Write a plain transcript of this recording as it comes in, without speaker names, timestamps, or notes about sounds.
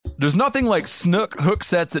There's nothing like snook hook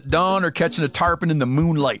sets at dawn or catching a tarpon in the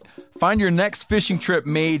moonlight. Find your next fishing trip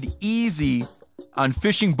made easy on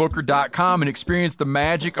fishingbooker.com and experience the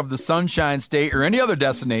magic of the Sunshine State or any other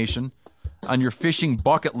destination on your fishing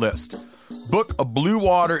bucket list. Book a blue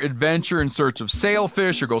water adventure in search of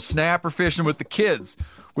sailfish or go snapper fishing with the kids.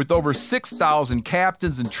 With over 6,000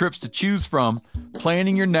 captains and trips to choose from,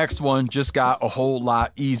 planning your next one just got a whole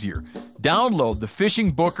lot easier. Download the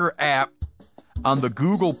Fishing Booker app on the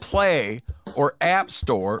Google Play or App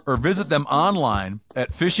Store or visit them online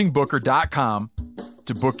at fishingbooker.com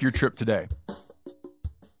to book your trip today.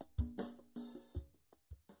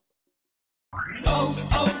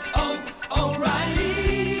 O'Reilly.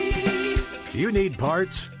 You need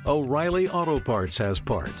parts? O'Reilly Auto Parts has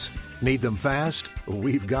parts. Need them fast?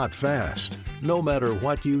 We've got fast. No matter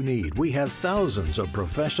what you need, we have thousands of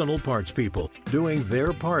professional parts people doing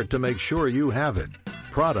their part to make sure you have it.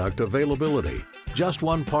 Product availability. Just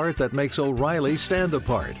one part that makes O'Reilly stand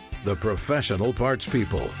apart. The professional parts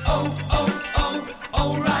people.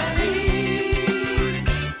 O'Reilly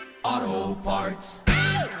Auto Parts.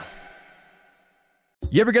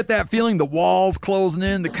 You ever get that feeling the walls closing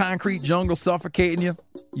in, the concrete jungle suffocating you?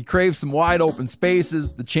 You crave some wide open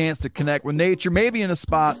spaces, the chance to connect with nature, maybe in a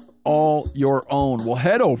spot all your own. Well,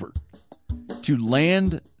 head over to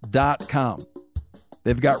land.com.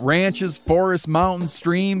 They've got ranches, forests, mountains,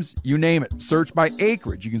 streams, you name it. Search by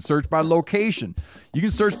acreage. You can search by location. You can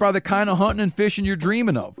search by the kind of hunting and fishing you're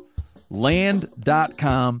dreaming of.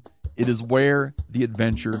 Land.com. It is where the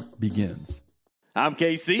adventure begins. I'm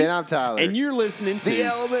Casey. And I'm Tyler. And you're listening to The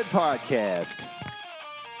Element Podcast.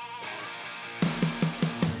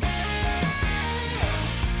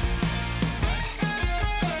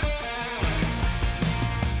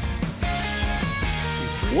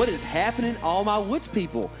 What is happening, all my woods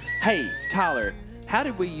people? Hey, Tyler, how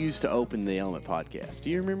did we used to open the Element Podcast? Do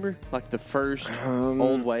you remember? Like the first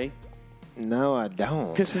old way? No, I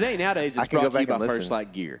don't. Because nowadays, I it's can brought go to you back by and First listen.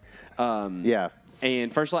 Light Gear. Yeah.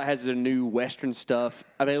 And First Light has their new Western stuff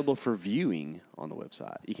available for viewing on the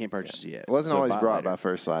website. You can't purchase it yet. It wasn't so always buy it brought later. by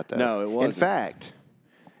First Light, though. No, it wasn't. In fact,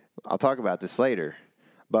 I'll talk about this later,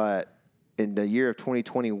 but in the year of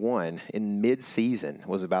 2021, in mid-season,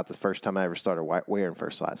 was about the first time I ever started wearing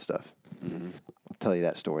First Light stuff. Mm-hmm. I'll tell you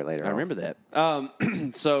that story later I on. remember that.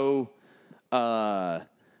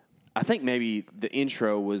 I think maybe the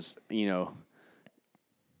intro was, we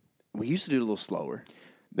used to do it a little slower.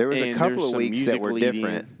 There was a And couple there's of some weeks music that were leading.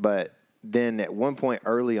 different, but then at one point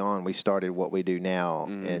early on, we started what we do now,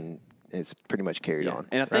 and it's pretty much carried on.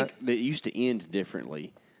 And I think right? that it used to end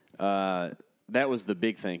differently. That was the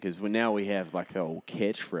big thing because now we have like the old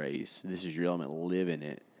catchphrase, "This is your element, live in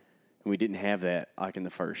it." And we didn't have that like in the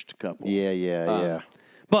first couple. Yeah.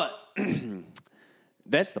 But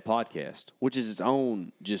that's the podcast, which is its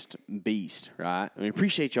own just beast, right? I mean,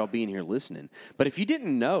 appreciate y'all being here listening. But if you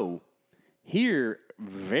didn't know, here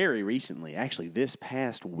very recently, actually this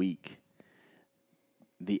past week,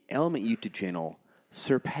 the Element YouTube channel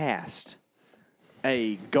surpassed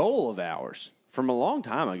a goal of ours from a long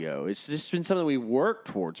time ago. It's just been something we worked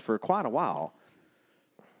towards for quite a while.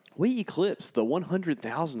 We eclipsed the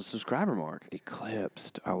 100,000 subscriber mark.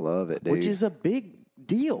 Eclipsed. I love it, dude. Which is a big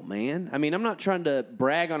deal, man. I mean, I'm not trying to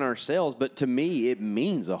brag on ourselves, but to me, it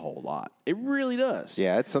means a whole lot. It really does.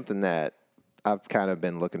 Yeah, it's something that I've kind of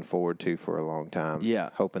been looking forward to for a long time.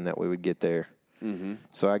 Yeah. Hoping that we would get there. Mm-hmm.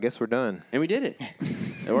 So I guess we're done. And we did it.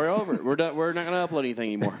 We're over. We're done. We're not going to upload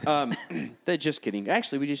anything anymore. Just kidding.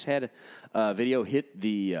 Actually, we just had a video hit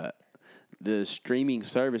the streaming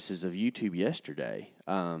services of YouTube yesterday.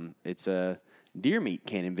 It's a deer meat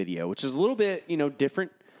cannon video, which is a little bit,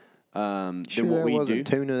 different than Sure, what that we wasn't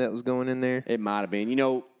do. tuna that was going in there. It might have been.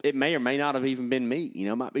 It may or may not have even been meat.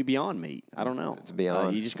 It might be beyond meat. I don't know. It's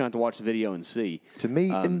beyond. You just going to have to watch the video and see. To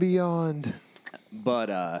meat and beyond. But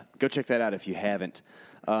go check that out if you haven't.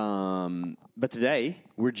 But today,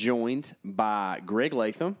 we're joined by Greg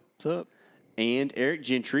Latham. What's up? And Eric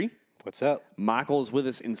Gentry. What's up? Michael is with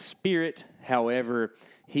us in spirit. However,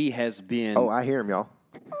 he has been... Oh, I hear him, y'all.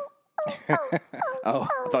 Oh,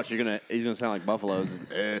 I thought he's gonna sound like buffaloes.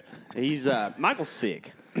 He's Michael's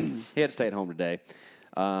sick. He had to stay at home today,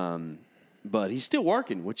 but he's still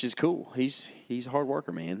working, which is cool. He's a hard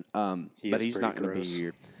worker, man. But is he's pretty not going to be gross.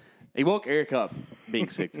 here. He woke Eric up being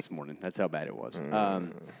sick this morning. That's how bad it was.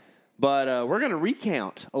 But we're going to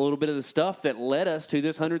recount a little bit of the stuff that led us to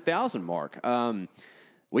this 100,000 mark.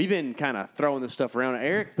 We've been kind of throwing this stuff around.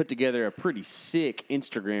 Eric put together a pretty sick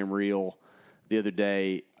Instagram reel the other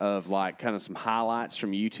day of like kind of some highlights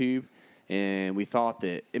from YouTube. And we thought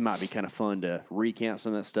that it might be kind of fun to recount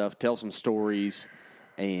some of that stuff, tell some stories,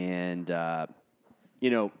 and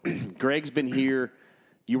Greg's been here.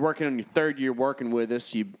 You're working on your third year working with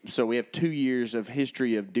us. So we have 2 years of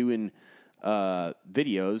history of doing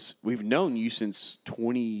videos. We've known you since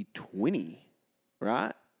 2020,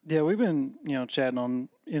 right? Yeah, we've been, chatting on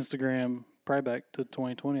Instagram probably back to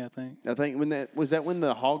 2020, I think. I think when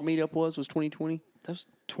the hog meetup was 2020? That was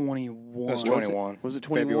 21. That's 21. Was it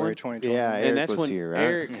 21? February 2020. Yeah, Eric And that's was when here, right?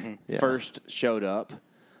 Eric Yeah. first showed up,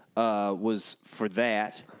 was for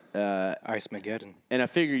that. Ice Mageddon. And I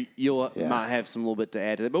figure you'll might have some little bit to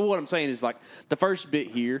add to that. But what I'm saying is, like, the first bit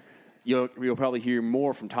here, you'll probably hear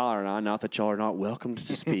more from Tyler and I. Not that y'all are not welcome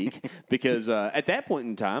to speak, because at that point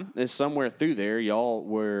in time, somewhere through there, y'all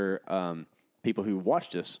were people who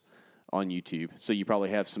watched us on YouTube. So you probably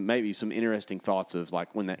have maybe some interesting thoughts of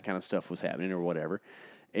like when that kind of stuff was happening or whatever.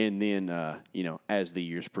 And then as the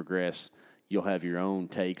years progress, you'll have your own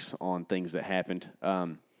takes on things that happened.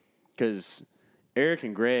 Because Eric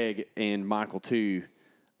and Greg and Michael too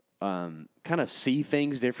kind of see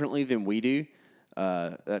things differently than we do.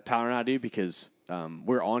 That Tyler and I do, because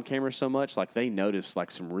we're on camera so much. Like, they notice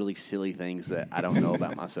like some really silly things that I don't know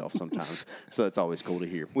about myself sometimes. So it's always cool to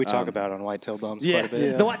hear. We talk about it on Whitetail Bums quite a bit.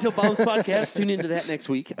 Yeah. The Whitetail Bones podcast. Tune into that next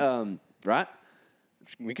week. Right?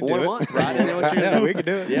 We can do One it. month, right? Isn't that what you're Yeah, doing? we can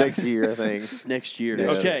do it. Yeah. Next year, I think. Next year.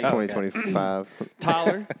 Yeah, Okay. 2025.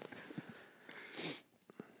 Tyler,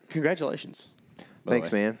 congratulations. by the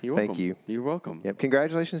Thanks, way. man. You're Thank welcome. you. You're welcome. Yep.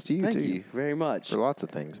 Congratulations to you, Thank too. you very much. For lots of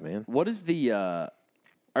things, man. What is the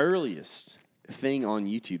earliest thing on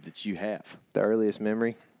YouTube that you have? The earliest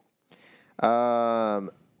memory? I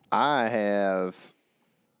have...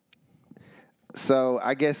 So,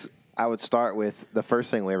 I guess I would start with the first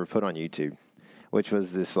thing we ever put on YouTube, which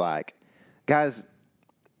was this, like... Guys,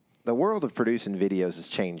 the world of producing videos has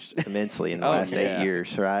changed immensely in the last 8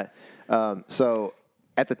 years, right? So,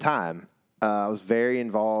 at the time... I was very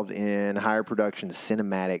involved in higher production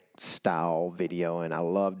cinematic style video, and I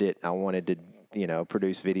loved it. I wanted to,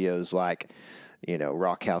 produce videos like,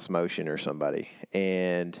 Rock House Motion or somebody.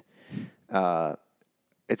 And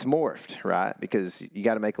it's morphed, right? Because you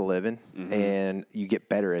got to make a living, and you get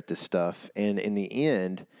better at this stuff. And in the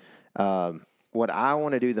end, what I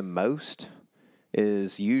want to do the most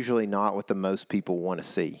is usually not what the most people want to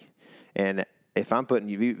see. And if I'm putting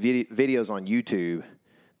videos on YouTube,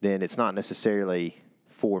 then it's not necessarily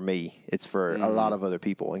for me. It's for a lot of other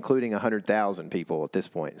people, including 100,000 people at this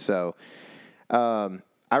point. So I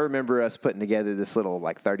remember us putting together this little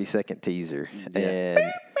 30-second teaser. And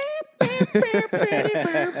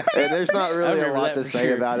there's not really a lot to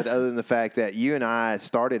say about it other than the fact that you and I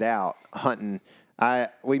started out hunting.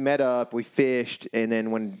 We met up, we fished, and then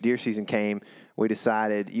when deer season came, we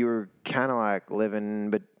decided you were kind of like living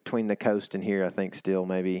between the coast and here, I think, still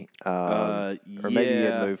maybe. Or maybe you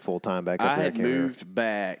had moved full-time back up I there. had moved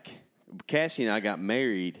back. Cassie and I got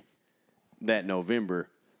married that November.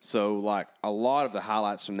 So, a lot of the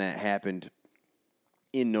highlights from that happened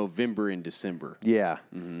in November and December. Yeah.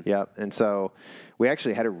 Yep. And so we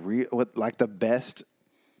actually had the best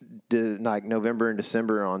November and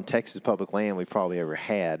December on Texas public land we probably ever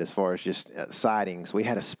had as far as just sightings. We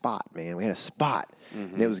had a spot, man. We had a spot.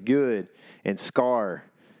 And it was good. And Scar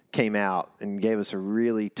came out and gave us a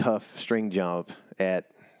really tough string jump at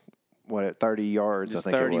 30 yards, Just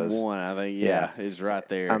I think it was. 31, I think, is right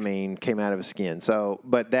there. I mean, came out of his skin. So,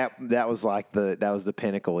 but that was the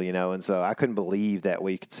pinnacle, and so I couldn't believe that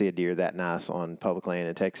we could see a deer that nice on public land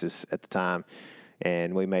in Texas at the time.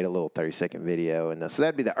 And we made a little 30-second video. And so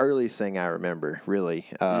that'd be the earliest thing I remember, really.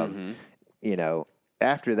 After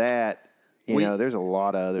that, there's a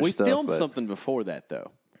lot of other stuff. We filmed something before that,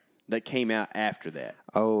 though, that came out after that.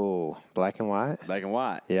 Oh, black and white? Black and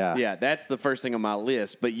white. Yeah. Yeah, that's the first thing on my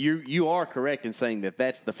list. But you are correct in saying that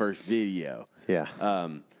that's the first video. Yeah.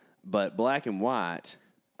 But black and white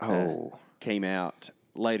came out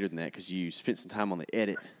later than that because you spent some time on the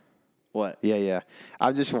edit. What? Yeah.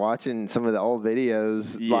 I'm just watching some of the old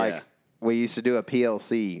videos. Yeah. We used to do a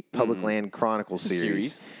PLC, Public Land Chronicles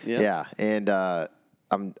series. Yeah. And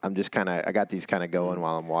I'm just I got these kind of going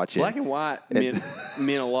while I'm watching. Black and white meant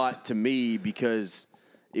a lot to me because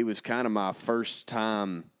it was kind of my first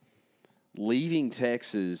time leaving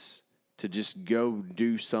Texas to just go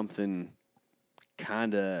do something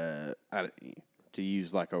kind of, to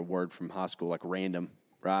use a word from high school, random,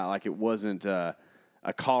 right? Like it wasn't a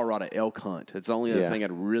Colorado elk hunt. It's the only other thing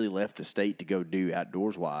I'd really left the state to go do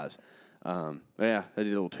outdoors-wise. I did a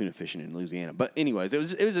little tuna fishing in Louisiana. But anyways, it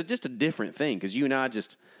was just a different thing because you and I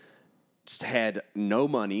just had no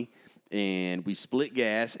money, and we split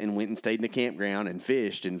gas and went and stayed in the campground and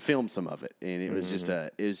fished and filmed some of it. And it was just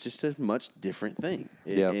a much different thing.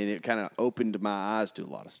 And it kind of opened my eyes to a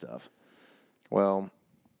lot of stuff. Well,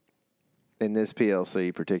 in this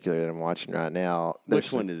PLC particular that I'm watching right now,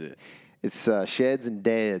 Which one is it? It's Sheds and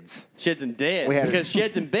Deads. Sheds and Deads, because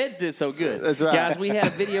Sheds and Beds did so good. That's right. Guys, we had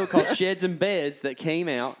a video called Sheds and Beds that came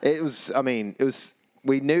out. It was.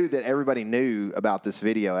 We knew that everybody knew about this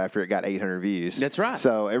video after it got 800 views. That's right.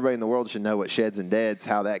 So everybody in the world should know what Sheds and Deads,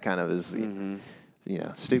 how that kind of is,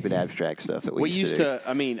 stupid abstract stuff that we used to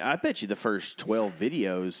do. I bet you the first 12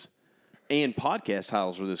 videos and podcast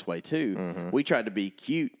titles were this way too. Mm-hmm. We tried to be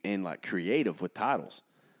cute and like creative with titles.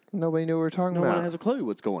 Nobody knew what we were talking No about. one has a clue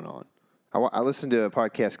what's going on. I listened to a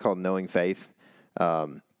podcast called Knowing Faith,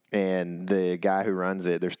 and the guy who runs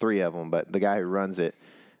it, there's 3 of them, but the guy who runs it,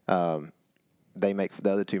 the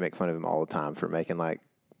other 2 make fun of him all the time for making like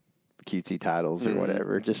cutesy titles or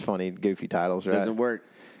whatever, just funny, goofy titles, right? Doesn't work.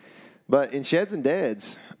 But in Sheds and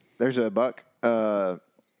Deads, there's a buck.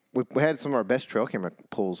 We had some of our best trail camera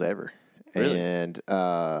pulls ever. Really? And,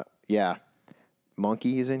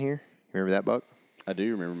 Monkey is in here. You remember that buck? I do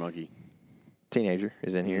remember Monkey. Teenager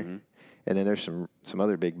is in here. And then there's some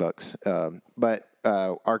other big bucks. But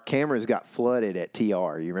our cameras got flooded at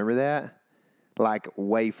TR. You remember that? Like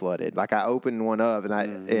way flooded. Like I opened one up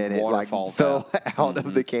and it like fell out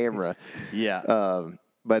of the camera. Yeah.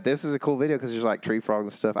 But this is a cool video because there's like tree frogs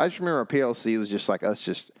and stuff. I just remember our PLC was just like us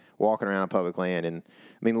just walking around public land. And I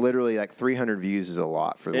mean, literally like 300 views is a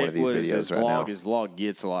lot for one of these videos right now. His vlog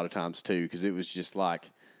gets a lot of times too because it was just like,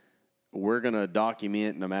 we're going to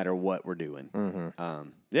document no matter what we're doing.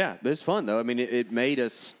 Yeah, it's fun, though. I mean, it made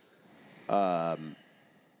us learn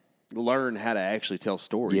how to actually tell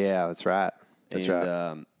stories. Yeah, that's right. That's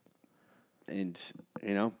right. And,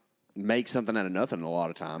 make something out of nothing a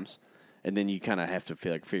lot of times. And then you kind of have to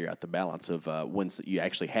figure out the balance of when you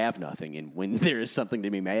actually have nothing and when there is something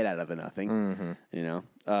to be made out of the nothing,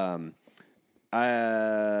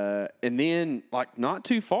 and then, like, not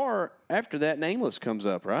too far after that, Nameless comes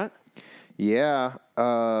up, right? Yeah,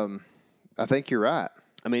 I think you're right.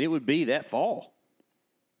 I mean, it would be that fall.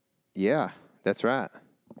 Yeah, that's right.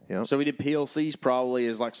 Yep. So we did PLCs probably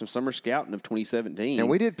as like some summer scouting of 2017. And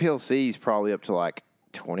we did PLCs probably up to like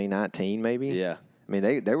 2019 maybe. Yeah. I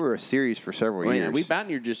mean, they were a series for several years. We about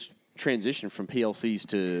near just transitioned from PLCs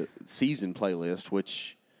to season playlist,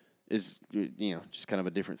 which is, just kind of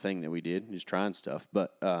a different thing that we did, just trying stuff.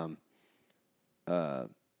 But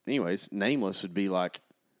anyways, Nameless would be like,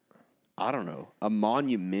 I don't know, a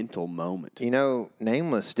monumental moment.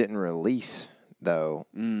 Nameless didn't release, though,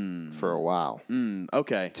 for a while.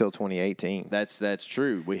 Okay. Till 2018. That's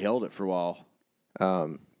true. We held it for a while.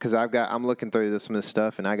 Because I'm looking through some of this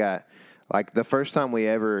stuff, and I got, like, the first time we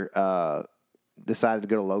ever decided to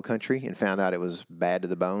go to Low Country and found out it was bad to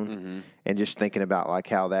the bone, and just thinking about, like,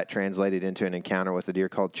 how that translated into an encounter with a deer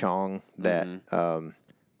called Chong that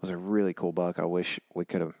was a really cool buck. I wish we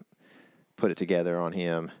could have put it together on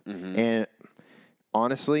him. And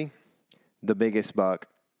honestly, the biggest buck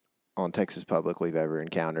on Texas Public we've ever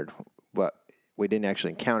encountered. But we didn't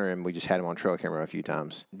actually encounter him. We just had him on trail camera a few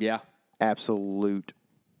times. Yeah. Absolute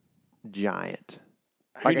giant.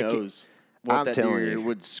 Who knows what I'm that telling deer you.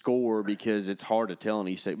 would score because it's hard to tell.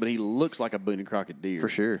 But he looks like a Boone and Crockett deer. For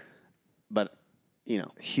sure. But,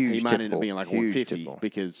 Huge he might end up being like Huge 150 typical.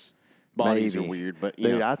 because bodies Maybe. are weird. But,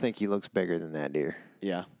 Dude, I think he looks bigger than that deer.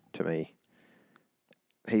 Yeah. To me.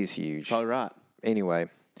 He's huge. Probably right. Anyway,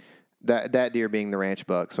 that deer being the ranch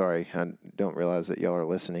buck. Sorry, I don't realize that y'all are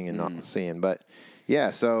listening and not seeing. But,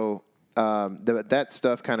 yeah, so that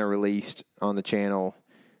stuff kind of released on the channel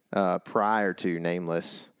prior to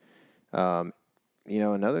Nameless.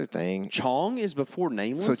 Another thing. Chong is before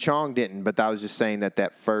Nameless? So Chong didn't, but I was just saying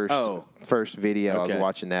that first video, I was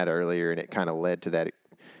watching that earlier, and it kind of led to that.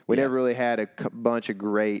 We never really had a bunch of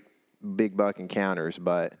great big buck encounters,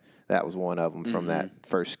 but that was one of them from that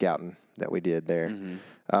first scouting that we did there.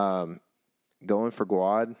 Going for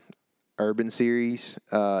Guad, Urban Series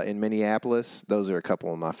in Minneapolis, those are a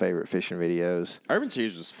couple of my favorite fishing videos. Urban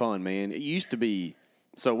Series was fun, man. It used to be,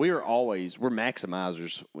 so we're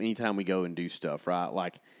maximizers anytime we go and do stuff, right?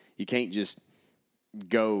 Like, you can't just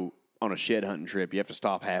go on a shed hunting trip. You have to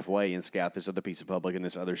stop halfway and scout this other piece of public in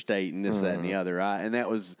this other state and this, that, and the other, right? And that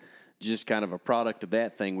was just kind of a product of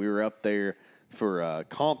that thing. We were up there for a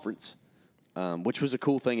conference, which was a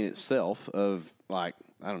cool thing in itself of, like,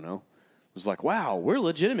 I don't know. It was like, wow, we're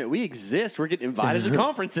legitimate. We exist. We're getting invited to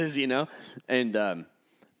conferences, And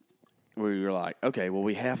we were like, okay, well,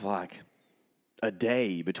 we have, like, a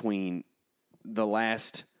day between the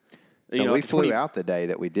last, we flew out the day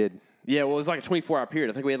that we did. Yeah, well, it was like a 24-hour period.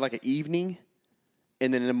 I think we had like an evening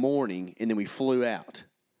and then in the morning, and then we flew out,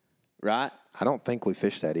 right? I don't think we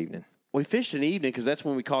fished that evening. We fished in the evening because that's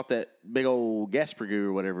when we caught that big old Gaspergoo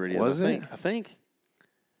or whatever it is. Was it? I think.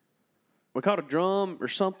 We caught a drum or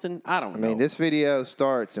something. I don't know. I mean, this video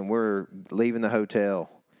starts and we're leaving the hotel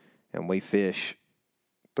and we fish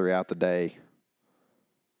throughout the day.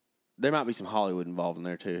 There might be some Hollywood involved in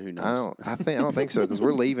there too. Who knows? I don't think so because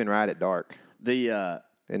we're leaving right at dark The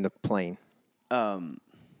in the plane. but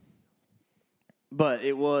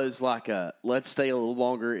it was like let's stay a little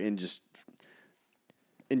longer and just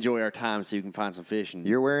enjoy our time so you can find some fish. And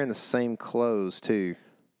You're wearing the same clothes too.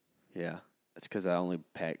 yeah, that's because I only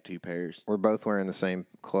packed 2 pairs. We're both wearing the same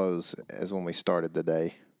clothes as when we started the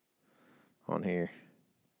day on here.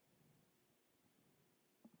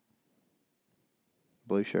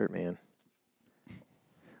 Blue shirt, man.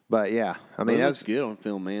 But yeah, I mean, Blue looks that's good on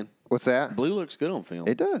film, man. what's that? Blue looks good on film.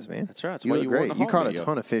 It does, man. That's right. That's You why look you wore it in great. the You caught video. a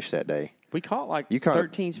ton of fish that day. We caught like You caught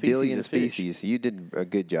 13 a species billion of fish. species. You did a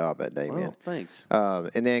good job that day, Well, man. thanks.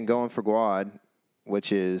 And then going for Guad,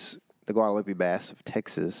 which is the Guadalupe bass of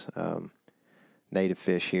Texas, native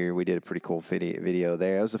fish here. We did a pretty cool video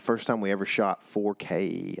there. It was the first time we ever shot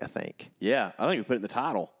 4K, I think. Yeah, I think we put it in the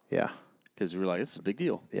title Yeah. because we were like, this is a big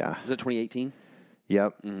deal. Yeah. Was it 2018?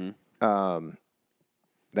 Yep.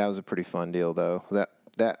 That was a pretty fun deal, though.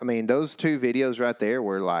 I mean, those 2 videos right there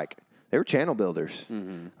were like, they were channel builders.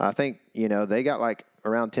 I think, they got like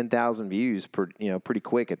around 10,000 views pretty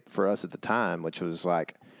quick for us at the time, which was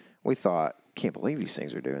like, we thought, can't believe these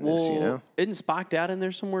things are doing this, Isn't Spiked Out in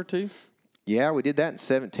there somewhere too? Yeah, we did that in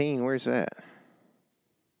 17. Where's that?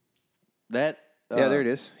 That Yeah, there it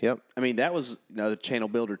is. Yep. I mean, that was the channel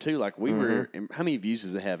builder too. Like we were. How many views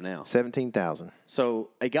does it have now? 17,000. So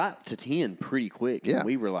it got to 10 pretty quick. Yeah. And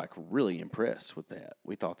we were like really impressed with that.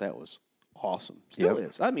 We thought that was awesome. Still Yep.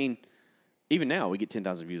 is. I mean, even now we get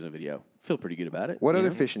 10,000 views on a video. Feel pretty good about it. What you other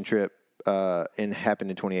know? fishing trip happened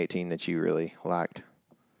in 2018 that you really liked?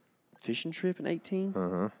 Fishing trip in 18?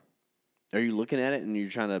 Are you looking at it and you're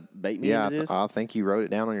trying to bait me Yeah, into this? I think you wrote it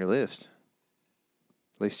down on your list.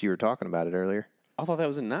 At least you were talking about it earlier. I thought that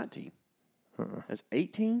was in 19. That's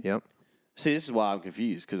 18? Yep. See, this is why I'm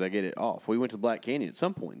confused because I get it off. We went to Black Canyon at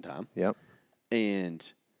some point in time, Yep.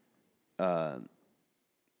 and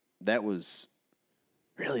that was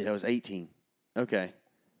 18. Okay.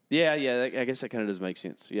 Yeah, I guess that kind of does make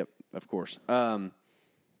sense. Yep, of course. I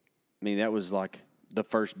mean, that was like the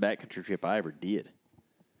first backcountry trip I ever did.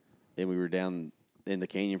 And we were down in the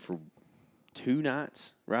canyon for 2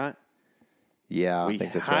 nights, right? Yeah, I We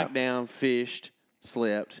think that's hiked right. down, fished,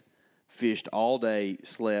 slept, fished all day,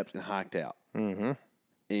 slept, and hiked out. Mm-hmm.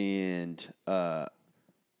 And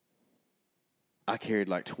I carried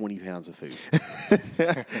like 20 pounds of food.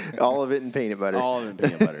 All of it in peanut butter. All of it in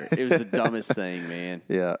peanut butter. It was the dumbest thing, man.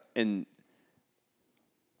 Yeah. And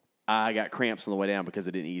I got cramps on the way down because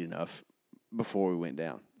I didn't eat enough before we went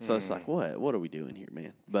down. So it's like, what are we doing here,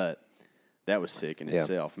 man? But that was sick in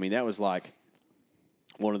itself. I mean, that was like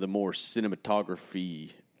one of the more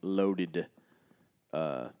cinematography loaded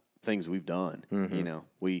things we've done. You know,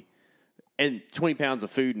 and 20 pounds of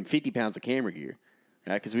food and 50 pounds of camera gear,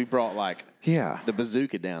 right? Because we brought like The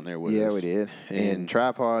bazooka down there with us. Yeah, we did. And And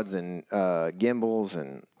tripods and gimbals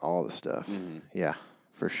and all the stuff. Yeah,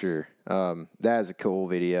 for sure. That is a cool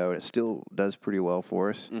video. It still does pretty well for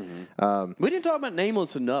us. We didn't talk about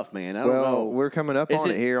Nameless enough, man. I don't Well, know. we're coming up Is on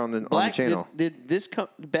it here on the channel. Did this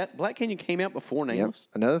Black Canyon came out before Yep. Nameless?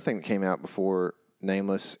 Another thing that came out before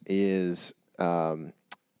Nameless is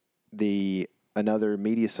another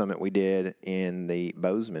media summit we did in the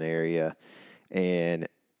Bozeman area, and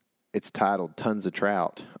it's titled Tons of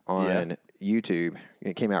Trout on YouTube.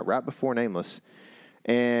 It came out right before Nameless,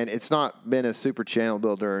 and it's not been a super channel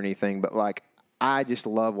builder or anything, but like I just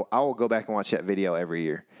love. I will go back and watch that video every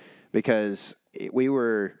year because we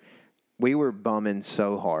were bumming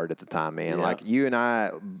so hard at the time, man. Yeah. Like you and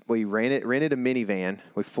I, we rented a minivan.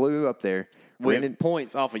 We flew up there. With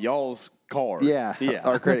points off of y'all's car. Yeah, Yeah.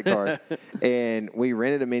 our credit card. And we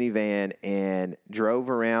rented a minivan and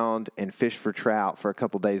drove around and fished for trout for a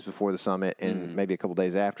couple days before the summit and maybe a couple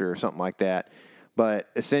days after or something like that. But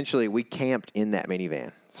essentially, we camped in that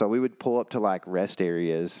minivan. So we would pull up to like rest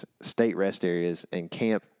areas, state rest areas, and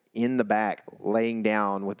camp in the back, laying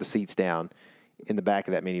down with the seats down in the back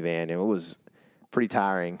of that minivan. And it was pretty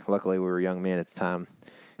tiring. Luckily, we were young men at the time.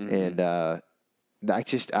 And I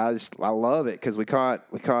love it because we caught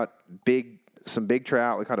some big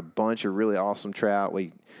trout. We caught a bunch of really awesome trout.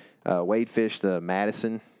 We wade fished the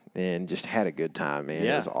Madison and just had a good time, man.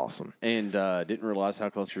 Yeah. It was awesome. And didn't realize how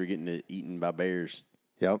close we were getting to eaten by bears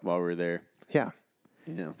Yep. while we were there. Yeah.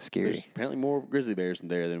 You know, Scary. There's apparently more grizzly bears in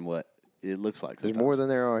there than what it looks like. There's sometimes. more than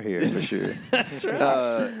there are here, for sure. That's right.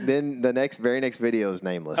 Then the very next video is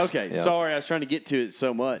nameless. Okay, Yeah. sorry, I was trying to get to it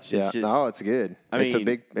so much. Yeah, It's just, no, it's good. It's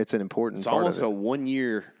mean, an important it's part almost of a it. 1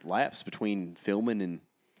 year lapse between filming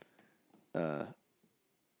and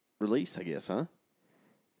release, I guess, huh?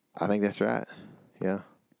 I think that's right. Yeah,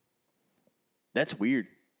 That's weird.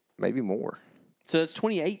 maybe more. So it's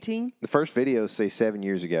 2018. The first videos say 7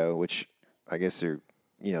 years ago, which I guess they're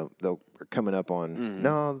coming up on. Mm-hmm.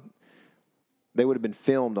 No, they would have been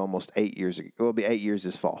filmed almost 8 years ago. It will be 8 years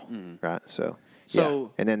this fall, right? So So- yeah.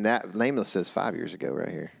 And then that Nameless says 5 years ago right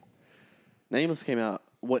here. Nameless came out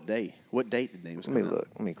what day? What date did Nameless Let come me out? look.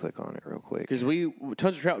 Let me click on it real quick. Because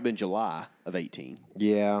Tons of Trout would have been July of 18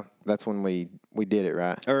 Yeah, that's when we did it,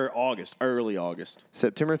 right? or August, early August.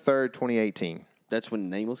 September 3rd, 2018. That's when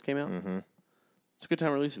Nameless came out. Mm-hmm. It's a good time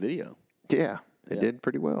to release a video. Yeah, it did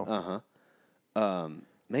pretty well.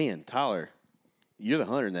 Man, Tyler, you're the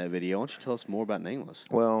hunter in that video. Why don't you tell us more about Nameless?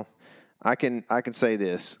 Well, I can say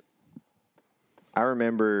this. I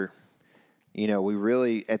remember, we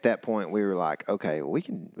really at that point we were like, okay, we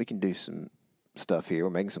can do some stuff here. We're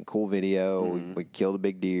making some cool video. We killed a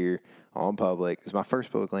big deer on public. It's my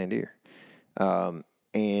first public land deer,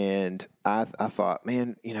 and I thought,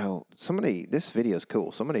 man, this video is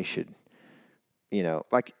cool. Somebody should,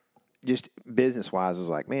 like, just business wise, I was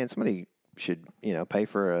like, man, somebody should pay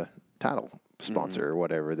for a title sponsor or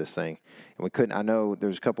whatever this thing, and we couldn't. I know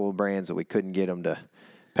there's a couple of brands that we couldn't get them to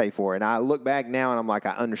pay for, and I look back now and I'm like,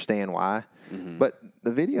 I understand why, but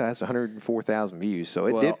the video has 104,000 views, so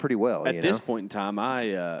it did pretty well. At this point in time,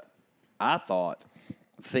 I thought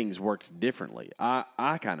things worked differently.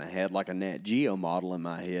 I kind of had like a Nat Geo model in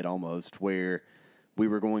my head almost, where we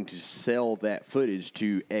were going to sell that footage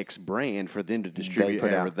to X brand for them to distribute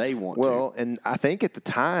however they want to. Well, and I think at the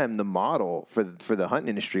time the model for the hunting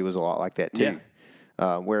industry was a lot like that too. Yeah.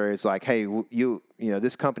 Where it's like, hey,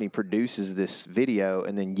 this company produces this video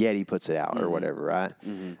and then Yeti puts it out or whatever, right?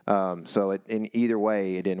 So in either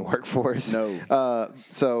way, it didn't work for us. No.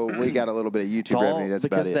 So we got a little bit of It's YouTube all revenue. That's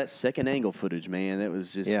because about of it. that second angle footage, man. That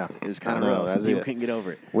was just, Yeah. it was kind I of know, rough. that's People it. couldn't get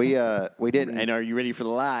over it. We didn't. And are you ready for the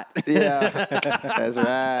light? Yeah, that's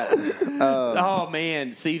right. Oh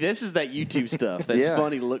man, see, this is that YouTube stuff that's Yeah.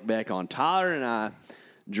 funny to look back on. Tyler and I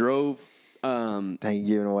drove. Thank you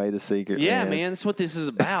giving away the secret. Yeah, man, that's what this is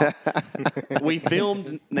about. We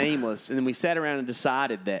filmed Nameless, and then we sat around and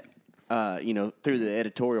decided that, through the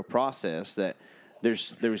editorial process, that there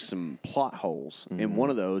was some plot holes, and one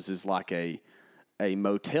of those is like a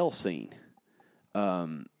motel scene.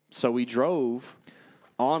 So we drove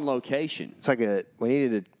on location. It's like we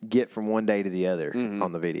needed to get from one day to the other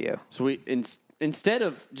on the video. So we instead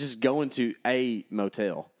of just going to a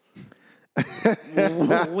motel, we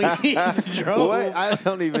drove. What? I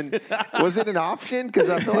don't even. Was it an option? Because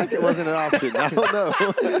I feel like it wasn't an option. I don't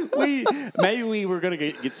know. Maybe we were gonna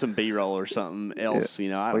get some B-roll or something else. I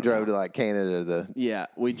don't We drove know. to like Canada. Yeah,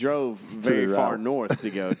 we drove very the far route. north to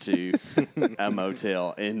go to a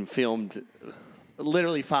motel and filmed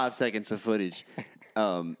literally 5 seconds of footage.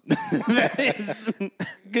 That is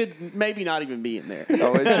good. Maybe not even being there.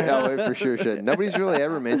 It for sure should. Nobody's really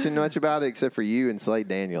ever mentioned much about it except for you and Slate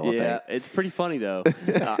Daniel. I Yeah, think. it's pretty funny though.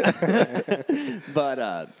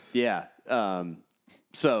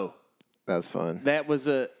 So That was fun. that was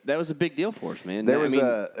a big deal for us, man. There was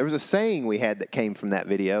a saying we had that came from that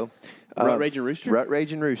video. Rut Raging Rooster? Rut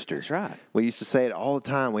Raging Rooster. That's right. We used to say it all the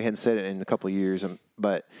time. We hadn't said it in a couple of years,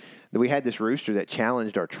 but we had this rooster that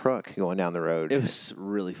challenged our truck going down the road. It was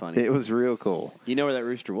really funny. It was real cool. You know where that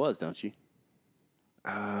rooster was, don't you?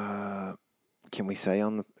 Can we say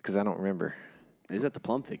because I don't remember. It was at the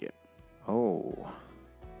plum thicket. Oh,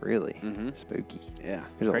 really? Spooky. Yeah.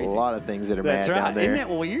 There's crazy. a lot of things that are That's bad right. down there. Isn't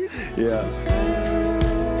that weird?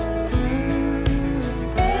 Yeah.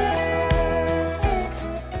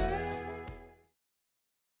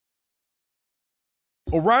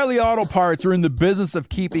 O'Reilly Auto Parts are in the business of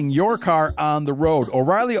keeping your car on the road.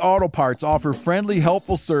 O'Reilly Auto Parts offer friendly,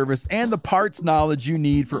 helpful service and the parts knowledge you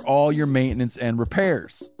need for all your maintenance and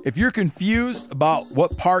repairs. If you're confused about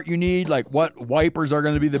what part you need, like what wipers are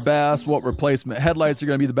going to be the best, what replacement headlights are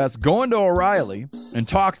going to be the best, go into O'Reilly and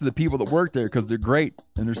talk to the people that work there because they're great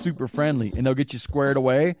and they're super friendly and they'll get you squared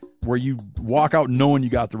away where you walk out knowing you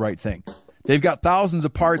got the right thing. They've got thousands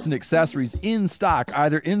of parts and accessories in stock,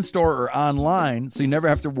 either in-store or online, so you never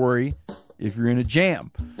have to worry if you're in a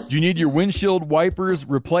jam. Do you need your windshield wipers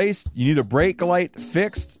replaced? You need a brake light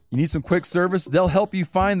fixed? You need some quick service? They'll help you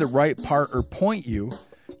find the right part or point you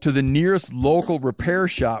to the nearest local repair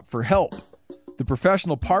shop for help. The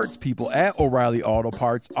professional parts people at O'Reilly Auto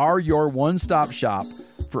Parts are your one-stop shop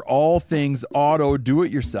for all things auto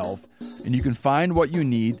do-it-yourself. and you can find what you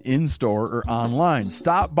need in-store or online.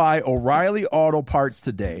 Stop by O'Reilly Auto Parts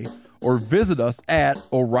today or visit us at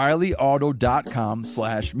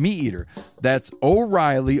O'ReillyAuto.com/MeatEater. That's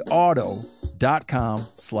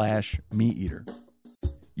O'ReillyAuto.com/MeatEater.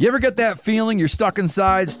 You ever get that feeling you're stuck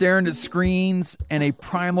inside staring at screens and a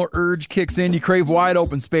primal urge kicks in? You crave wide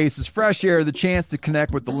open spaces, fresh air, the chance to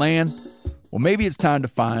connect with the land? Well, maybe it's time to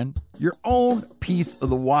find your own piece of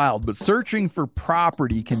the wild, but searching for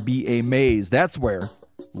property can be a maze. That's where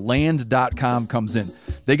Land.com comes in.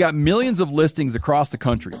 They got millions of listings across the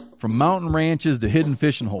country, from mountain ranches to hidden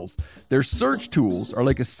fishing holes. Their search tools are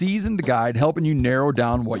like a seasoned guide helping you narrow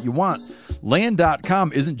down what you want.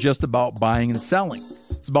 Land.com isn't just about buying and selling.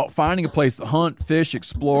 It's about finding a place to hunt, fish,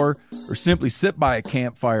 explore, or simply sit by a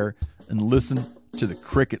campfire and listen to the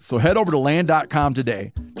crickets. So head over to Land.com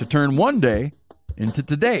today to turn one day into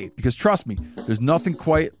today, because trust me, there's nothing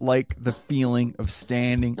quite like the feeling of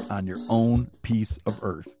standing on your own piece of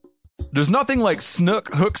earth. There's nothing like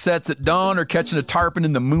snook hook sets at dawn or catching a tarpon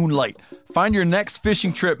in the moonlight. Find your next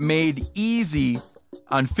fishing trip made easy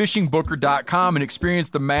on fishingbooker.com and experience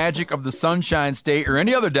the magic of the Sunshine State or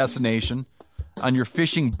any other destination on your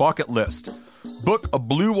fishing bucket list. Book a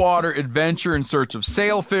blue water adventure in search of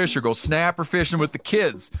sailfish or go snapper fishing with the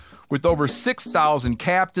kids. With over 6,000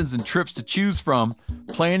 captains and trips to choose from,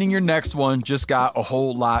 planning your next one just got a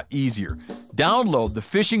whole lot easier. Download the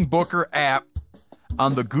Fishing Booker app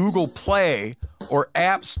on the Google Play or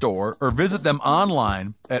App Store, or visit them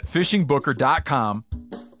online at fishingbooker.com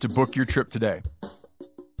to book your trip today.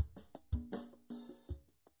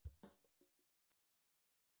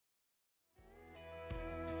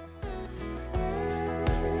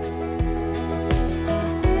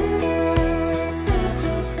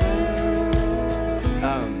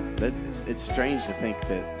 It's strange to think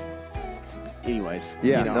that, anyways,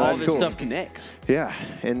 Yeah, no, all that's this cool. stuff connects. Yeah,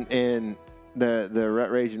 and the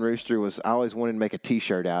Rut Raging Rooster was, I always wanted to make a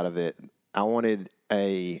T-shirt out of it. I wanted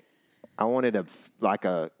a like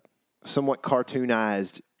a somewhat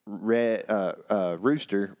cartoonized red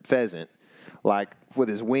rooster pheasant, like with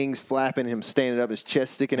his wings flapping, him standing up, his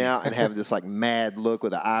chest sticking out, and have this like mad look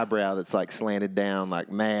with an eyebrow that's like slanted down, like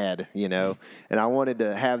mad, you know. And I wanted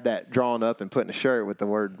to have that drawn up and put in a shirt with the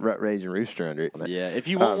word Rut Raging Rooster under it. Yeah, if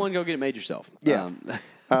you want one, go get it made yourself. Yeah.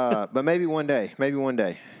 But maybe one day,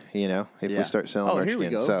 you know, if Yeah. we start selling merch here we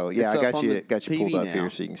again. go. So yeah, It's I up got on you the pulled TV up now. here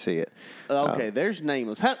so you can see it. Okay, there's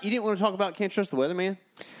Nameless. You didn't want to talk about Can't Trust the Weatherman?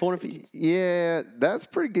 450. Yeah, that's a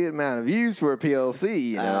pretty good amount of views for a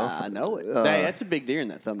PLC, you know. I know it. Hey, that's a big deer in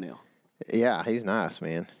that thumbnail. Yeah, he's nice,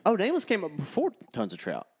 man. Oh, Nameless came up before Tons of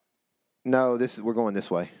Trout. No, we're going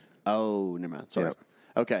this way. Oh, never mind. Sorry. Yep.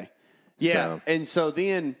 Okay. Yeah, So- and so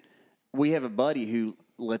then we have a buddy who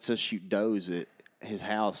lets us shoot does at his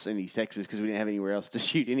house in East Texas because we didn't have anywhere else to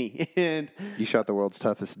shoot any. And You shot the world's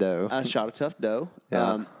toughest doe. I shot a tough doe.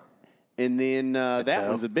 Yeah. And then that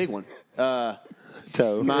one's a big one.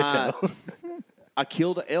 Toe. I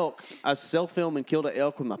killed an elk. I self-filmed and killed an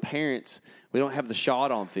elk with my parents. We don't have the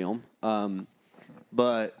shot on film,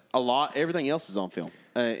 but everything else is on film.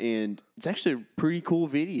 And it's actually a pretty cool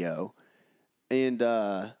video. And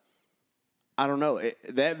I don't know.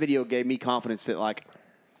 That video gave me confidence that, like,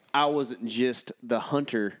 I wasn't just the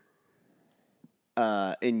hunter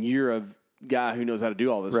and you're a guy who knows how to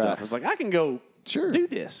do all this Right. stuff. I was like, I can go do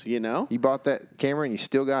this, you know? You bought that camera and you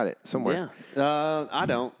still got it somewhere. Yeah. I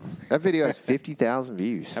don't. That video has 50,000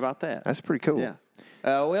 views. How about that? That's pretty cool. Yeah.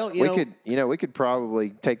 Well, you know. We could probably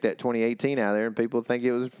take that 2018 out of there and people would think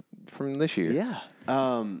it was from this year. Yeah.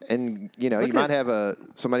 And you know, Look you might at- have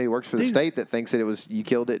somebody who works for the state that thinks that you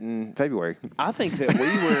killed it in February. I think that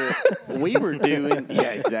we were doing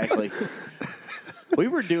exactly. We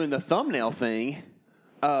were doing the thumbnail thing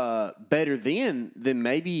better then than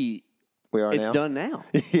maybe We are it's now. done now.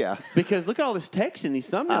 Yeah. Because look at all this text in these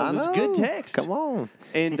thumbnails. I It's know. good text. Come on.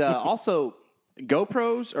 And also,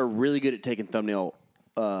 GoPros are really good at taking thumbnail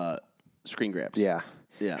screen grabs. Yeah.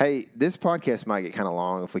 Yeah. Hey, this podcast might get kind of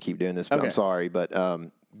long if we keep doing this, but Okay. I'm sorry. But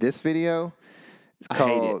this video is I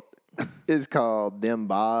hate called is called Them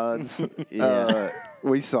Bods. Yeah.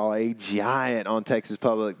 We saw a giant on Texas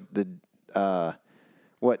Public 2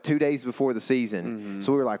 days before the season. Mm-hmm.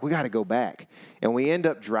 So we were like, we got to go back. And we end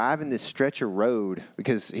up driving this stretch of road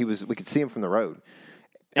because we could see him from the road.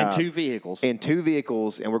 And two vehicles. And two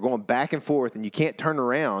vehicles, and we're going back and forth, and you can't turn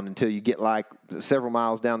around until you get like several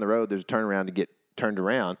miles down the road. There's a turnaround to get turned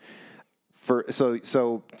around. So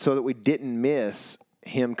that we didn't miss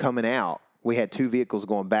him coming out, we had two vehicles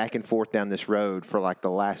going back and forth down this road for like the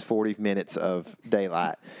last 40 minutes of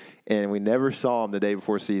daylight. And we never saw him the day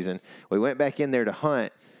before season. We went back in there to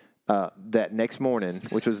hunt that next morning,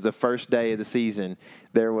 which was the first day of the season,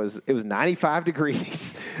 it was 95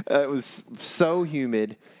 degrees. It was so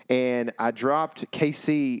humid, and I dropped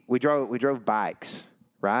KC. We drove bikes,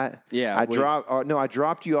 right? Yeah, I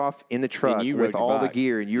dropped you off in the truck you rode with your all the bike.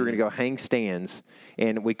 gear, and you were going to go hang stands,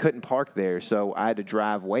 and we couldn't park there, so I had to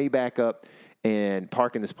drive way back up and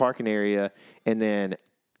park in this parking area, and then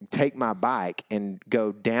take my bike and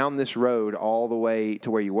go down this road all the way to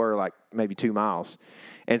where you were, like maybe 2 miles.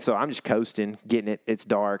 And so I'm just coasting, getting it. It's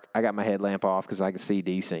dark. I got my headlamp off because I can see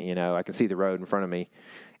decent, I can see the road in front of me.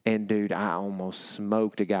 And, dude, I almost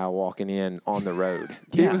smoked a guy walking in on the road.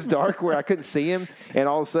 It was dark where I couldn't see him. And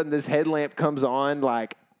all of a sudden this headlamp comes on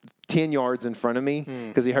like 10 yards in front of me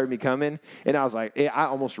because he heard me coming. And I was like, I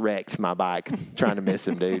almost wrecked my bike trying to miss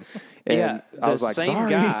him, dude. And the I was like, same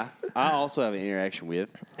sorry. guy I also have an interaction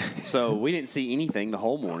with. So we didn't see anything the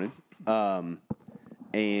whole morning.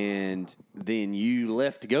 And then you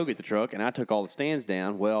left to go get the truck, and I took all the stands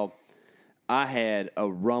down. Well, I had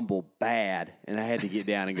a rumble bad, and I had to get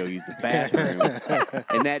down and go use the bathroom.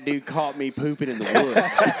 And that dude caught me pooping in the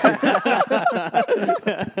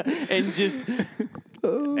woods. And just,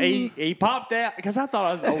 he popped out, because I thought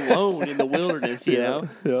I was alone in the wilderness, you know?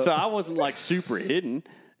 Yeah. So I wasn't, like, super hidden.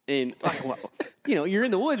 And, like, well, you're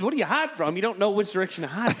in the woods. What do you hide from? You don't know which direction to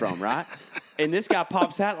hide from, right? And this guy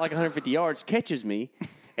pops out like 150 yards, catches me,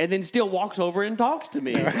 and then still walks over and talks to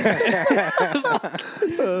me. Man,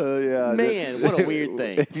 what a weird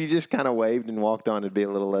thing. If you just kind of waved and walked on, it'd be a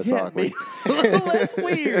little less awkward. A little less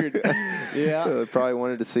weird. Yeah. Probably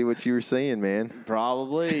wanted to see what you were seeing, man.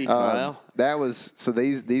 Probably. Well, that was so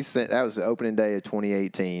that was the opening day of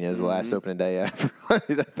 2018. It was the last opening day I ever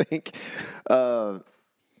hunted, I think.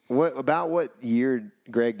 What year,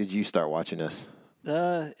 Greg, did you start watching us?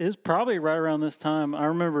 It was probably right around this time. I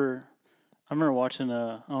remember watching.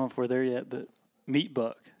 I don't know if we're there yet, but Meat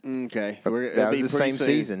Buck. okay. That was the same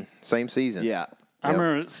season. Same season. Yeah. I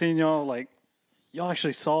remember seeing y'all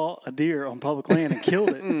actually saw a deer on public land and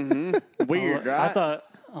killed it. Weird, right? I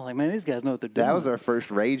was like, man, these guys know what they're doing. That was our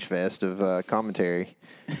first Rage Fest of commentary,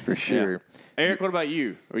 for sure. Yeah. Eric, what about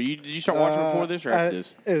you? Did you start watching before this or after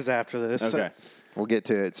this? It was after this. Okay. We'll get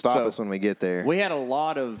to it. Stop us when we get there. We had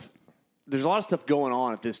there's a lot of stuff going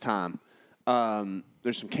on at this time.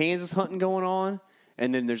 There's some Kansas hunting going on,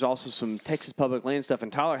 and then there's also some Texas public land stuff.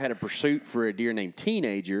 And Tyler had a pursuit for a deer named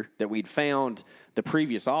Teenager that we'd found the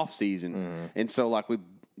previous off season. And so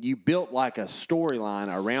you built like a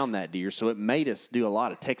storyline around that deer. So it made us do a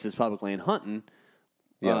lot of Texas public land hunting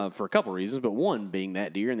for a couple reasons. But one being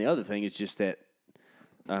that deer, and the other thing is just that,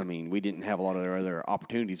 we didn't have a lot of other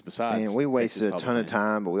opportunities besides. And we wasted Texas a ton of public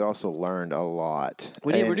land. time, but we also learned a lot.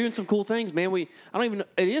 We did. We're doing some cool things, man. It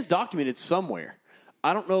is documented somewhere.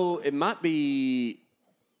 I don't know. It might be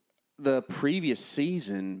the previous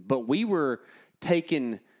season, but we were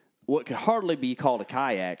taking what could hardly be called a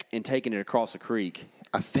kayak and taking it across a creek.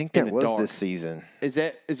 I think that was dark. this season. Is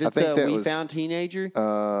it found Teenager?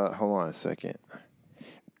 Hold on a second.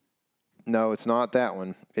 No, it's not that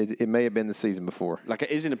one. It may have been the season before. Like it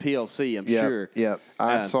isn't a PLC, I'm sure. Yep.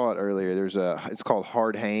 I saw it earlier. It's called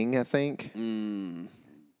Hard Hang, I think.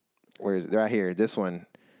 Where is it? Right here. This one.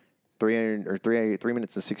 3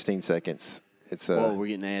 minutes and 16 seconds. It's we're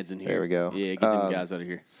getting ads in here. There we go. Yeah, get them guys out of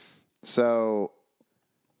here. So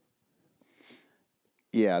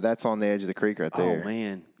yeah, that's on the edge of the creek right there. Oh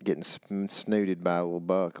man, getting snooted by a little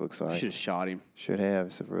buck. Looks like should have shot him. Should have,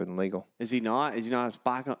 if it wasn't legal. Is he not? Is he not a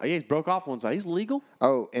spike? Yeah, he's broke off one side. He's legal.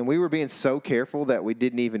 Oh, and we were being so careful that we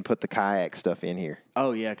didn't even put the kayak stuff in here.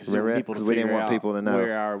 Oh yeah, because Remember that? people 'Cause we didn't want people to know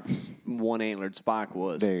where our one antlered spike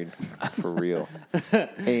was. Dude, for real.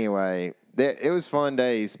 Anyway, it was fun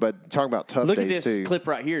days, but talking about tough Look days at this too. clip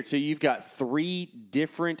right here. So you've got 3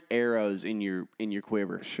 different arrows in your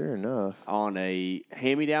quiver Sure enough. on a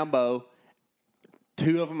hand-me-down bow.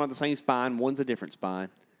 2 of them on the same spine. One's a different spine.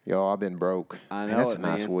 Yo, I've been broke. I And know that's it, a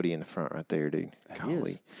nice man. woody in the front right there, dude.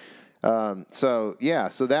 Golly. is. So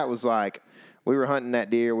that was like we were hunting that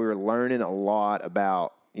deer. We were learning a lot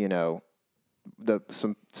about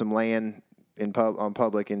some land on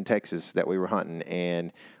public in Texas that we were hunting,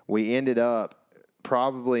 and we ended up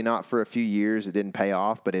probably not for a few years. It didn't pay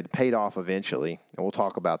off, but it paid off eventually, and we'll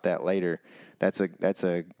talk about that later. That's a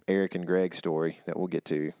Eric and Greg story that we'll get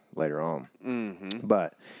to later on. Mm-hmm.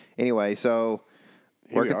 But anyway, so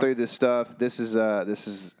working through this stuff. This is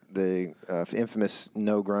the infamous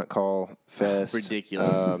no grunt call fest.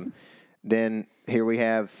 Ridiculous. Then here we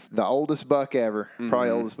have the oldest buck ever, probably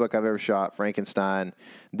the oldest buck I've ever shot, Frankenstein.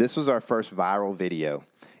 This was our first viral video.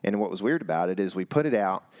 And what was weird about it is we put it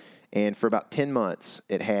out, and for about 10 months,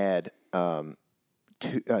 it had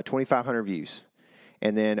 2,500 views.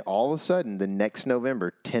 And then all of a sudden, the next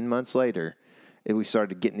November, 10 months later, we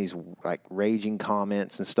started getting these like raging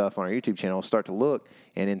comments and stuff on our YouTube channel. Start to look,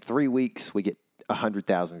 and in 3 weeks, we get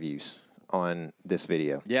 100,000 views on this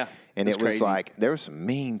video. Yeah, and that's it was crazy. like there were some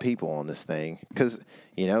mean people on this thing because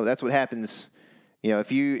that's what happens.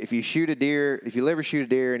 If you shoot a deer, if you ever shoot a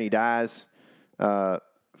deer and he dies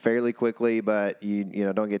fairly quickly, but you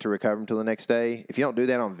don't get to recover him until the next day. If you don't do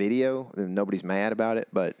that on video, then nobody's mad about it.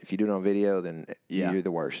 But if you do it on video, then you're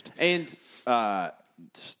the worst. And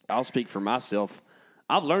I'll speak for myself.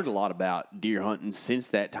 I've learned a lot about deer hunting since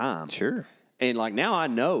that time. Sure. And like now I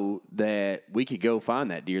know that we could go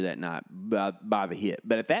find that deer that night by the hit.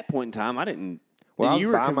 But at that point in time, I didn't. Well, and I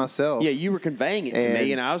was by myself. Yeah, you were conveying it to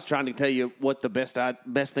me, and I was trying to tell you what the best thing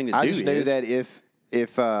to do is. I just knew that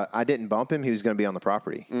if I didn't bump him, he was going to be on the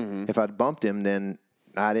property. Mm-hmm. If I'd bumped him, then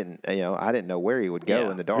I didn't know where he would go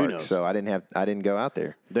Yeah, in the who dark. knows? So I didn't go out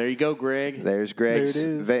there. There you go, Greg. There's Greg's There it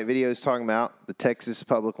is. videos talking about the Texas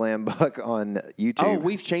public land buck on YouTube. Oh,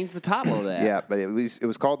 we've changed the title of that. Yeah, but it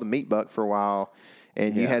was called the meat buck for a while,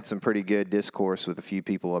 and you Yeah. had some pretty good discourse with a few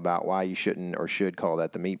people about why you shouldn't or should call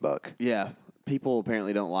that the meat buck. Yeah. People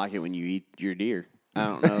apparently don't like it when you eat your deer. I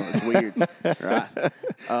don't know. It's weird, right?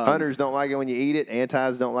 Hunters don't like it when you eat it.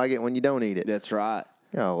 Antis don't like it when you don't eat it. That's right.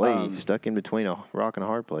 Golly, stuck in between a rock and a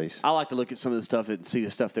hard place. I like to look at some of the stuff and see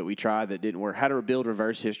the stuff that we tried that didn't work. How to build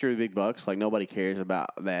reverse history with big bucks. Like, nobody cares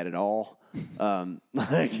about that at all. Yeah.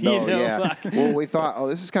 Well, we thought,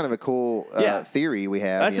 this is kind of a cool theory we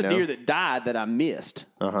have. That's a deer that died that I missed.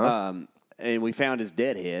 Uh-huh. And we found his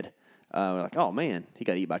dead head. We're like, oh, man, he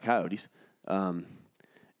got eaten by coyotes.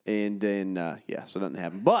 And then, so nothing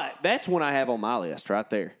happened. But that's one I have on my list right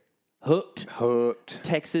there. Hooked.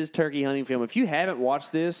 Texas turkey hunting film. If you haven't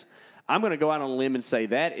watched this, I'm going to go out on a limb and say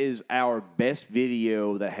that is our best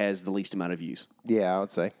video that has the least amount of views. Yeah, I would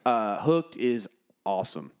say. Hooked is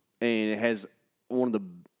awesome. And it has one of the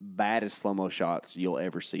baddest slow-mo shots you'll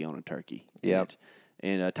ever see on a turkey. Yep.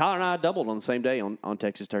 And Tyler and I doubled on the same day on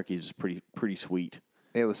Texas turkey. It's pretty sweet.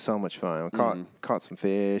 It was so much fun. We caught some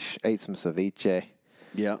fish, ate some ceviche.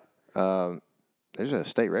 Yeah. There's a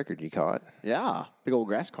state record you caught. Yeah. Big old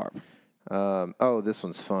grass carp. This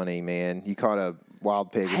one's funny, man. You caught a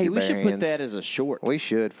wild pig with Hey, your we bare should hands. put that as a short. We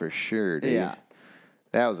should for sure, dude. Yeah.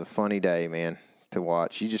 That was a funny day, man, to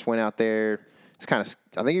watch. You just went out there. It's kind of,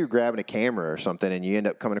 I think you were grabbing a camera or something, and you end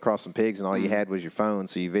up coming across some pigs, and all you had was your phone,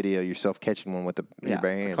 so you video yourself catching one with your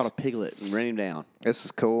bare I hands. caught a piglet and ran him down. This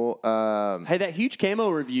is cool. Hey, that huge camo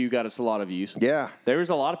review got us a lot of views. Yeah. There was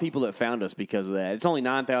a lot of people that found us because of that. It's only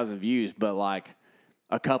 9,000 views, but like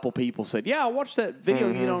a couple people said, yeah, I watched that video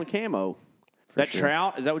you did on camo. That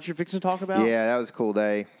trout, is that what you're fixing to talk about? Yeah, that was a cool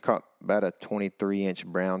day. Caught about a 23-inch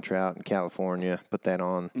brown trout in California. Put that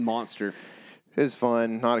on. Monster. It was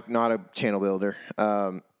fun. Not a channel builder.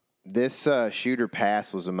 This shooter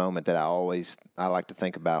pass was a moment that I like to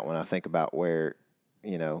think about when I think about where,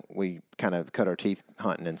 we kind of cut our teeth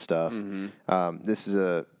hunting and stuff.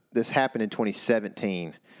 This happened in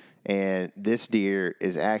 2017, and this deer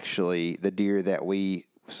is actually the deer that we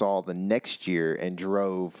saw the next year and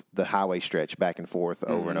drove the highway stretch back and forth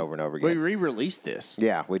over and over and over again. We re-released this.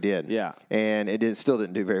 Yeah, we did. Yeah. And it still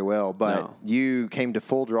didn't do very well, but you came to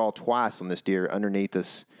full draw twice on this deer underneath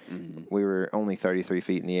us. We were only 33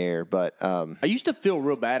 feet in the air, but I used to feel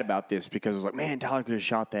real bad about this because I was like, man, Tyler could have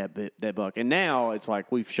shot that buck. And now it's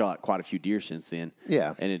like we've shot quite a few deer since then.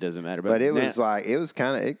 Yeah. And it doesn't matter. But it was now, like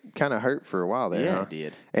it kind of hurt for a while there. Yeah, huh?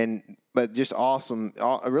 it did. But just awesome,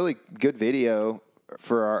 a really good video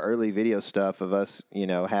for our early video stuff of us,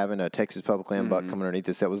 having a Texas public land buck come underneath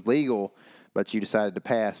us that was legal, but you decided to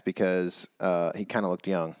pass because he kind of looked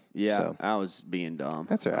young. Yeah, So, I was being dumb.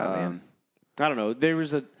 that's all right, man. I don't know. There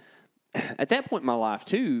was at that point in my life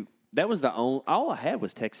too. That was all I had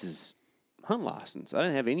was Texas hunt license. I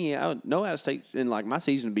didn't have any. I would know out of state, and like my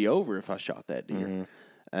season would be over if I shot that deer.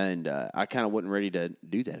 And I kind of wasn't ready to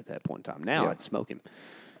do that at that point in time. Now I'd smoke him.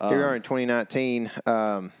 Here we are in 2019.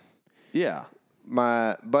 Yeah.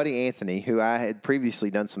 My buddy Anthony, who I had previously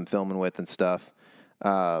done some filming with and stuff,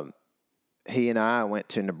 he and I went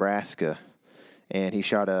to Nebraska, and he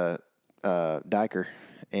shot a diker,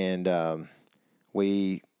 and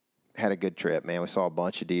we had a good trip, man. We saw a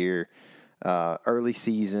bunch of deer. Early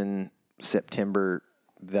season September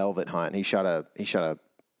velvet hunt. He shot a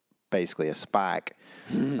basically a spike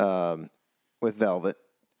with velvet.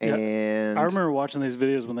 Yeah. And I remember watching these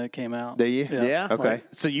videos when they came out. Do you? Yeah. Okay.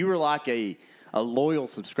 So you were like a loyal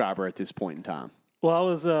subscriber at this point in time. Well, I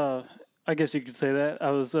was, I guess you could say that.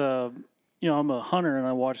 I was I'm a hunter and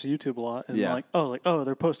I watch YouTube a lot. And Yeah.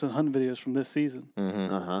 they're posting hunting videos from this season.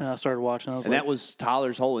 And I started watching. I was And like, that was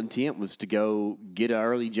Tyler's whole intent was to go get an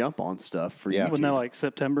early jump on stuff for Yeah. you. wasn't that like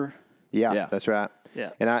September? Yeah, that's right. Yeah.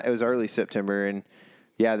 And it was early September, and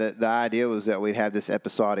yeah, the idea was that we'd have this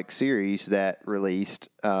episodic series that released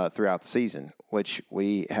throughout the season, which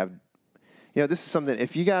we have. This is something,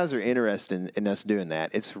 if you guys are interested in us doing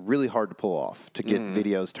that, it's really hard to pull off, to get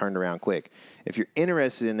videos turned around quick. If you're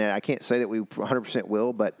interested in that, I can't say that we 100%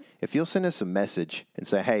 will, but if you'll send us a message and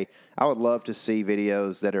say, hey, I would love to see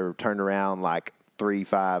videos that are turned around like 3,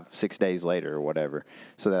 5, 6 days later or whatever,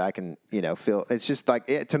 so that I can, feel, it's just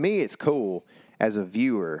like, to me, it's cool as a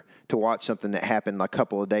viewer to watch something that happened like a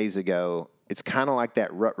couple of days ago. It's kind of like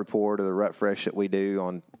that Rut Report or the Rut Fresh that we do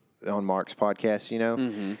on Mark's podcast,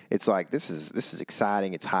 It's like, this is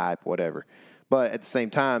exciting, it's hype, whatever. But at the same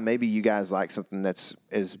time, maybe you guys like something that's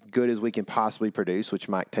as good as we can possibly produce, which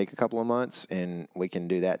might take a couple of months, and we can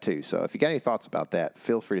do that too. So if you got any thoughts about that,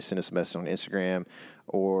 feel free to send us a message on Instagram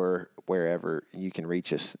or wherever you can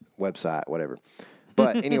reach us, website, whatever.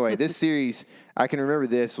 But anyway, this series, I can remember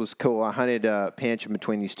this was cool. I hunted pinch in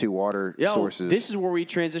between these two water sources. This is where we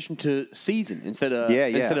transitioned to season instead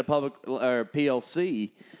of public or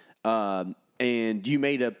PLC. And you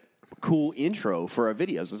made a cool intro for our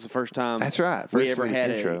videos. This is the first time That's right. we ever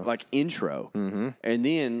had intro. a intro. Mm-hmm. And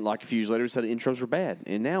then a few years later we said intros were bad.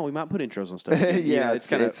 And now we might put intros on stuff.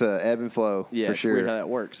 It's a ebb and flow for it's sure. weird how that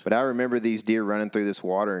works. But I remember these deer running through this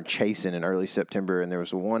water and chasing in early September, and there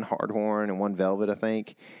was one hardhorn and one velvet, I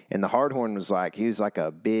think. And the hardhorn was he was like a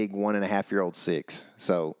big 1.5-year-old 6,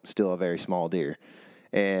 so still a very small deer.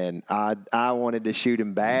 And I wanted to shoot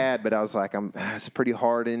him bad, but I was like, it's pretty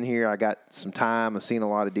hard in here. I got some time. I've seen a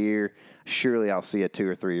lot of deer. Surely I'll see a 2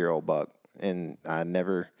 or 3-year-old buck. And I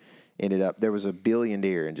never ended up. There was a billion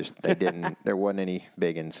deer, and just they didn't. There wasn't any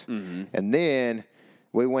big ones. Mm-hmm. And then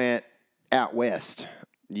we went out west.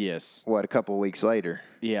 Yes. A couple of weeks later?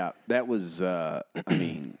 Yeah, that was. One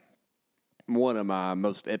of my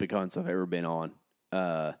most epic hunts I've ever been on,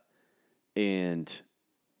 and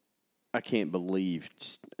I can't believe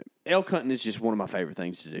elk hunting is just one of my favorite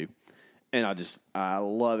things to do, and I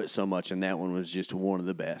love it so much. And that one was just one of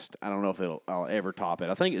the best. I don't know if I'll ever top it.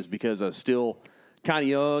 I think it's because I was still kind of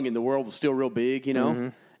young and the world was still real big, Mm-hmm.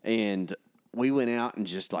 And we went out and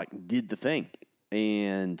just did the thing,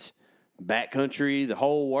 and backcountry, the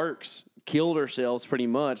whole works. Killed ourselves pretty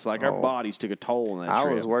much. Our bodies took a toll on that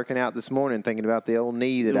trip. I was working out this morning thinking about the old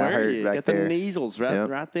knee that I hurt back got there. The measles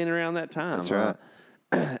right then around that time. That's right.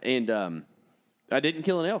 And I didn't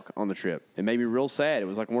kill an elk on the trip. It made me real sad. It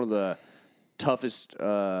was one of the toughest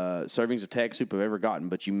servings of tag soup I've ever gotten.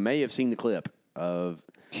 But you may have seen the clip of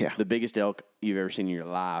the biggest elk you've ever seen in your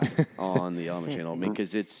life on the Element Channel,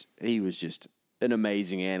 because he was just an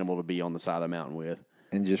amazing animal to be on the side of the mountain with.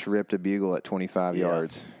 And just ripped a bugle at 25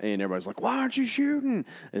 yards. And everybody's like, why aren't you shooting?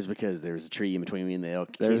 It's because there's a tree in between me and the elk.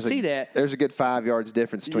 You can't see that. There's a good 5 yards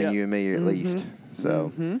difference between you and me, at least.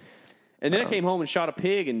 So, And then I came home and shot a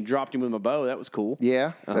pig and dropped him with my bow. That was cool.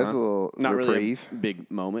 Yeah, that's a little Not reprieve. really a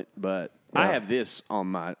big moment, but I have this on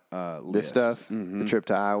my list. This stuff, the trip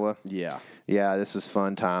to Iowa. Yeah. Yeah, this is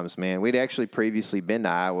fun times, man. We'd actually previously been to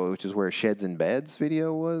Iowa, which is where Sheds and Beds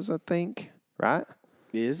video was, I think, right?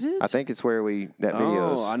 Is it? I think it's where that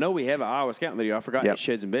video is. I know we have an Iowa Scouting video. I forgot that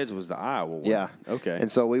Sheds and Beds was the Iowa one. Yeah. Okay.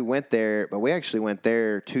 And so we went there, but we actually went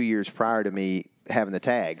there 2 years prior to me having the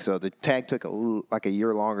tag. So the tag took a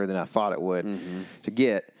year longer than I thought it would to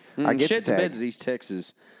get. I get Sheds the and tag. Beds is East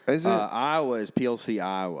Texas. Is it? Iowa is PLC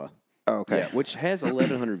Iowa. Oh, okay. Yeah, which has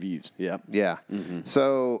 1,100 views. Yeah. Yeah.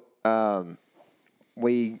 So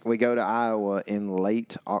we go to Iowa in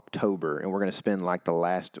late October, and we're going to spend the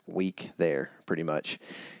last week there, pretty much.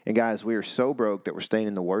 And guys, we are so broke that we're staying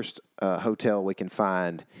in the worst hotel we can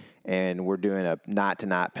find, and we're doing a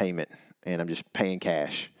night-to-night payment, and I'm just paying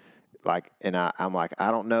cash. I'm like, I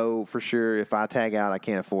don't know for sure if I tag out, I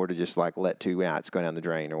can't afford to just let 2 nights go down the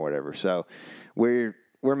drain or whatever. So we're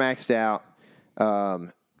maxed out.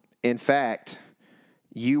 In fact,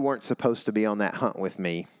 you weren't supposed to be on that hunt with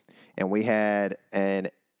me, and we had an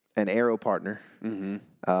arrow partner.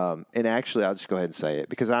 Mm-hmm. And actually, I'll just go ahead and say it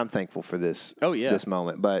because I'm thankful for this. Oh, yeah. This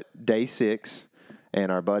moment. But day 6,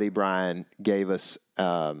 and our buddy Brian gave us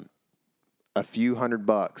a few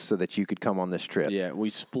 $100 so that you could come on this trip. Yeah,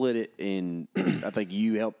 we split it in. I think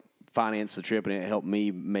you helped finance the trip, and it helped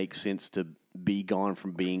me make sense to be gone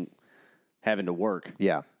from having to work.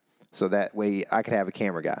 Yeah. So that way I could have a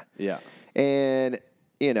camera guy. Yeah. And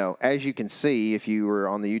you know, as you can see, if you were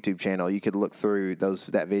on the YouTube channel, you could look through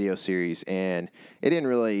that video series, and it didn't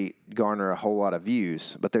really garner a whole lot of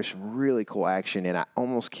views. But there's some really cool action, and I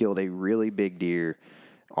almost killed a really big deer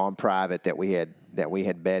on private that we had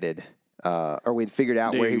bedded, or we'd figured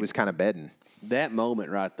out where he was kind of bedding. That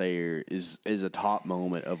moment right there is a top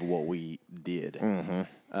moment of what we did,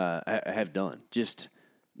 have done. Just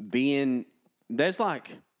being that's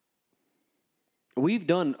like we've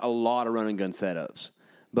done a lot of run and gun setups.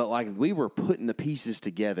 But, like, we were putting the pieces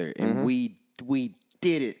together, and we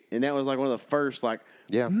did it. And that was, like, one of the first, like,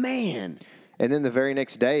 man. And then the very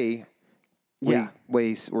next day, we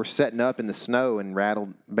were setting up in the snow and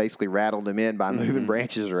basically rattled him in by moving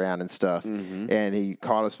branches around and stuff. And he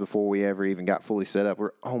caught us before we ever even got fully set up.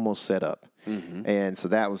 We're almost set up. And so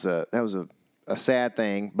that was a sad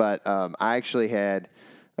thing. But I actually had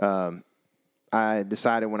I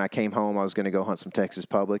decided when I came home I was going to go hunt some Texas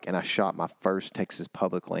public, and I shot my first Texas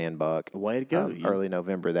public land buck. Way to go! Early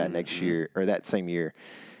November that next year, or that same year,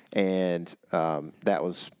 and that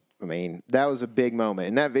was a big moment.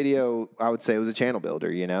 And that video, I would say, was a channel builder.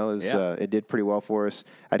 You know, it did pretty well for us.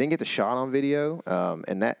 I didn't get the shot on video,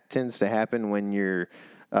 and that tends to happen when you're.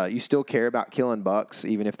 You still care about killing bucks,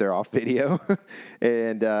 even if they're off video,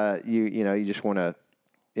 and you just want to.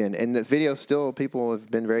 And the video still, people have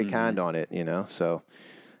been very kind on it, you know. So,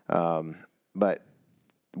 but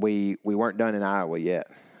we weren't done in Iowa yet.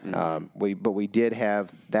 But we did have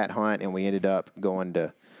that hunt, and we ended up going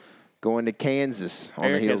to Kansas on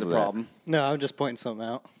Eric the heels has a of problem. No, I'm just pointing something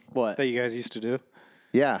out. What? That you guys used to do.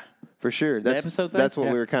 Yeah, for sure. That's episode thing? That's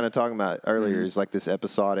what we were kind of talking about earlier. Is like this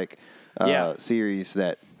episodic series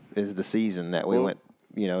that is the season that we went.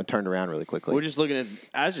 You know, turned around really quickly. I was just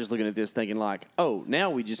looking at this thinking like, oh, now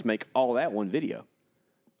we just make all that one video.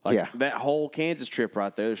 Like that whole Kansas trip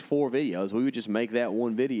right there, there's 4 videos. We would just make that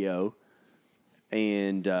one video,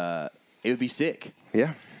 and it would be sick.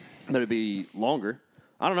 Yeah. But it'd be longer.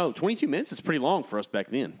 I don't know. 22 minutes is pretty long for us back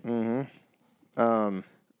then. I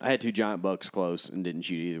had 2 giant bucks close and didn't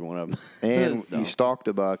shoot either one of them. And you stalked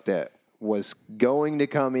a buck that was going to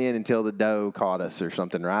come in until the doe caught us or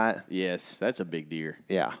something, right? Yes, that's a big deer.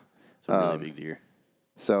 Yeah. It's a really big deer.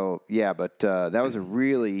 So, yeah, but that was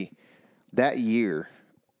that year,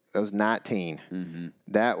 that was 19.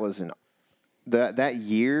 That was that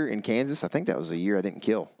year in Kansas, I think that was a year I didn't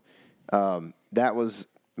kill. That was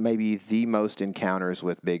maybe the most encounters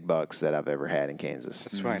with big bucks that I've ever had in Kansas.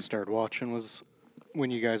 That's when I started watching, was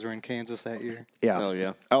when you guys were in Kansas that year. Yeah. Oh,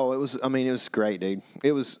 yeah. Oh, it was great, dude.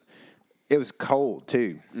 It was cold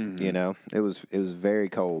too. You know, it was very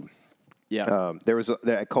cold. Yeah. There was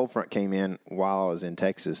that cold front came in while I was in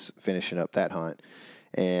Texas finishing up that hunt,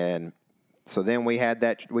 and so then we had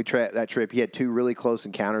that trip. He had 2 really close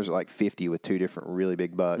encounters at like 50 with 2 different really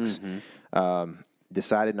big bucks.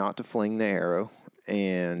 Decided not to fling the arrow,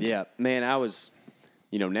 and yeah, man, I was,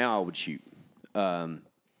 now I would shoot,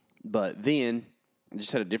 but then I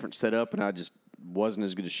just had a different setup, and I just wasn't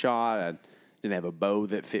as good a shot. I didn't have a bow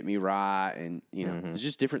that fit me right, and it's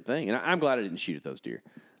just a different thing. And I'm glad I didn't shoot at those deer.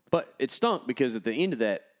 But it stunk because at the end of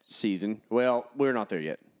that season, well, we're not there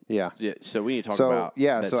yet. Yeah. So we need to talk about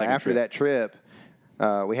that so second after trip. that trip,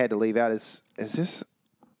 we had to leave out. Is this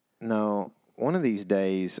no one of these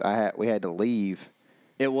days? We had to leave.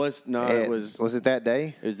 It was it was. Was it that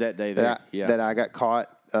day? It was that day that that I got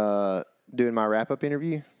caught doing my wrap up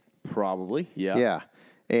interview. Probably. Yeah. Yeah.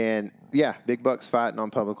 And big bucks fighting on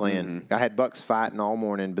public land. I had bucks fighting all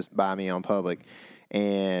morning by me on public,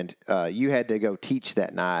 and you had to go teach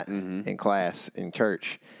that night in class in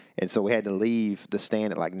church, and so we had to leave the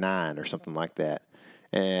stand at like 9 or something like that.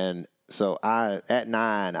 And so at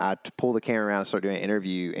 9, I pull the camera around and start doing an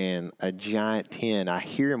interview, and a giant 10. I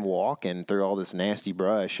hear him walking through all this nasty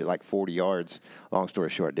brush at like 40 yards. Long story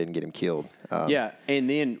short, didn't get him killed. And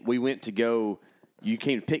then we went to go. You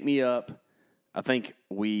came to pick me up. I think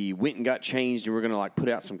we went and got changed, and we were going to like put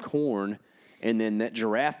out some corn, and then that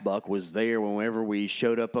giraffe buck was there whenever we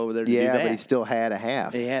showed up over there to do that. Yeah, but he still had a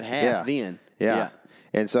half. He had half then. Yeah.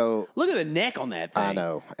 And so look at the neck on that thing. I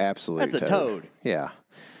know, absolutely. That's a toad. Yeah.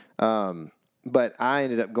 But I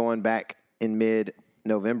ended up going back in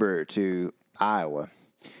mid-November to Iowa,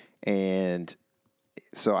 and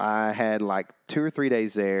so I had like 2 or 3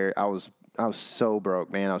 days there. I was so broke,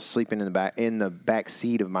 man. I was sleeping in the back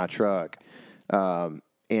seat of my truck.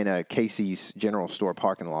 In a Casey's General Store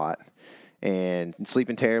parking lot, and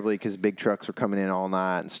sleeping terribly because big trucks were coming in all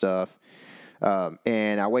night and stuff.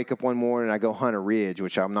 And I wake up one morning and I go hunt a ridge,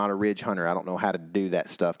 which I'm not a ridge hunter. I don't know how to do that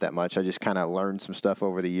stuff that much. I just kind of learned some stuff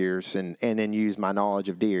over the years and then use my knowledge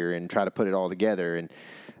of deer and try to put it all together.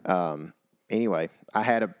 And anyway, I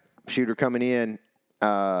had a shooter coming in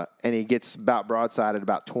and he gets about broadside at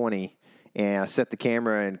about 20, and I set the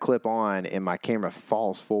camera and clip on, and my camera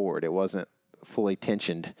falls forward. It wasn't fully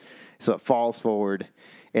tensioned, so it falls forward.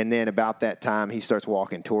 And then about that time, he starts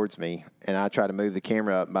walking towards me, and I try to move the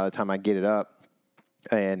camera up. By the time I get it up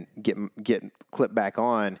and get clipped back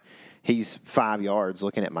on, he's 5 yards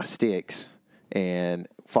looking at my sticks and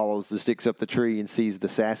follows the sticks up the tree and sees the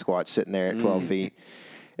Sasquatch sitting there at 12 feet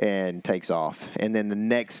and takes off. And then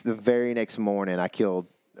the very next morning, I killed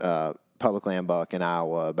public land buck in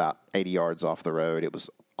Iowa about 80 yards off the road. It was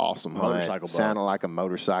awesome hunt. Motorcycle buck. Sounded like a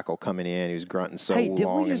motorcycle coming in. He was grunting so Hey, did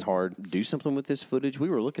long we just and hard. do something with this footage? We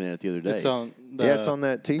were looking at it the other day. It's on It's on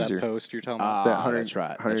that teaser. That post you're talking about. That 100, that's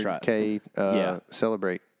right. That's right. 100K Yeah.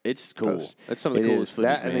 celebrate. It's cool. Post. That's some of the It coolest is. footage,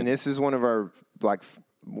 That, man. I mean, this is another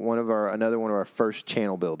one of our first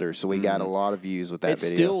channel builders. So we got a lot of views with that it's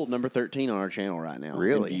video. still number 13 on our channel right now.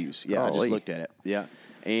 Really? In views. Yeah, I just Golly. looked at it. Yeah.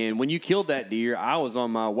 And when you killed that deer, I was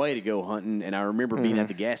on my way to go hunting, and I remember being at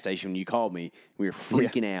the gas station when you called me. We were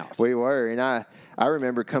freaking out. We were, and I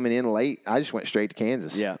remember coming in late. I just went straight to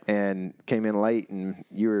Kansas. Yeah. And came in late, and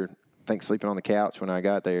you were, I think, sleeping on the couch when I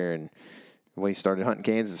got there, and we started hunting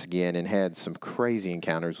Kansas again and had some crazy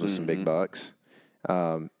encounters with some big bucks.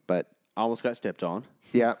 But I almost got stepped on.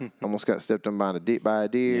 yeah, almost got stepped on by a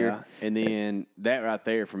deer. Yeah. And then that right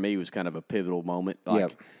there for me was kind of a pivotal moment.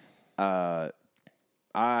 Like,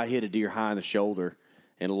 I hit a deer high in the shoulder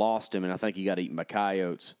and lost him, and I think he got eaten by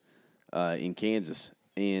coyotes in Kansas.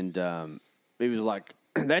 And it was like,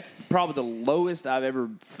 that's probably the lowest I've ever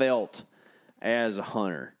felt as a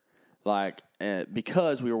hunter. Like,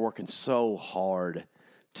 because we were working so hard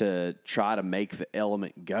to try to make the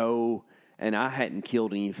element go, and I hadn't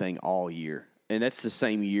killed anything all year. And that's the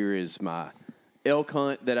same year as my elk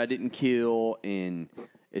hunt that I didn't kill, and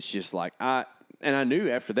it's just like I knew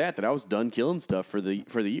after that I was done killing stuff for the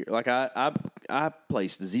year. Like I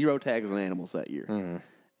placed 0 tags on animals that year,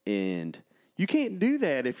 and you can't do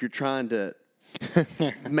that if you're trying to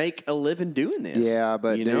make a living doing this. Yeah,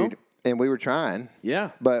 but you dude, know? and we were trying.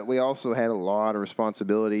 Yeah. But we also had a lot of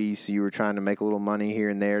responsibilities. You were trying to make a little money here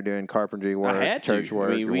and there doing carpentry work, I had church to.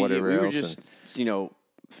 work, I mean, or whatever we were else. just,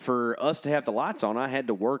 for us to have the lights on, I had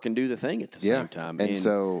to work and do the thing at the Yeah. same time. And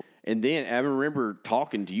so- and then I remember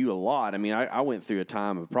talking to you a lot. I mean, I went through a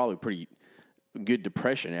time of probably pretty good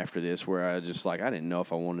depression after this, where I just I didn't know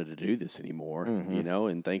if I wanted to do this anymore,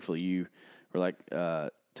 and thankfully you were like,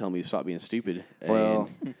 telling me to stop being stupid. Well,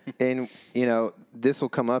 and this will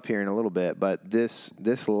come up here in a little bit, but this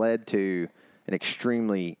led to an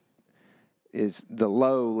extremely the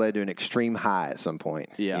low led to an extreme high at some point.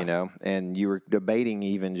 Yeah. And you were debating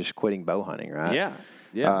even just quitting bow hunting, right?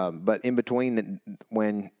 Yeah. But in between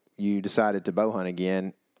when you decided to bow hunt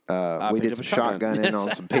again, we picked did up a some shotgun. shotgunning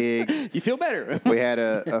on some pigs. You feel better. We had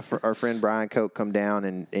our friend Brian Koch come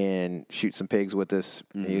down and shoot some pigs with us.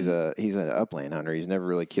 Mm-hmm. He's an upland hunter. He's never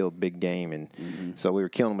really killed big game, and so we were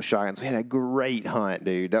killing them with shotguns. We had a great hunt,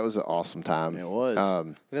 dude. That was an awesome time. It was.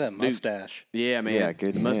 Look at that mustache. Yeah, man. Yeah,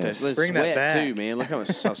 goodness. The mustache. Let's Bring that sweat back. too, man. Look how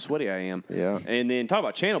sweaty I am. Yeah. And then talk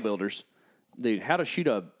about channel builders, dude. How to shoot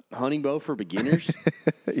a hunting bow for beginners?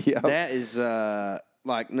 Yeah. That is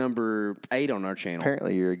like number 8 on our channel.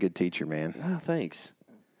 Apparently, you're a good teacher, man. Oh, thanks.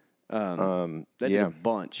 That did yeah. a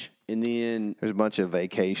bunch, and then There's a bunch of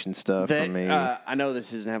vacation stuff that for me. I know this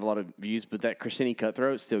doesn't have a lot of views, but that Crescenti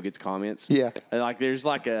Cutthroat still gets comments. Yeah. And like there's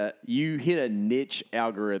like you hit a niche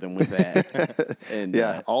algorithm with that. And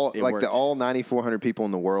yeah, it worked. all 9,400 people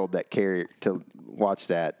in the world that care to watch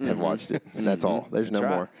that have watched it, and that's all. There's no That's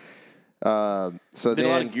right. more. So Did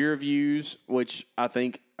then a lot of gear reviews, which I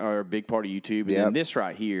think are a big part of YouTube. And Yep. then this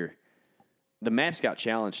right here, the Map Scout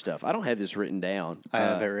Challenge stuff. I don't have this written down. I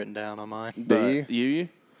have it written down on mine. do you? You?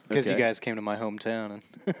 Because Okay. you guys came to my hometown.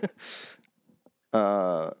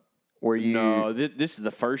 Were you? No, this is the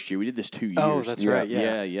first year. We did this 2 years. Oh, that's Yeah. right.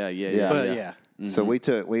 Yeah. Yeah. But yeah. So we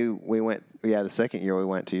went. Yeah, the second year we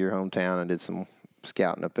went to your hometown and did some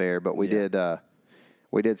scouting up there. But we decided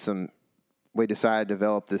to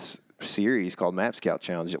develop this series called Map Scout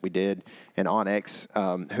Challenge that we did, and Onyx,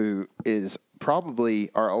 who is probably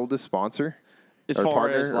our oldest sponsor, As or far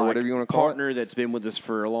partner, as or whatever you want to call partner that's been with us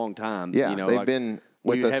for a long time. Yeah, you know, they've like, been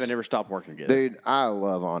we with us. haven't ever stopped working together. Dude, I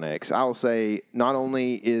love Onyx. I will say, not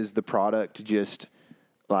only is the product just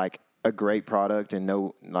like a great product, and I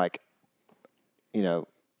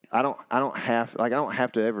don't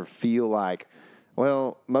have to ever feel like,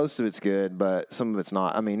 well, most of it's good, but some of it's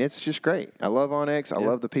not. I mean, it's just great. I love Onyx. I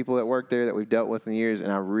love the people that work there that we've dealt with in the years,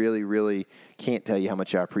 and I really, really can't tell you how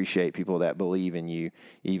much I appreciate people that believe in you,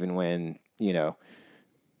 even when,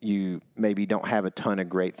 you maybe don't have a ton of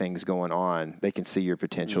great things going on, they can see your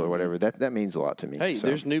potential or whatever. That means a lot to me. Hey, So,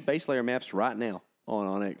 there's new base layer maps right now on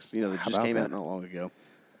Onyx. You know, that How just about came out that? not long ago.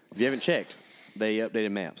 If you haven't checked, they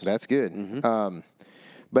updated maps. that's good.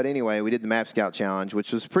 But anyway, we did the Map Scout Challenge,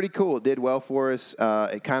 which was pretty cool. It did well for us.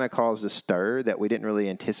 It kind of caused a stir that we didn't really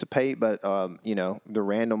anticipate. But, you know, the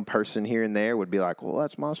random person here and there would be like, well,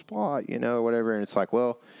 that's my spot, you know, or whatever. And it's like,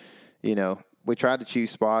 well, you know, we tried to choose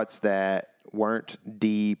spots that weren't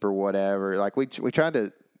deep or whatever. Like, we tried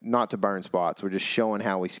to not to burn spots. We're just showing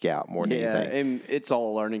how we scout more than anything. and it's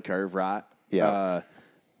all a learning curve, right? Yeah.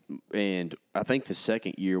 And I think the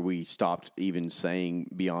second year we stopped even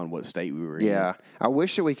saying beyond what state we were in. Yeah, I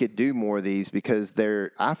wish that we could do more of these because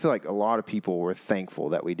I feel like a lot of people were thankful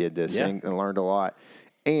that we did this Yeah. and learned a lot.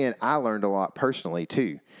 And I learned a lot personally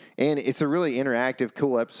too. And it's a really interactive,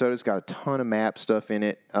 cool episode. It's got a ton of map stuff in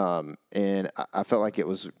it. And I felt like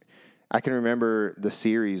I can remember the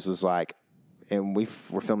series was like, and we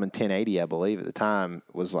were filming 1080, I believe, at the time,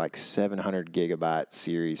 was like 700 gigabyte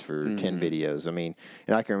series for 10 videos. I mean,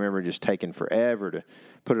 and I can remember just taking forever to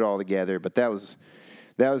put it all together. But that was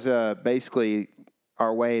basically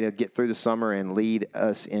our way to get through the summer and lead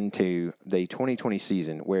us into the 2020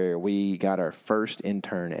 season where we got our first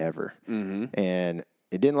intern ever. And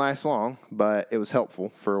it didn't last long, but it was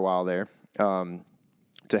helpful for a while there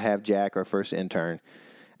to have Jack, our first intern.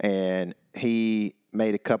 And he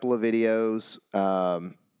made a couple of videos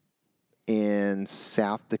in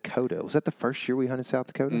South Dakota. Was that the first year we hunted South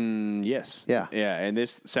Dakota? Yes. Yeah. Yeah. And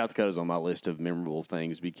this South Dakota's on my list of memorable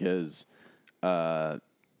things because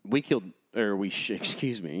we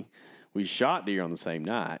shot deer on the same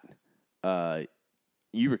night.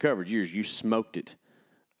 You recovered yours. You smoked it.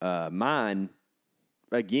 Mine,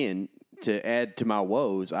 again, to add to my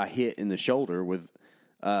woes, I hit in the shoulder with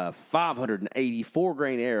 584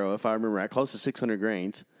 grain arrow, if I remember right, close to 600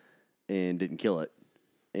 grains, and didn't kill it.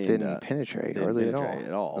 And, Didn't penetrate didn't hardly penetrate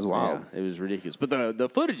at all. It It was wild. Yeah, it was ridiculous. But the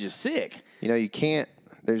footage is sick. You know, you can't.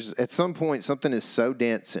 There's at some point something is so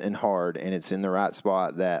dense and hard, and it's in the right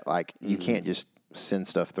spot that like you can't just send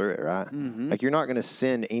stuff through it, right? Like you're not going to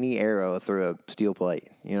send any arrow through a steel plate.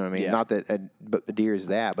 You know what I mean? Yeah. Not that a deer is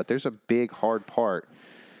that, but there's a big hard part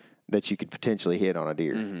that you could potentially hit on a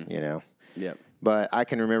deer. You know. Yep. But I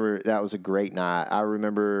can remember that was a great night. I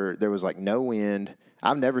remember there was like no wind.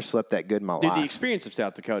 I've never slept that good in my Dude, life. the experience of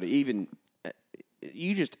South Dakota, even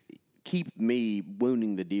you just keep me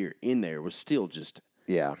wounding the deer in there was still just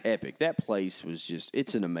Yeah. epic. That place was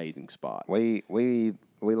it's an amazing spot. We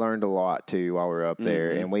learned a lot too while we were up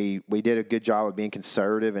there, and we did a good job of being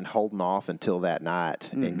conservative and holding off until that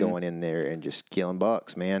night and going in there and just killing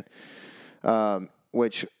bucks, man.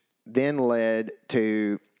 Which then led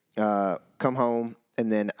to come home,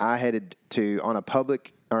 and then I headed to on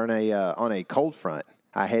a cold front.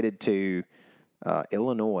 I headed to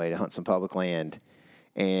Illinois to hunt some public land,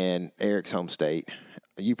 and Eric's home state.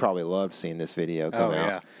 You probably loved seeing this video come Oh, out.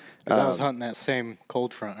 yeah. Because I was hunting that same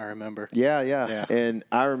cold front, I remember. Yeah. And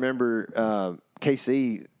I remember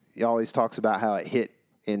KC always talks about how it hit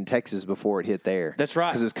in Texas before it hit there. That's right.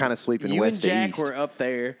 Because it was kind of sweeping You west and Jack to east. were up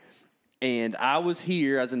there, and I was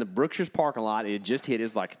here. I was in the Brookshire's parking lot. It had just hit. It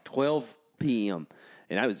was like 12 p.m.,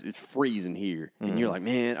 and it's freezing here. And you're like,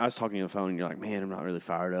 man, I was talking to you on the phone, and you're like, man, I'm not really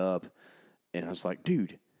fired up. And I was like,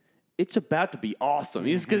 dude, it's about to be awesome.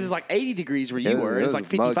 It's because it's like 80 degrees where you were. it It's was like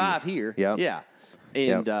 55 muggy. here. Yep.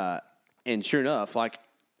 Yeah. And sure enough, like,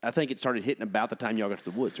 I think it started hitting about the time y'all got to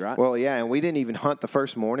the woods, right? Well, yeah, and we didn't even hunt the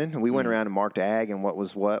first morning. We went around and marked ag and what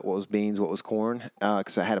was beans, what was corn,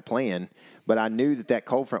 because I had a plan. But I knew that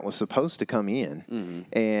cold front was supposed to come in,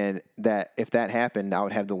 and that if that happened, I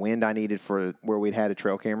would have the wind I needed for where we'd had a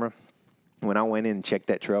trail camera. When I went in and checked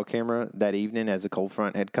that trail camera that evening as the cold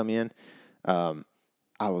front had come in, there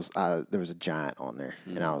was a giant on there,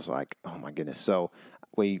 and I was like, oh my goodness. So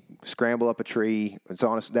we scramble up a tree.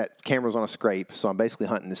 That camera's on a scrape, so I'm basically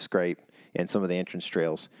hunting this scrape and some of the entrance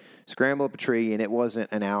trails. Scramble up a tree, and it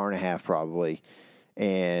wasn't an hour and a half probably.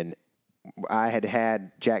 And I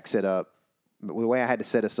had Jack set up. The way I had to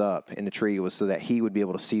set us up in the tree was so that he would be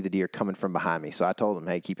able to see the deer coming from behind me. So I told him,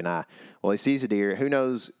 hey, keep an eye. Well, he sees the deer. Who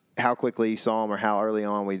knows how quickly he saw them or how early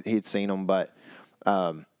on he'd seen them, but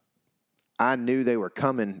I knew they were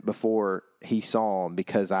coming before he saw them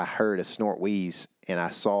because I heard a snort wheeze, and I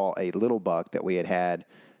saw a little buck that we had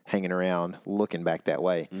hanging around looking back that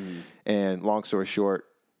way. And long story short,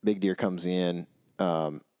 big deer comes in,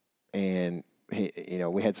 and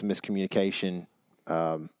we had some miscommunication.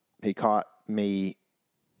 He caught me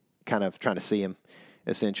kind of trying to see him,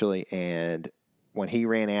 essentially, and when he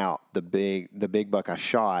ran out, the big buck I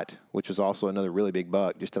shot, which was also another really big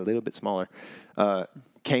buck, just a little bit smaller,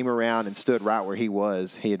 came around and stood right where he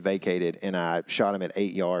was. He had vacated, and I shot him at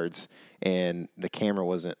 8 yards, and the camera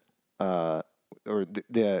wasn't, the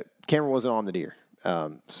camera wasn't on the deer.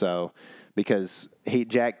 So because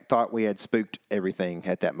Jack thought we had spooked everything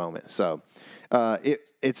at that moment. So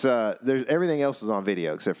there's everything else is on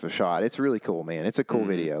video except for the shot. It's really cool, man. It's a cool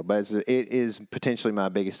video, but it is potentially my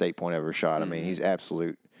biggest 8-point ever shot. I mean, he's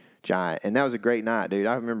absolute giant, and that was a great night, dude.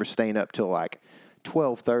 I remember staying up till like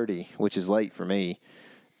 12:30, which is late for me.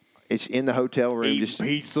 It's in the hotel room, just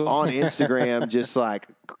pizza. on Instagram, just like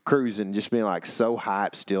cruising, just being like so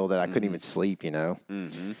hyped still that I couldn't even sleep, you know.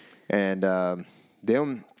 And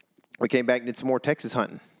then we came back and did some more Texas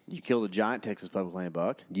hunting. You killed a giant Texas public land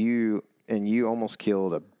buck. You almost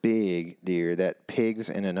killed a big deer that pigs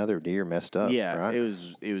and another deer messed up. Yeah, right? it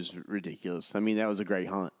was ridiculous. I mean, that was a great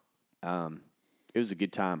hunt. It was a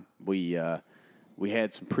good time. We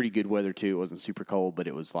had some pretty good weather too. It wasn't super cold, but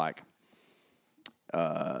it was like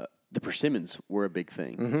the persimmons were a big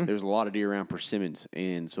thing. There was a lot of deer around persimmons,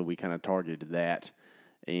 and so we kind of targeted that.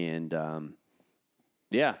 And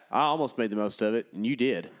yeah, I almost made the most of it, and you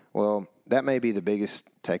did. Well, that may be the biggest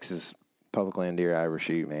Texas public land deer I ever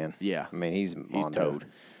shoot, man. Yeah, I mean he's on toad.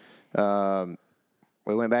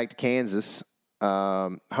 We went back to Kansas,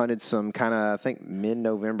 hunted some kind of, I think,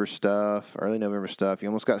 mid-November stuff, early November stuff. You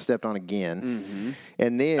almost got stepped on again.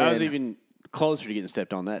 And then I was even closer to getting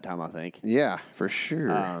stepped on that time, I think. Yeah, for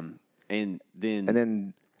sure. And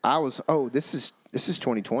then I was, this is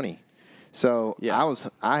 2020. So Yeah.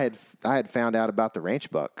 I had found out about the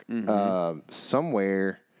ranch buck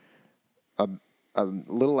somewhere a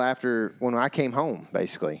little after when I came home,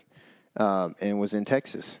 basically, and was in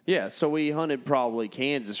Texas. Yeah, so we hunted probably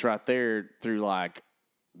Kansas right there through like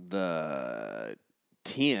the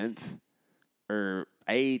 10th or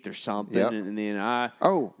 8th or something. Yep. And then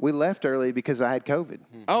We left early because I had COVID.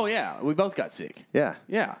 oh, yeah, we both got sick. Yeah.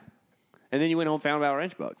 Yeah. And then you went home and found out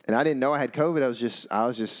ranch buck. And I didn't know I had COVID. I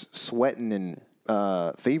was just sweating and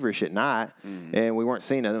feverish at night, and we weren't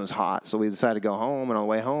seeing nothing. It was hot, so we decided to go home. And on the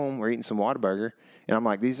way home, we're eating some Whataburger, and I'm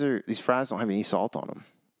like, these fries don't have any salt on them.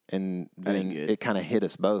 And then it kind of hit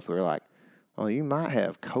us both. We were like, oh, you might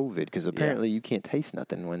have COVID because apparently you can't taste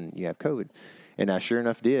nothing when you have COVID. And I sure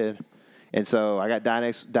enough did. And so I got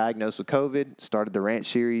diagnosed with COVID. Started the ranch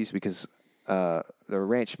series because. The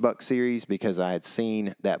ranch buck series because I had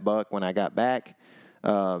seen that buck when I got back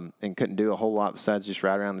and couldn't do a whole lot besides just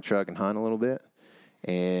ride around the truck and hunt a little bit.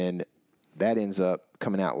 And that ends up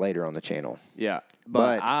coming out later on the channel. Yeah.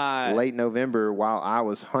 But late November, while I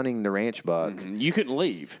was hunting the ranch buck. You couldn't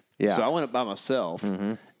leave. Yeah. So I went up by myself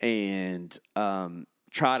and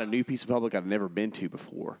tried a new piece of public I've never been to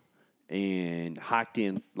before and hiked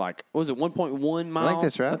in like, what was it, 1.1 miles? I think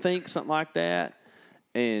that's right. I think, something like that.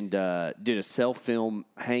 And did a self-film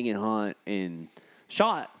hanging hunt and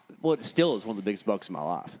shot what still is one of the biggest bucks in my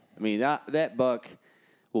life. I mean, that buck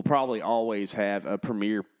will probably always have a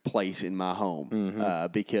premier place in my home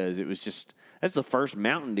because it was just – that's the first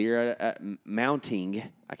mountain deer mounting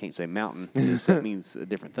 – I can't say mountain because that means a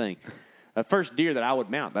different thing. First deer that I would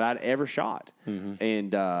mount that I'd ever shot.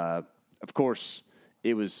 And, of course,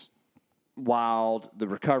 it was wild. The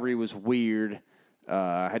recovery was weird.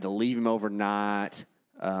 I had to leave him overnight.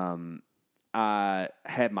 I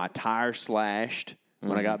had my tire slashed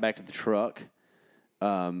when I got back to the truck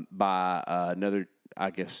by another,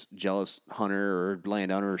 I guess, jealous hunter or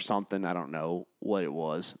landowner or something. I don't know what it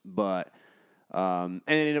was. But and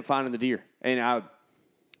I ended up finding the deer. And I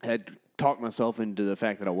had talked myself into the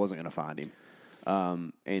fact that I wasn't going to find him.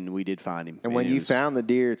 And we did find him. And when you found the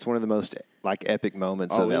deer, it's one of the most like epic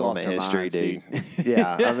moments of we lost element our history, minds, dude.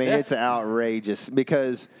 Yeah, I mean it's outrageous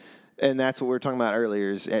because, and that's what we were talking about earlier.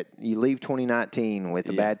 Is you leave 2019 with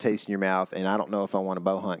a bad taste in your mouth, and I don't know if I want to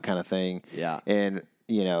bow hunt kind of thing. Yeah. And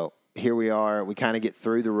here we are. We kind of get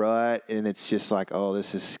through the rut, and it's just like, oh,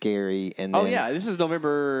 this is scary. And then this is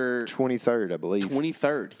November 23rd, I believe.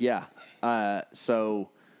 23rd, yeah. So,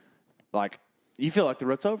 like, you feel like the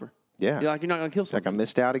rut's over. Yeah. You're like, you're not going to kill Like something. I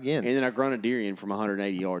missed out again. And then I run a deer in from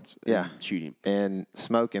 180 yards and shoot him. And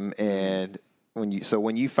smoke him. And when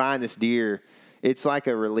you find this deer, it's like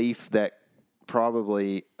a relief that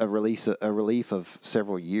probably a relief of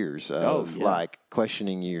several years of like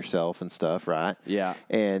questioning yourself and stuff, right? Yeah.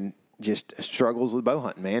 And just struggles with bow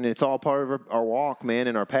hunting, man. And it's all part of our walk, man,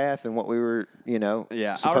 and our path and what we were,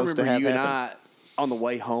 supposed I remember to have you and happen. I, on the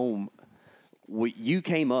way home, you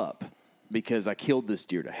came up because I killed this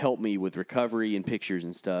deer to help me with recovery and pictures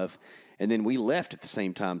and stuff. And then we left at the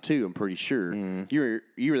same time too. I'm pretty sure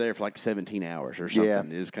you were there for like 17 hours or something. Yeah.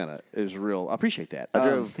 It was real. I appreciate that.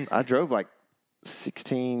 I drove like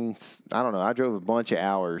 16. I don't know. I drove a bunch of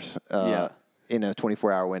hours. In a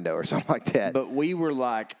 24-hour window or something like that. But we were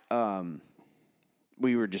like,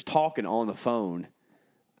 we were just talking on the phone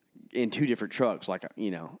in two different trucks, like,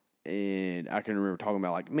 and I can remember talking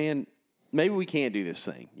about, like, man, maybe we can't do this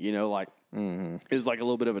thing, like, it was like a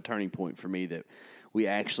little bit of a turning point for me that we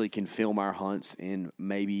actually can film our hunts and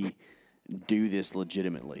maybe do this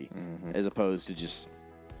legitimately as opposed to just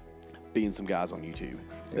being some guys on YouTube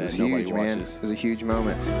It was that nobody huge, man. watches. It was a huge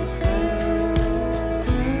moment.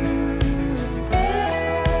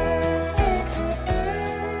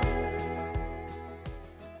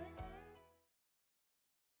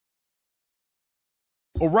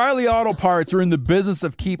 O'Reilly Auto Parts are in the business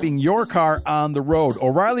of keeping your car on the road.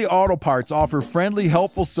 O'Reilly Auto Parts offer friendly,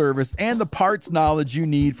 helpful service and the parts knowledge you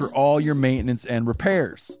need for all your maintenance and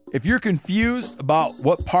repairs. If you're confused about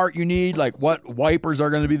what part you need, like what wipers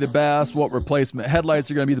are going to be the best, what replacement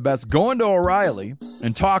headlights are going to be the best, go into O'Reilly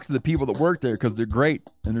and talk to the people that work there because they're great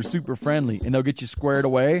and they're super friendly and they'll get you squared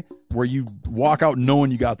away where you walk out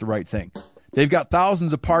knowing you got the right thing. They've got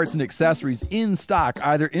thousands of parts and accessories in stock,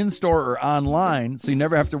 either in-store or online, so you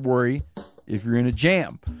never have to worry if you're in a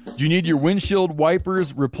jam. Do you need your windshield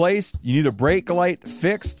wipers replaced? You need a brake light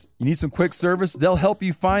fixed? You need some quick service? They'll help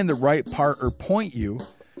you find the right part or point you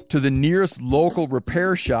to the nearest local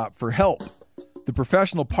repair shop for help. The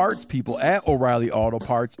professional parts people at O'Reilly Auto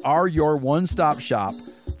Parts are your one-stop shop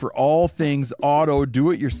for all things auto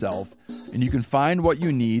do-it-yourself, and you can find what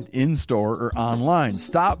you need in-store or online.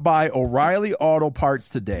 Stop by O'Reilly Auto Parts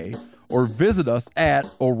today or visit us at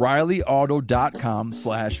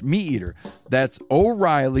O'ReillyAuto.com/MeatEater. That's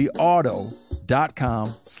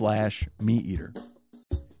O'ReillyAuto.com/MeatEater.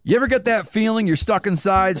 You ever get that feeling you're stuck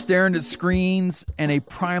inside staring at screens and a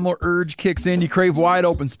primal urge kicks in? You crave wide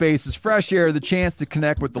open spaces, fresh air, the chance to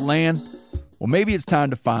connect with the land? Well, maybe it's time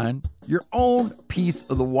to find your own piece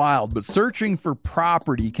of the wild, but searching for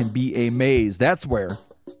property can be a maze. That's where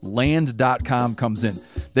Land.com comes in.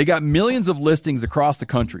 They got millions of listings across the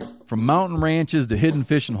country, from mountain ranches to hidden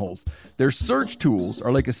fishing holes. Their search tools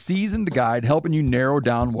are like a seasoned guide helping you narrow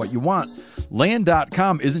down what you want.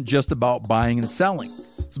 Land.com isn't just about buying and selling.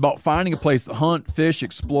 It's about finding a place to hunt, fish,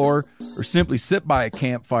 explore, or simply sit by a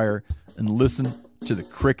campfire and listen to the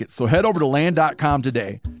crickets. So head over to Land.com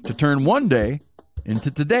today to turn one day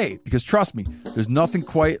into today, because trust me, there's nothing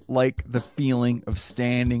quite like the feeling of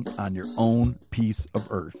standing on your own piece of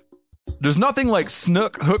earth. There's nothing like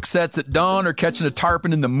snook hook sets at dawn or catching a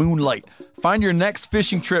tarpon in the moonlight. Find your next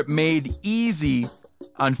fishing trip made easy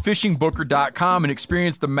on fishingbooker.com and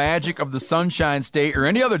experience the magic of the Sunshine State or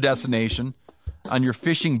any other destination on your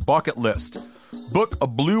fishing bucket list. Book a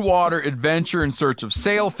blue water adventure in search of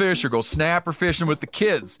sailfish or go snapper fishing with the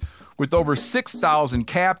kids. With over 6,000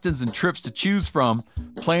 captains and trips to choose from,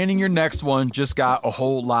 planning your next one just got a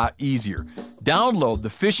whole lot easier. Download the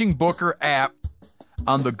Fishing Booker app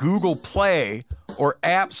on the Google Play or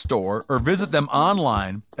App Store or visit them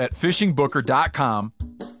online at fishingbooker.com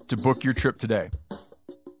to book your trip today.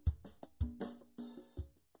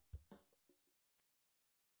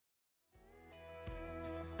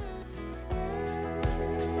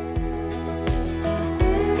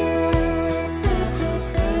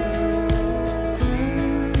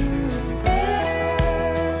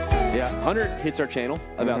 Hunter hits our channel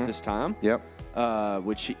about this time. Yep.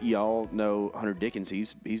 Which y'all know Hunter Dickens.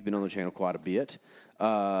 He's been on the channel quite a bit.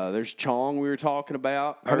 There's Chong we were talking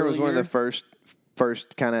about. Hunter was one of the earlier.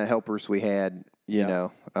 first kind of helpers we had,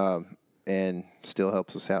 and still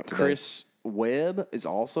helps us out today. Chris Webb is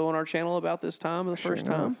also on our channel about this time of the first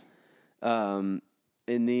time. And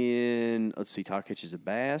then, let's see, Todd catches a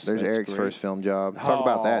bass. There's That's Eric's great. first film job. Talk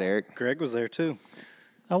about that, Eric. Greg was there too.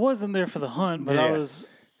 I wasn't there for the hunt, but Yeah.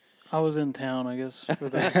 I was in town, I guess, for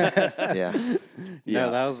that. Yeah. Yeah.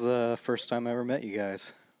 No, that was the first time I ever met you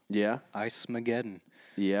guys. Yeah. Ice-mageddon.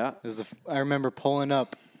 Yeah. It was I remember pulling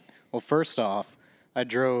up. Well, first off, I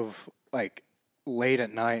drove like late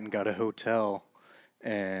at night and got a hotel,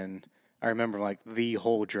 and I remember like the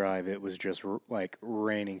whole drive it was just like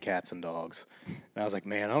raining cats and dogs, and I was like,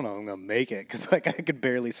 man, I don't know if I'm gonna make it because like I could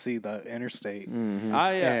barely see the interstate.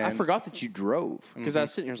 I And- forgot that you drove because I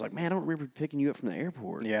was sitting here. I was like, man, I don't remember picking you up from the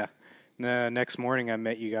airport. Yeah. The next morning, I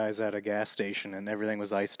met you guys at a gas station, and everything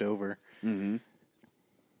was iced over. Mm-hmm.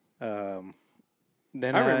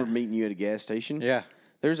 Then I remember meeting you at a gas station. Yeah.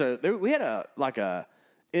 We had a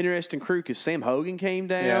interesting crew because Sam Hogan came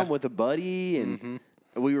down Yeah. with a buddy, and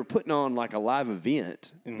we were putting on like a live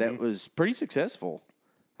event that was pretty successful.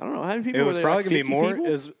 I don't know how many people. It were was there, probably like going to be 50 more. people?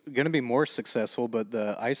 It was going to be more successful, but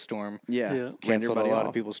the ice storm Yeah, Yeah. ran canceled a everybody lot of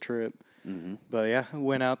off. people's trip. But yeah,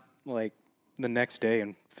 went out like the next day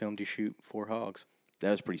and filmed you shoot 4 hogs. That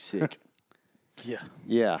was pretty sick. Yeah.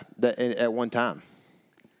 Yeah, that at one time.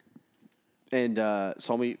 And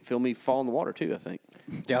film me fall in the water too, I think.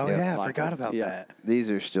 Oh yeah, I Like, forgot about yeah. that. These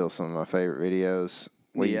are still some of my favorite videos.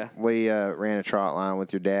 We Yeah. ran a trot line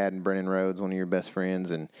with your dad and Brennan Rhodes, one of your best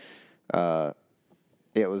friends, and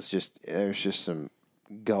there's just some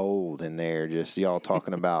gold in there. Just y'all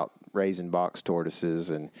talking about raising box tortoises,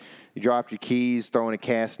 and you dropped your keys, throwing a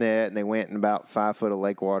cast net, and they went in about 5 foot of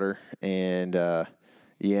lake water, and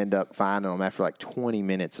you end up finding them after like 20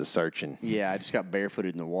 minutes of searching. Yeah, I just got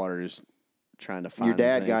barefooted in the water, just trying to find. Your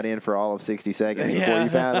dad the got things. in for all of 60 seconds before you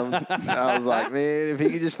found them. I was like, man, if he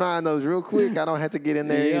could just find those real quick, I don't have to get in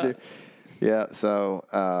there Yeah. either. Yeah.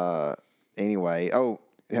 So anyway,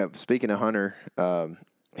 speaking of Hunter,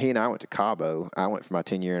 he and I went to Cabo. I went for my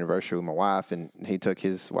 10-year anniversary with my wife, and he took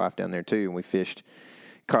his wife down there too, and we fished.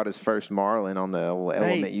 Caught his first marlin on the old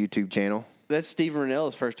Element YouTube channel. That's Stephen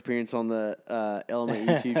Rennell's first appearance on the Element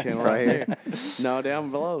YouTube channel Right right there. No,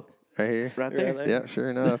 down below. Right here. Right there. Yeah, sure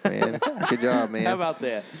enough, man. Good job, man. How about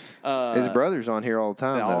that? His brother's on here all the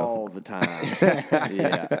time, though. All the time.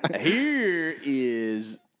 Yeah. Here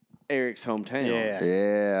is Eric's hometown. Yeah.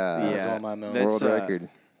 Yeah. That was all my moments. That's, World record.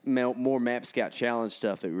 More Map Scout Challenge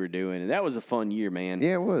stuff that we were doing, and that was a fun year, man.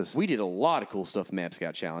 Yeah, it was. We did a lot of cool stuff in Map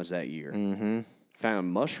Scout Challenge that year. Mm-hmm.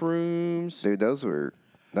 Found mushrooms. Dude, those were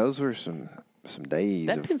some days.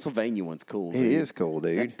 That of, Pennsylvania one's cool. it dude. is cool,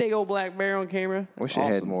 dude. That big old black bear on camera. Wish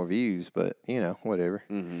awesome. it had more views, but whatever.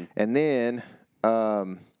 And then,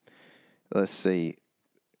 let's see,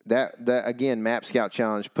 that again, Map Scout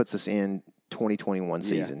Challenge puts us in 2021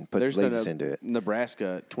 season. There's Leads the us into it.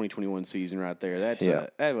 Nebraska 2021 season right there. That's Yeah.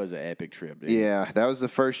 that was an epic trip, dude. Yeah, that was the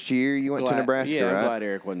first year you went to Nebraska, yeah, I'm right? glad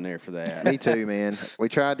Eric wasn't there for that. Me too, man. We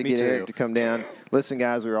tried to Me get too. Eric to come down. Listen,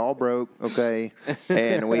 guys, we were all broke, okay?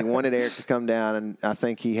 And we wanted Eric to come down, and I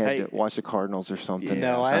think he had Hey. to watch the Cardinals or something.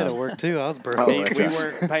 Yeah. No, I had to work too. I was broke. Oh, we that's right.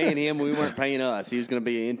 weren't paying him. We weren't paying us. He was going to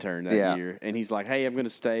be an intern that Yeah. year, and he's like, "Hey, I'm going to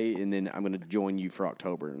stay, and then I'm going to join you for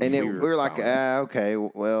October." And we were like, fine. okay,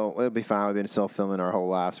 well, it'll be fine. We've been self-filming our whole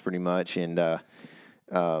lives pretty much. And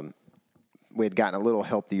we had gotten a little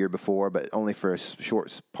help the year before, but only for a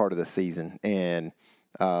short part of the season. And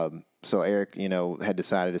so Eric, had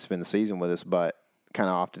decided to spend the season with us, but kind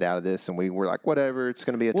of opted out of this. And we were like, whatever, it's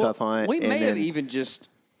going to be a tough hunt. We And may have then- even just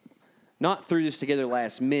not threw this together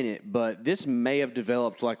last minute, but this may have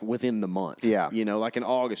developed like within the month. Yeah. Like in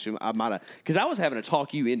August, I might have, because I was having to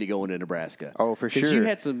talk you into going to Nebraska. Oh, for 'Cause sure. you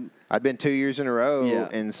had some. I'd been 2 years in a row Yeah.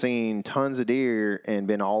 and seen tons of deer and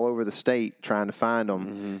been all over the state trying to find them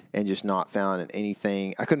Mm-hmm. and just not found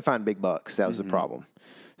anything. I couldn't find big bucks. That was Mm-hmm. the problem.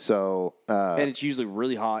 So And it's usually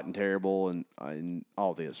really hot and terrible and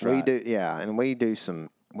all this, right? we do, yeah, and we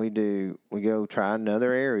go try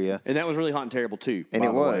another area. And that was really hot and terrible too. And by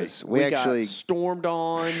it the way. was. We got actually- stormed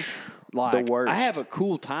on. Like worst. I have a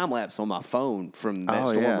cool time lapse on my phone from that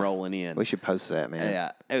storm yeah. rolling in. We should post that, man.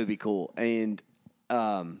 Yeah, it would be cool. And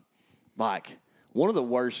like one of the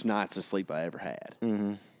worst nights of sleep I ever had.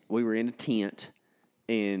 Mm-hmm. We were in a tent,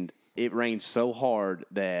 and it rained so hard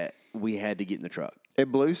that we had to get in the truck.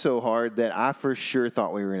 It blew so hard that I for sure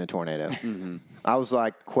thought we were in a tornado. Mm-hmm. I was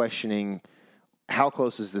like questioning, how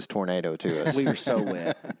close is this tornado to us? We were so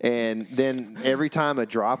wet. And then every time a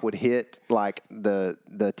drop would hit like the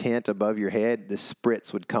tent above your head, the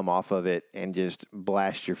spritz would come off of it and just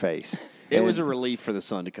blast your face. It was a relief for the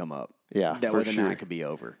sun to come up. Yeah, that for way the sure. night could be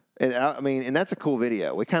over. And and that's a cool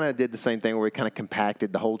video. We kind of did the same thing where we kind of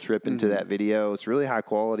compacted the whole trip into that video. It's really high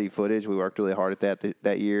quality footage. We worked really hard at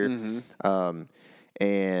that year.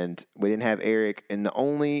 And we didn't have Eric. And the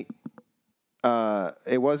only,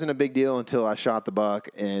 it wasn't a big deal until I shot the buck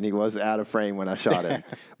and he was out of frame when I shot him.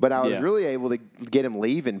 But I was Yeah. really able to get him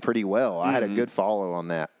leaving pretty well. I had a good follow on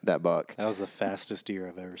that buck. That was the fastest deer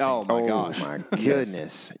I've ever seen. Oh my gosh! My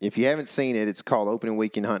goodness. If you haven't seen it, it's called Opening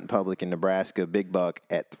Weekend Hunting Public in Nebraska, big buck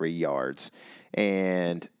at 3 yards.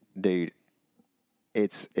 And dude,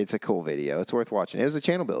 it's a cool video. It's worth watching. It was a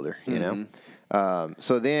channel builder, you know?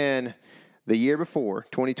 So then the year before,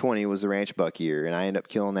 2020, was the ranch buck year, and I ended up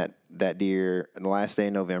killing that deer the last day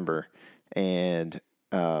in November. And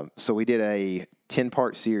so we did a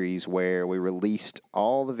 10-part series where we released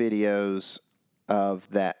all the videos of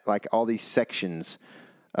that, like all these sections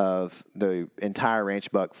of the entire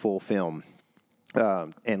ranch buck full film,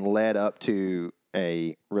 and led up to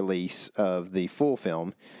a release of the full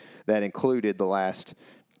film that included the last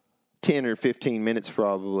 10 or 15 minutes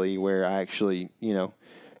probably, where I actually,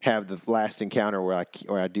 have the last encounter where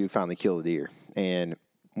I do finally kill the deer. And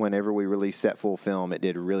whenever we released that full film, it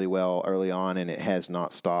did really well early on, and it has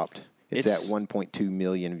not stopped. It's at 1.2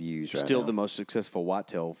 million views right now. Still the most successful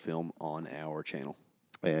whitetail film on our channel.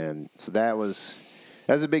 And so that was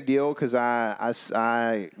a big deal because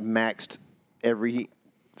I maxed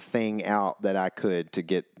everything out that I could to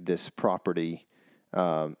get this property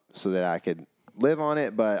so that I could live on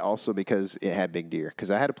it, but also because it had big deer.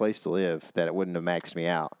 Because I had a place to live that it wouldn't have maxed me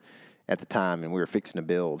out at the time, and we were fixing to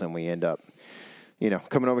build, and we end up,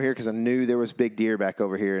 coming over here because I knew there was big deer back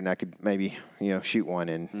over here, and I could maybe, shoot one.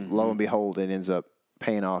 And lo and behold, it ends up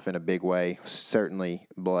paying off in a big way. Certainly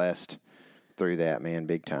blessed through that, man,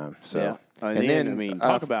 big time. So, yeah. And then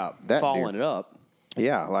talk about following it up.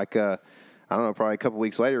 Yeah, like I don't know, probably a couple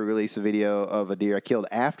weeks later, we released a video of a deer I killed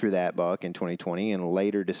after that buck in 2020, and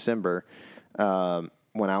later December, when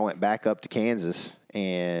I went back up to Kansas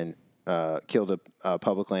and killed a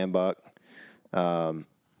public land buck,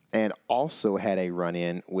 and also had a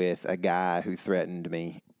run-in with a guy who threatened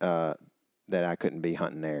me that I couldn't be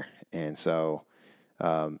hunting there. And so,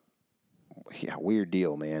 weird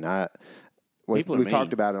deal, man. We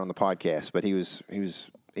talked about it on the podcast, but he's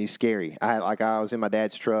scary. I was in my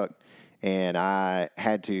dad's truck, and I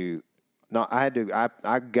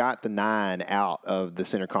got the 9 out of the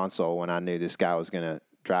center console when I knew this guy was going to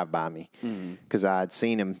drive by me, because I had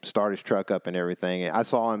seen him start his truck up and everything. And I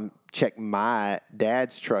saw him check my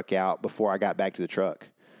dad's truck out before I got back to the truck.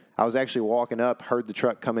 I was actually walking up, heard the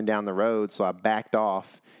truck coming down the road, so I backed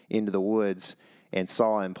off into the woods and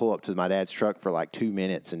saw him pull up to my dad's truck for like 2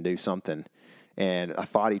 minutes and do something. And I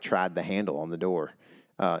thought he tried the handle on the door.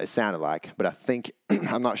 It sounded like, but I think,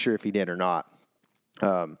 I'm not sure if he did or not.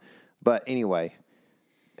 But anyway,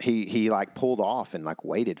 he like pulled off and like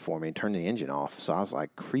waited for me and turned the engine off. So I was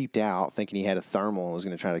like creeped out, thinking he had a thermal and was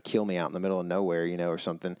going to try to kill me out in the middle of nowhere, or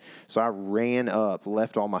something. So I ran up,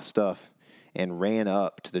 left all my stuff, and ran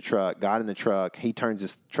up to the truck, got in the truck. He turns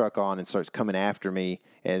his truck on and starts coming after me,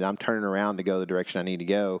 and I'm turning around to go the direction I need to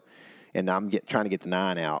go. And I'm trying to get the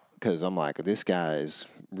 9 out because I'm like, this guy is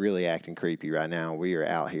really acting creepy right now. We are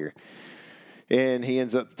out here. And he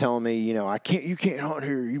ends up telling me, you can't hunt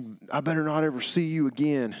here. I better not ever see you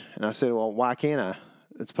again. And I said, well, why can't I?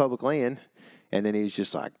 It's public land. And then he's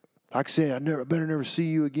just like I said, I better never see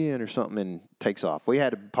you again or something, and takes off. We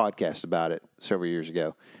had a podcast about it several years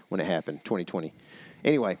ago when it happened, 2020.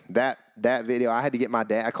 Anyway, that video, I had to get my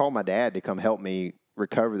dad. I called my dad to come help me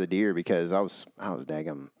recover the deer because I was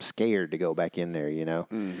daggum scared to go back in there,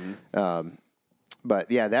 But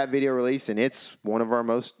yeah, that video released, and it's one of our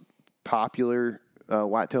most popular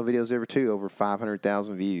whitetail videos ever too, over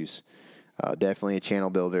 500,000 views. Definitely a channel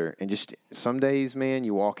builder. And just some days, man,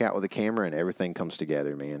 you walk out with a camera and everything comes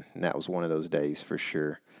together, man. And that was one of those days for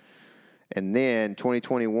sure. And then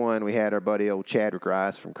 2021, we had our buddy old Chadwick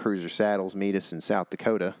Rice from Cruiser Saddles meet us in South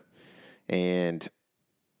Dakota. And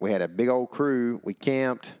we had a big old crew. We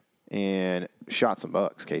camped and shot some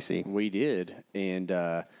bucks, Casey. We did. And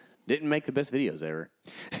didn't make the best videos ever,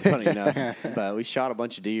 funny enough. But we shot a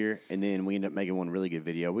bunch of deer, and then we ended up making one really good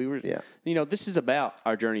video. We were, this is about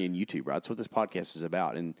our journey in YouTube, right? That's what this podcast is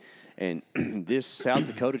about. And this South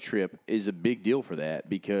Dakota trip is a big deal for that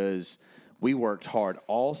because we worked hard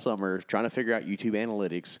all summer trying to figure out YouTube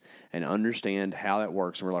analytics and understand how that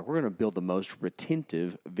works. And we're like, we're going to build the most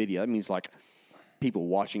retentive video. That means like people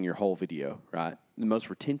watching your whole video, right? The most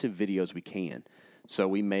retentive videos we can. So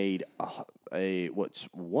we made 10,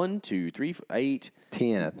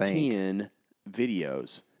 I think. 10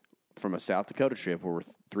 videos from a South Dakota trip where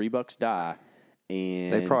 $3 die.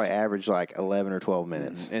 And they probably average like 11 or 12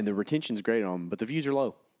 minutes. And the retention's great on them, but the views are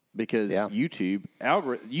low because YouTube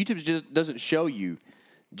just doesn't show you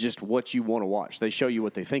just what you want to watch. They show you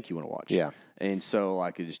what they think you want to watch. Yeah. And so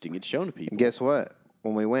like it just didn't get shown to people. And guess what?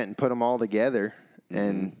 When we went and put them all together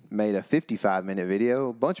and made a 55-minute video,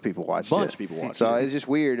 a bunch of people watched it. So it's just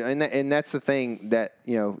weird. And that's the thing that,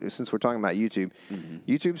 since we're talking about YouTube,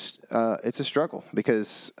 YouTube's, it's a struggle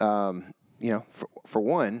because, for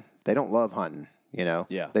one, they don't love hunting,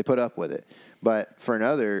 Yeah. They put up with it. But for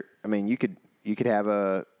another, I mean, you could have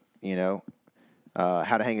a,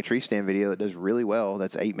 how to hang a tree stand video that does really well.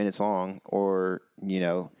 That's 8 minutes long, or,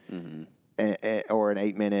 or an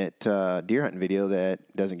 8-minute deer hunting video that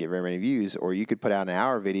doesn't get very many views, or you could put out an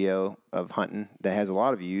hour video of hunting that has a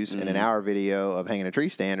lot of views and an hour video of hanging a tree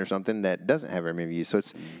stand or something that doesn't have very many views. So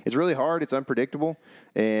it's really hard. It's unpredictable,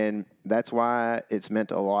 and that's why it's meant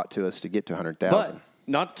a lot to us to get to 100,000. But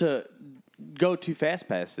not to go too fast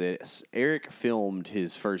past this. Eric filmed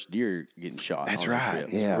his first deer getting shot. That's on that right.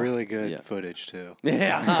 trip. Yeah. Really good Yeah. footage too.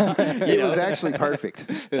 Yeah. It was actually perfect. It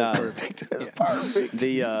was perfect. It was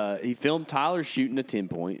perfect. He filmed Tyler shooting a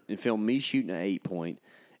 10-point and filmed me shooting an 8-point,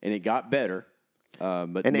 and it got better.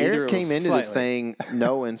 But And neither Eric of us- came into this Slightly. thing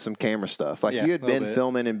knowing some camera stuff. Like Yeah, you had a little been bit.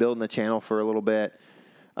 filming and building the channel for a little bit.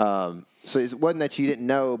 So it wasn't that you didn't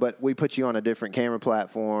know, but we put you on a different camera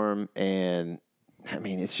platform. And I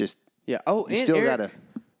mean, it's just, Yeah. Oh, you and still Eric got to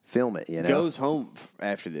film it, you know? goes home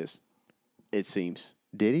after this. It seems.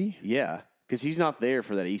 Did he? Yeah, because he's not there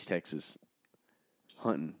for that East Texas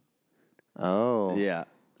hunting. Oh, Yeah.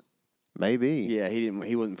 maybe. Yeah, he didn't.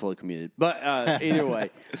 He wasn't fully committed. But either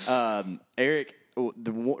way, Eric.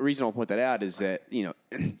 The reason I'll point that out is that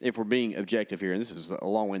if we're being objective here, and this is a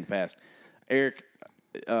long way in the past, Eric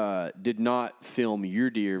did not film your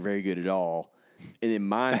deer very good at all, and then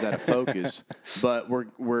mine's out of focus. But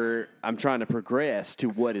I'm trying to progress to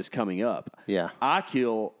what is coming up. Yeah. I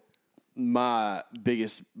kill my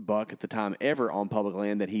biggest buck at the time ever on public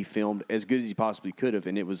land that he filmed as good as he possibly could have,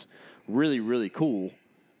 and it was really, really cool.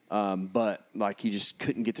 But like, you just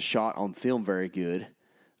couldn't get the shot on film very good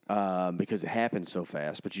because it happened so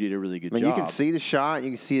fast. But you did a really good I mean, job. you can see the shot, you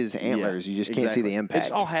can see his antlers, you just can't see the impact.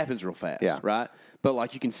 It all happens real fast, Yeah. right? But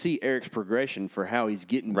like, you can see Eric's progression for how he's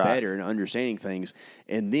getting Right. better and understanding things,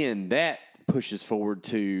 and then that pushes forward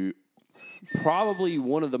to probably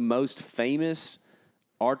one of the most famous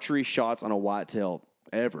archery shots on a whitetail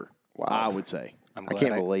ever. Wow. I would say, I'm I glad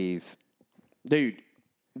can't believe. dude,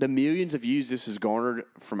 the millions of views this has garnered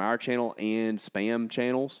from our channel and spam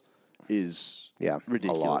channels is Yeah,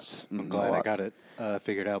 ridiculous. a lot. I'm glad I got it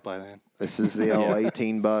figured out by then. This is the old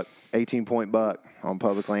 18-point buck on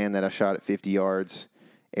public land that I shot at 50 yards.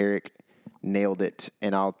 Eric nailed it,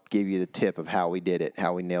 and I'll give you the tip of how we did it,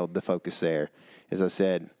 how we nailed the focus there. As I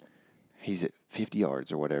said, he's at 50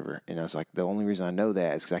 yards or whatever, and I was like, the only reason I know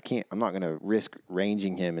that is because I'm not going to risk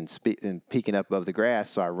ranging him and peeking up above the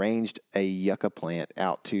grass. So I ranged a yucca plant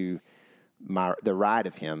out to the right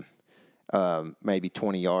of him, maybe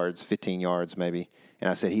 20 yards, 15 yards maybe, and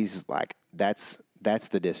I said, he's like, that's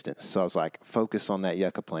the distance. So I was like, focus on that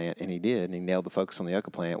yucca plant, and he did, and he nailed the focus on the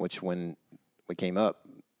yucca plant, which when we came up,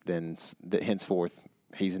 then henceforth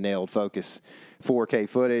he's nailed focus. 4K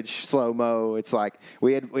footage, slow-mo. It's like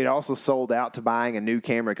we'd also sold out to buying a new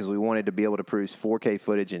camera because we wanted to be able to produce 4K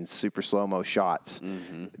footage and super slow-mo shots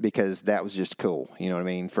because that was just cool, you know what I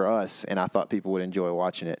mean, for us, and I thought people would enjoy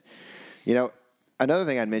watching it. You know, another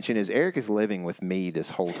thing I'd mention is Eric is living with me this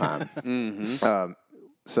whole time.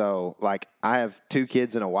 So, like, I have 2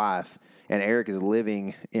 kids and a wife, and Eric is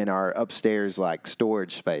living in our upstairs, like,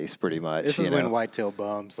 storage space pretty much. This is you when know? Whitetail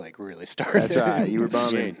Bums like really started. That's right. You were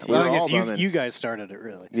bumming. We Well, were I guess all bumming. you guys started it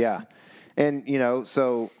really. Yeah. And, you know,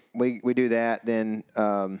 so we do that then,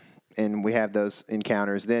 and we have those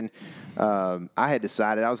encounters. Then I had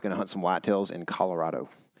decided I was going to hunt some whitetails in Colorado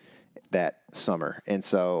that summer. And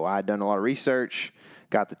so I had done a lot of research,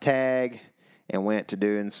 got the tag, and went to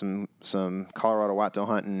doing some Colorado whitetail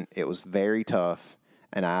hunting. It was very tough,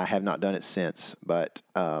 and I have not done it since. But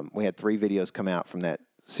we had 3 videos come out from that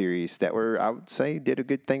series that were, I would say, did a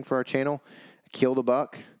good thing for our channel. Killed a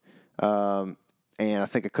buck, and I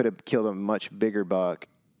think I could have killed a much bigger buck,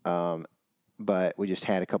 but we just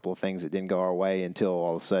had a couple of things that didn't go our way until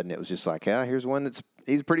all of a sudden it was just like, yeah, here's one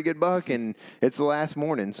he's a pretty good buck, and it's the last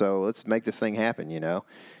morning, so let's make this thing happen, you know.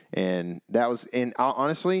 And that was, and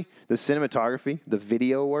honestly, the cinematography, the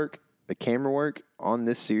video work, the camera work on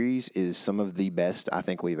this series is some of the best I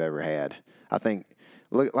think we've ever had. I think,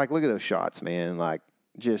 look at those shots, man. Like,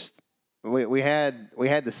 just we had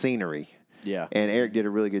the scenery. Yeah. And Eric did a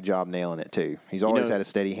really good job nailing it too. He's always had a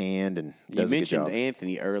steady hand and You does a good mentioned job.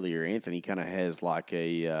 Anthony earlier. Anthony kind of has like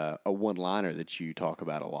a one-liner that you talk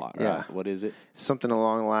about a lot, right? Yeah. What is it? Something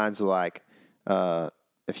along the lines of like,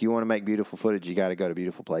 if you want to make beautiful footage, you got to go to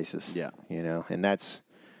beautiful places. Yeah. You know, and it's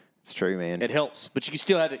true, man. It helps, but you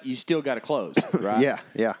still got to close, right?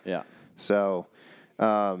 Yeah. Yeah. So,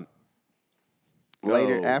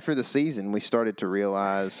 later after the season, we started to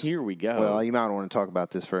realize. Here we go. Well, you might want to talk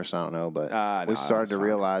about this first. I don't know, but we no, started to that's fine.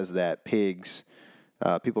 realize that pigs.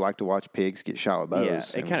 People like to watch pigs get shot with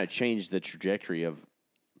bows. Yeah, it kind of changed the trajectory of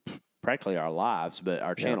practically our lives, but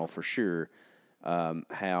our channel for sure.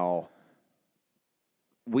 How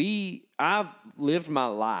I've lived my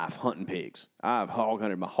life hunting pigs. I've hog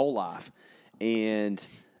hunted my whole life, and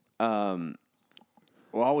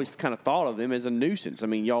we always kind of thought of them as a nuisance. I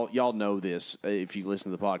mean, y'all know this if you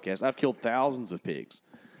listen to the podcast. I've killed thousands of pigs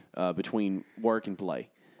between work and play,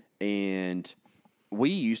 and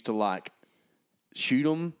we used to like shoot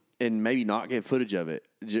them and maybe not get footage of it,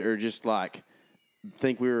 or just like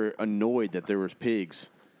think we were annoyed that there was pigs.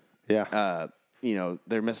 Yeah.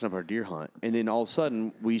 They're messing up our deer hunt. And then all of a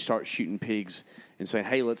sudden, we start shooting pigs and saying,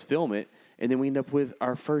 hey, let's film it. And then we end up with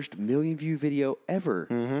our first million-view video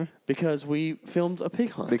ever because we filmed a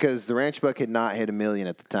pig hunt. Because the Ranch Buck had not hit 1 million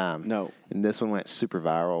at the time. No. And this one went super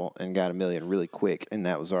viral and got 1 million really quick. And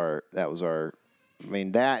that was our I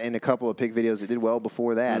mean, that and a couple of pig videos that did well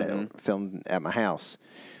before that filmed at my house.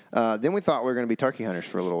 Then we thought we were going to be turkey hunters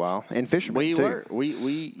for a little while and fishermen We too. were.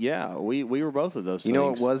 We were both of those You things. know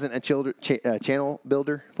what wasn't a channel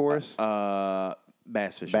builder for us?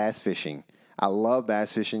 Bass fishing. Bass fishing. I love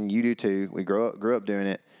bass fishing. You do too. We grew up doing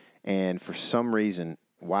it. And for some reason,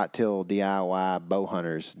 whitetail DIY bow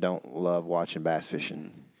hunters don't love watching bass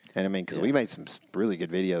fishing. And I mean, because we made some really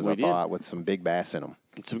good videos, I thought, with some big bass in them.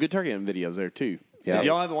 Some good turkey hunting videos there too. Yeah. If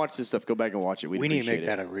y'all haven't watched this stuff, go back and watch it. We need to make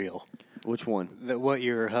that a reel. Which one? What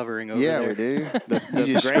you're hovering over Yeah, there. we do. You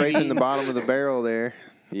just scraping the bottom of the barrel there.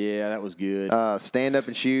 Yeah, that was good. Stand up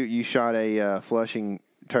and shoot. You shot a Flushing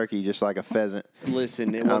turkey just like a pheasant.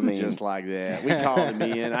 Listen, it wasn't just like that. We called him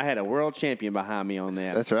in. I had a world champion behind me on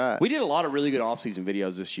that. That's right. We did a lot of really good off-season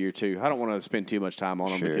videos this year, too. I don't want to spend too much time on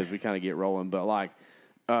them Sure. because we kind of get rolling. But,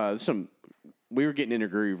 we were getting in a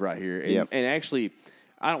groove right here. And, and actually,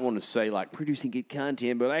 I don't want to say, producing good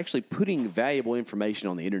content, but actually putting valuable information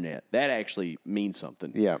on the internet. That actually means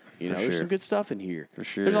something. Yeah, There's sure. some good stuff in here. For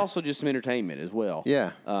sure. There's also just some entertainment as well.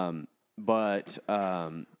 Yeah.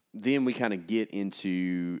 Then we kind of get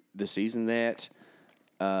into the season that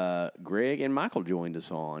Greg and Michael joined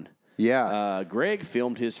us on. Yeah. Greg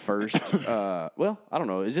filmed his first, I don't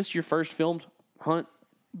know. Is this your first filmed hunt?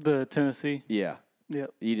 The Tennessee. Yeah.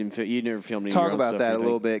 Yep. You never filmed any of Talk your own about stuff, that a anything?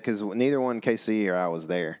 little bit because neither one, KC or I, was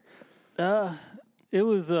there. It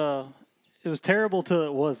was terrible till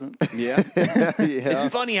it wasn't. Yeah. It's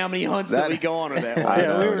funny how many hunts that we go on with that one. I Yeah,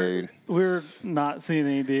 know, dude. we were not seeing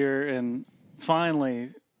any deer, and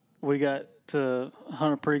finally we got to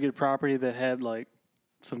hunt a pretty good property that had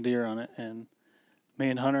some deer on it, and me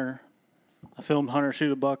and Hunter, I filmed Hunter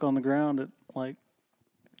shoot a buck on the ground at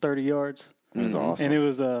 30 yards. It was awesome. And it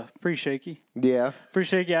was pretty shaky. Yeah. Pretty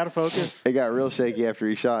shaky, out of focus. It got real shaky after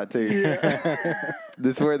he shot, too.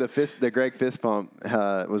 This is where the Greg fist pump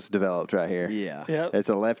was developed right here. Yeah. Yep. It's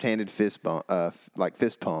a left-handed fist pump,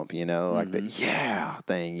 fist pump, like the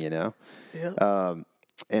thing, Yep.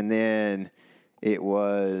 And then it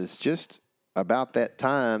was just about that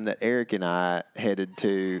time that Eric and I headed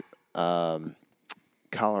to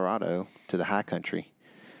Colorado to the high country,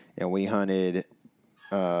 and we hunted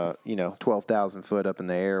 12,000 foot up in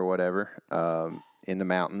the air or whatever, in the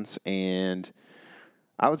mountains. And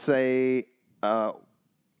I would say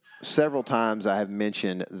several times I have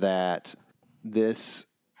mentioned that this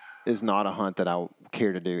is not a hunt that I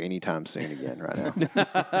care to do anytime soon again right now.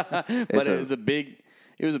 But it was a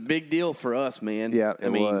big deal for us, man. Yeah, I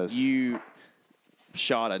it mean, was. You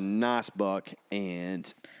shot a nice buck,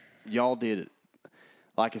 and y'all did it.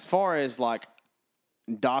 As far as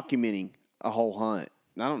documenting a whole hunt,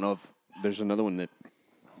 I don't know if there's another one that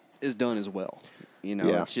is done as well.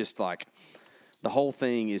 Yeah. It's just the whole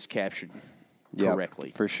thing is captured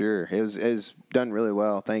correctly. For sure. It was done really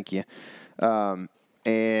well. Thank you.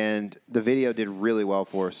 And the video did really well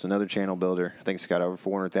for us. Another channel builder. I think it's got over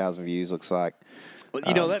 400,000 views, looks like.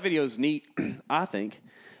 Well, that video is neat, I think,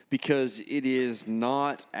 because it is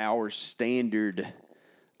not our standard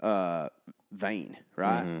vein,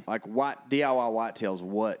 right? Mm-hmm. DIY whitetails,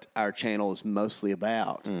 what our channel is mostly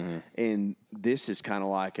about. Mm-hmm. And this is kind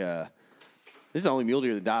of this is the only mule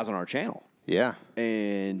deer that dies on our channel. Yeah.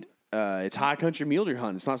 And it's high country mule deer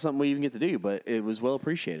hunting. It's not something we even get to do, but it was well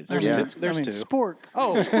appreciated. There's two. Sport.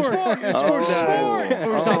 Oh, sport. We're just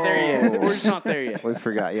not there yet. We're just not there yet. We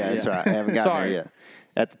forgot. Yeah, that's right. I haven't gotten Sorry. there yet.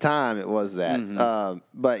 At the time, it was that.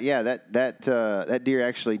 But yeah, that deer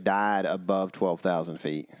actually died above 12,000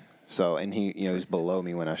 feet. So, and he was below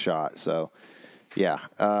me when I shot. So, yeah.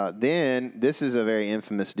 Then this is a very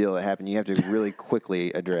infamous deal that happened. You have to really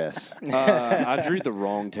quickly address. I drew the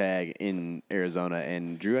wrong tag in Arizona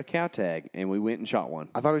and drew a cow tag, and we went and shot one.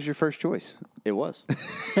 I thought it was your first choice. It was.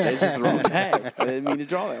 It's just the wrong tag. I didn't mean to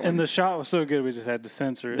draw that one. And the shot was so good, we just had to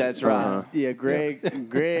censor it. That's right. Yeah, Greg,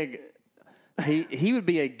 he would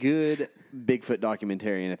be a good Bigfoot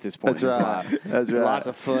documentarian at this point That's in his right. life. That's right. Lots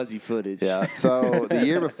of fuzzy footage. Yeah. So the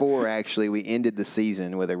year before, actually, we ended the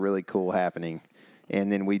season with a really cool happening, and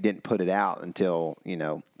then we didn't put it out until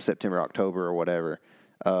September, October, or whatever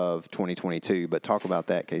of 2022. But talk about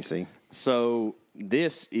that, KC. So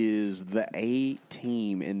this is the A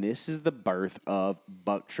team, and this is the birth of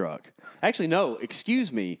Buck Truck. Actually, no,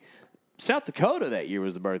 excuse me. South Dakota that year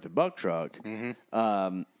was the birth of Buck Truck.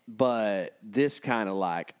 But this kind of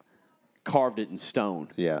like carved it in stone.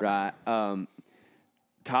 Yeah. Right.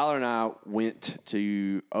 Tyler and I went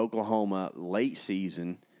to Oklahoma late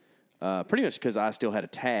season, pretty much because I still had a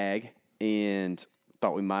tag and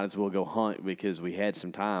thought we might as well go hunt because we had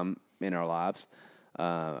some time in our lives.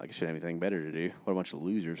 I guess we didn't have anything better to do. What a bunch of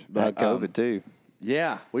losers. I had COVID too.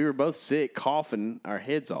 Yeah, we were both sick, coughing our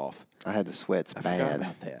heads off. I had the sweats I forgot bad.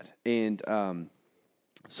 about that. And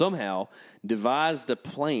somehow devised a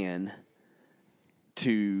plan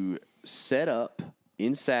to set up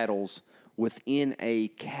in saddles within a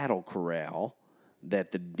cattle corral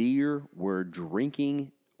that the deer were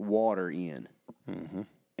drinking water in.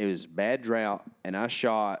 It was bad drought, and I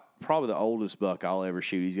shot probably the oldest buck I'll ever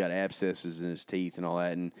shoot. He's got abscesses in his teeth and all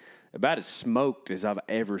that, and about as smoked as I've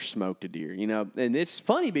ever smoked a deer. You know, and it's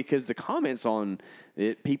funny because the comments on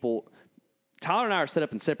it, people, Tyler and I are set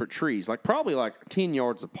up in separate trees, like probably like 10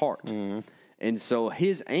 yards apart, and so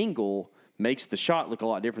his angle makes the shot look a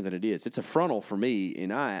lot different than it is. It's a frontal for me,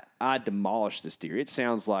 and I demolished this deer. It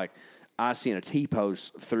sounds like I seen a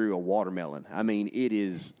T-post through a watermelon. I mean, it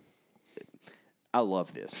is. I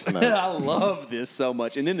love this. I love this so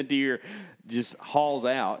much. And then the deer just hauls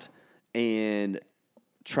out and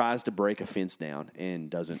tries to break a fence down and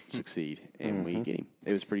doesn't succeed. And we get him.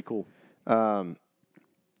 It was pretty cool.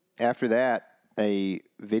 After that, a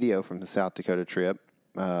video from the South Dakota trip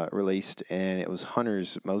released, and it was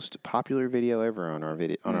Hunter's most popular video ever on our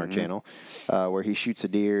our channel, where he shoots a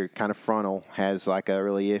deer kind of frontal, has like a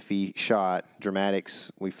really iffy shot,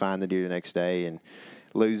 dramatics. We find the deer the next day and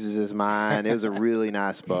loses his mind. It was a really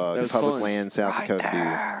nice buck. That was Public fun. land South Dakota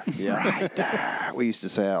deer. Yeah. Right there. We used to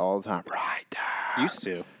say that all the time. Right there. Used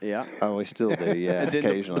to. Yeah. Oh, we still do. Yeah, And then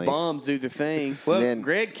occasionally. the bombs do their thing. Well, Then-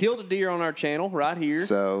 Greg killed a deer on our channel right here.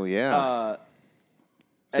 So yeah, At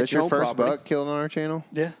that's your home first property. buck killed on our channel.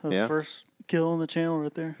 Yeah, that's Yeah. the first kill on the channel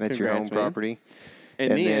right there. That's your home Congrats, man. property.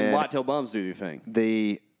 And then then- whitetail bums do their thing.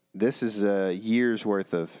 This is a year's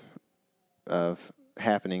worth of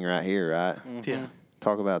happening right here, right? Yeah.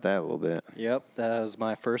 Talk about that a little bit. Yep, that was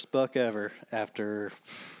my first buck ever after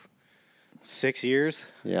 6 years.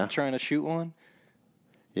 Yeah. trying to shoot one.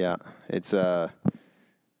 Yeah, it's and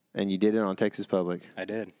you did it on Texas Public. I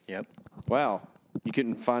did. Yep. Wow. You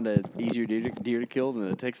couldn't find an easier deer to kill than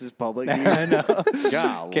a Texas public deer? I know.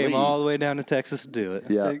 Golly. Came all the way down to Texas to do it.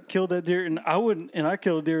 Yeah, They killed that deer, and I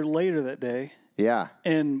killed a deer later that day, yeah,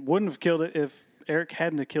 and wouldn't have killed it if Eric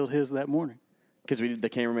hadn't have killed his that morning Because we did the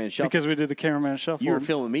cameraman shuffle. because we did the cameraman shuffle. You were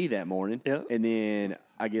filming me that morning. Yep. And then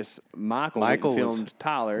I guess Michael Michael was- filmed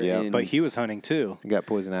Tyler. Yeah. and But he was hunting too, I got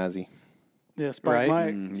poison ivy. yeah, Spike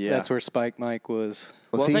right? Mike. yeah. That's where Spike Mike was.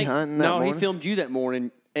 Was Well, I he think- hunting that No, morning? he filmed you that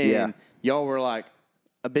morning. And Yeah. y'all were like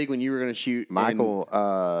a big one you were going to shoot. and- Michael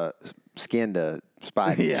skinned a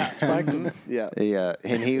spike. yeah. Spiked him. Yeah. Yeah,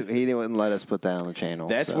 and he wouldn't let us put that on the channel.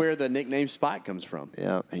 That's so. where the nickname Spike comes from.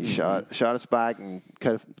 Yeah, he shot a spike and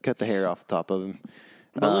cut the hair off the top of him.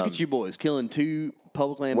 But look at you boys killing 2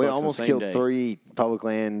 public land We bucks almost the same killed day. 3 public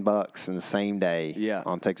land bucks in the same day. Yeah.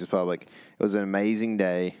 On Texas Public, it was an amazing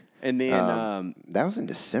day. And then That was in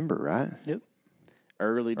December, right? Yep.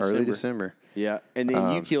 early December. Early December. Yeah. And then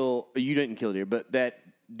you didn't kill deer, but that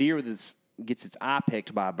deer with its gets its eye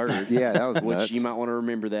picked by a bird. Yeah, that was which nuts. you might want to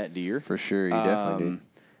remember that deer. For sure, you definitely did.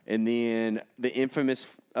 And then the infamous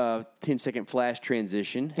 10-second flash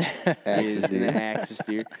transition Axis is deer. an axis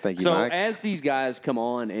deer. Thank you, so Mike. as these guys come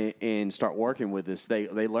on and start working with us, they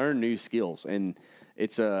learn new skills, and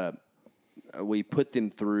it's we put them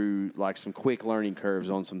through like some quick learning curves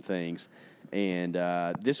on some things. And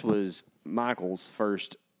this was Michael's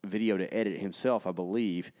first video to edit himself, I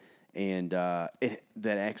believe. And that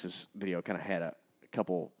Axis video kind of had a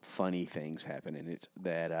couple funny things happen in it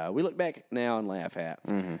that we look back now and laugh at.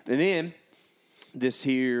 Mm-hmm. And then this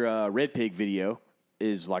here Red Pig video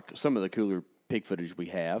is like some of the cooler pig footage we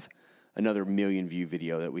have. Another 1 million view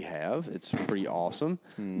video that we have. It's pretty awesome.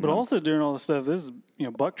 But also during all this stuff, this is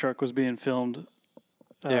Buck Truck was being filmed.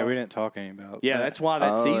 Yeah, we didn't talk any about. Yeah, that. that's why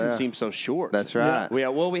that Oh, season yeah. seems so short. That's right. We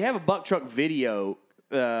have a buck truck video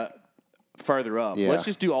further up. Yeah. Let's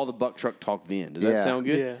just do all the buck truck talk then. Does that Yeah. sound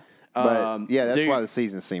good? Yeah. But yeah, that's dude, why the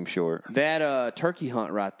season seems short. that turkey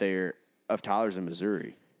hunt right there of Tyler's in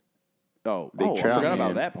Missouri. Big I trout, forgot about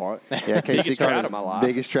man. that part. Yeah, Casey Biggest caught trout his of my life.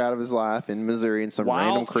 biggest trout of his life in Missouri in some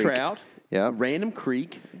random Wild creek. trout. Yep. Random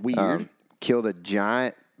creek. Weird. Killed a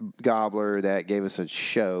giant gobbler that gave us a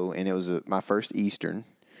show, and it was my first Eastern.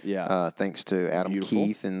 Yeah. Thanks to Adam Beautiful.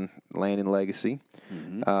 Keith and Landon Legacy.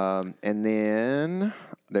 And then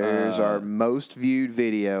there's our most viewed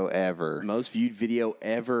video ever. Most viewed video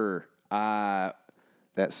ever.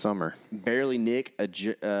 that summer. barely nick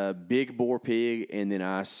a big boar pig, and then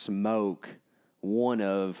I smoke one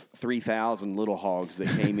of 3,000 little hogs that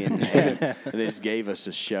came in. And they just gave us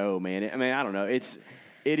a show, man. I mean, I don't know. It's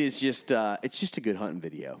just a good hunting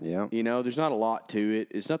video. Yeah. You know, there's not a lot to it.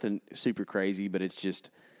 It's nothing super crazy, but it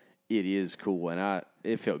is cool, and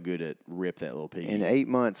it felt good to rip that little pig. In 8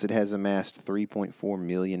 months, it has amassed 3.4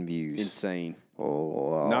 million views. Insane.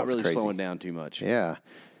 Oh, Not that's really crazy. slowing down too much. Yeah.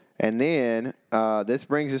 And then this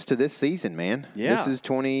brings us to this season, man. Yeah. This is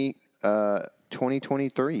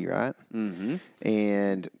 2023, right? Mm-hmm.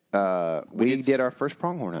 And we did our first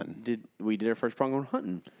pronghorn hunting. We did our first pronghorn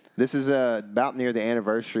hunting. This is about near the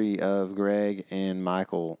anniversary of Greg and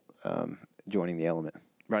Michael joining the element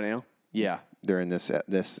Right now? Yeah. during this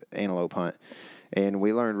antelope hunt. And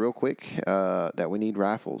we learned real quick that we need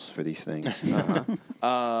rifles for these things.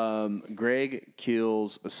 Greg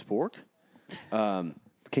kills a spork.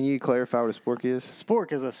 Can you clarify what a spork is?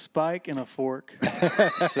 Spork is a spike and a fork.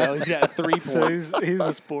 So he's got 3 points. So he's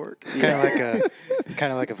a spork.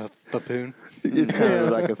 Kind of like a papoon. It's kind of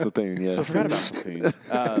like a fapoon, yes. I forgot about papoons.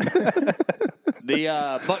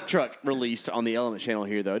 The Buck Truck released on the Element channel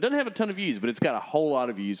here, though. It doesn't have a ton of views, but it's got a whole lot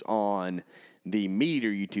of views on the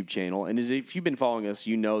Meteor YouTube channel. And if you've been following us,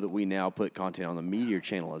 you know that we now put content on the Meteor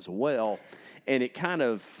channel as well. And it kind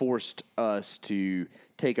of forced us to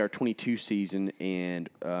take our 22 season and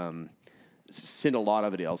send a lot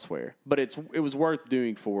of it elsewhere. But it was worth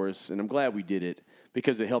doing for us, and I'm glad we did it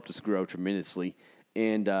because it helped us grow tremendously.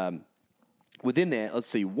 And within that, let's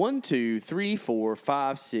see, 1, 2, 3, 4,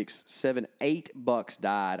 5, 6, 7, 8 bucks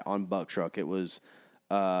died on Buck Truck. It was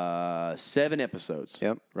 7 episodes.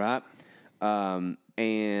 Yep. Right?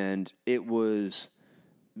 And it was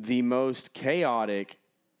the most chaotic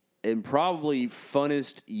and probably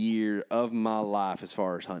funnest year of my life as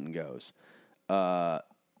far as hunting goes.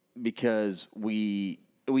 Because we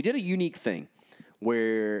did a unique thing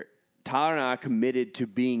where Tyler and I committed to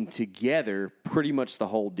being together pretty much the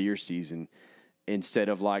whole deer season instead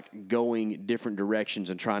of like going different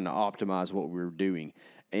directions and trying to optimize what we were doing.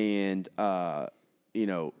 And, Tyler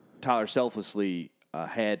selflessly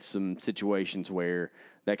had some situations where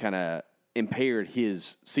that kind of impaired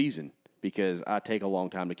his season because I take a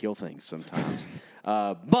long time to kill things sometimes.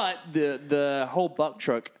 But the whole Buck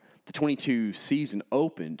Truck, the 22 season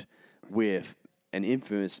opened with an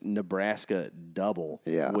infamous Nebraska double,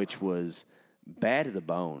 which was bad to the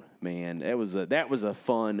bone, man. That was a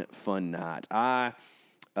fun night. I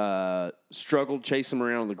struggled chasing them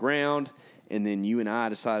around on the ground, and then you and I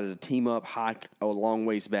decided to team up, hike a long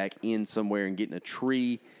ways back in somewhere and get in a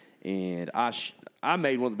tree. And I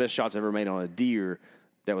made one of the best shots I ever made on a deer.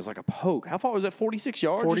 That was like a poke. How far was that? 46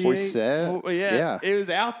 yards? 47. Yeah, it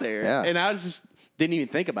was out there. Yeah. And I just didn't even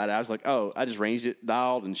think about it. I was like, oh, I just ranged it,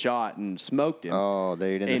 dialed, and shot, and smoked him. Oh,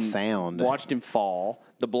 dude, and the sound. Watched him fall.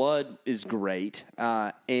 The blood is great.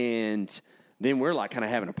 And then we're like kind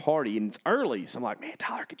of having a party, and it's early. So I'm like, man,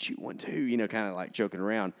 Tyler could shoot one too, kind of like joking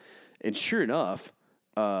around. And sure enough,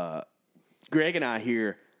 Greg and I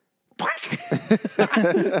hear, and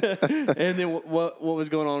then what was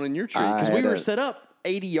going on in your tree? Because we were set up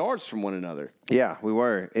 80 yards from one another. Yeah, we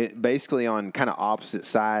were. Basically on kind of opposite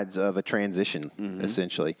sides of a transition,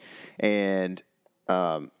 essentially. And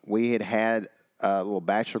we had a little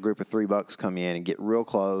bachelor group of 3 bucks come in and get real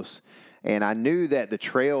close. And I knew that the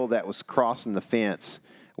trail that was crossing the fence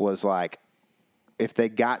was like, if they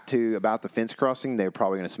got to about the fence crossing, they were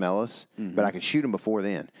probably going to smell us. But I could shoot them before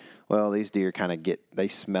then. Well, these deer kind of they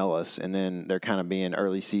smell us, and then they're kind of being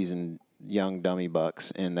early season young dummy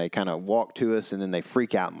bucks, and they kind of walk to us, and then they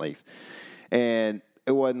freak out and leave. And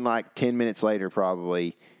it wasn't like 10 minutes later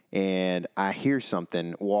probably, and I hear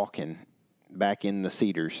something walking back in the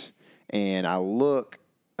cedars, and I look.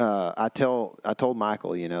 I told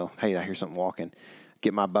Michael, hey, I hear something walking.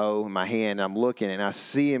 Get my bow in my hand, and I'm looking, and I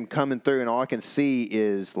see him coming through, and all I can see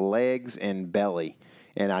is legs and belly.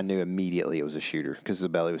 And I knew immediately it was a shooter because the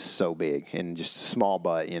belly was so big and just a small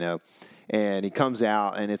butt, And he comes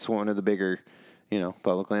out, and it's one of the bigger,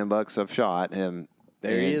 public land bucks I've shot. And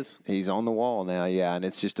There he is. He's on the wall now, yeah. And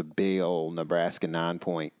it's just a big old Nebraska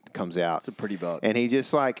 9-point comes out. It's a pretty buck. And he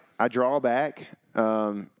just I draw back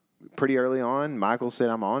pretty early on. Michael said,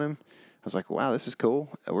 I'm on him. I was like, wow, this is cool.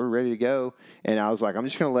 We're ready to go. And I was like, I'm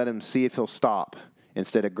just going to let him see if he'll stop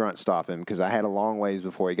instead of grunt stop him because I had a long ways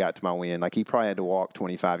before he got to my wind. Like he probably had to walk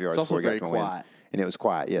 25 yards before he got to my wind. And it was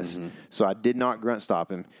quiet, yes. So I did not grunt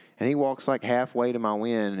stop him. And he walks like halfway to my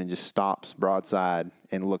wind and just stops broadside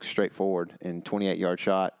and looks straight forward. And 28-yard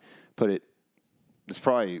shot, might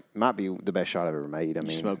be the best shot I've ever made. I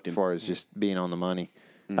mean, smoked him. as far as just being on the money.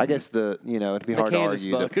 I guess it'd be hard to Kansas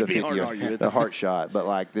argue buck the would be hard to 50 argue. the heart shot, but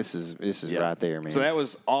like this is right there, man. So that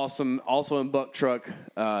was awesome. Also in Buck Truck,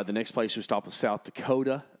 the next place we stopped was South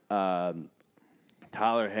Dakota.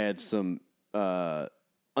 Tyler had some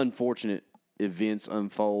unfortunate events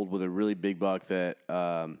unfold with a really big buck that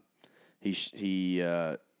he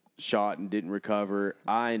shot and didn't recover.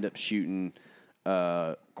 I ended up shooting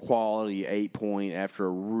quality 8-point after a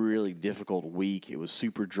really difficult week. It was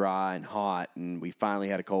super dry and hot, and we finally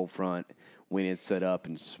had a cold front. Went in, set up,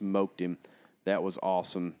 and smoked him. That was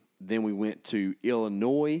awesome. Then we went to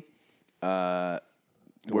Illinois, where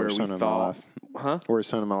we thought, Worst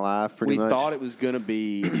son of my life, pretty much. We thought it was going to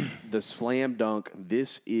be the slam dunk.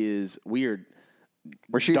 This is weird.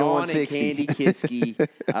 We're shooting Dawn 160. and Candy Kiski.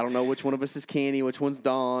 I don't know which one of us is Candy, which one's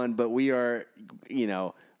Dawn, but we are,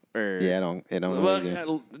 Yeah, I don't know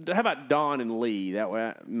either. how about Dawn and Lee? That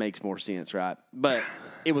way makes more sense, right? But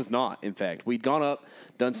it was not, in fact. We'd gone up,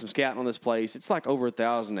 done some scouting on this place. It's like over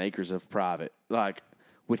 1,000 acres of private, like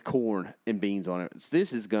with corn and beans on it.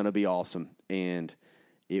 This is going to be awesome. And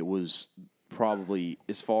it was probably,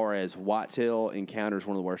 as far as whitetail encounters,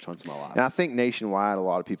 one of the worst hunts of my life. And I think nationwide, a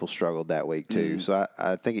lot of people struggled that week too. So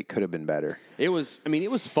I think it could have been better. It was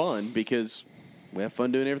fun because we have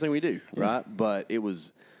fun doing everything we do, right? But it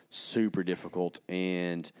was super difficult.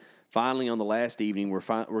 And finally, on the last evening,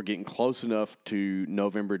 we're getting close enough to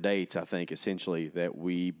November dates, I think, essentially, that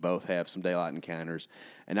we both have some daylight encounters.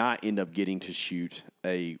 And I end up getting to shoot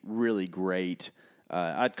a really great,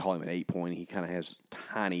 I'd call him an 8-point. He kind of has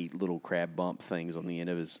tiny little crab bump things on the end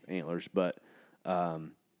of his antlers. But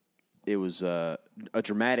it was a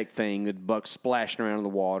dramatic thing. The buck splashing around in the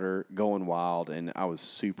water, going wild, and I was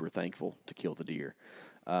super thankful to kill the deer.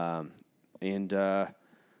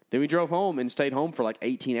 Then we drove home and stayed home for like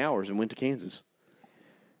 18 hours and went to Kansas.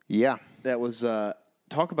 Yeah. That was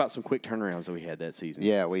talk about some quick turnarounds that we had that season.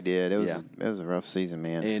 Yeah, we did. It was a rough season,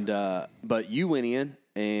 man. And but you went in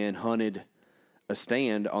and hunted a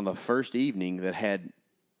stand on the first evening that had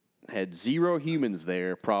 0 humans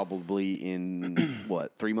there, probably in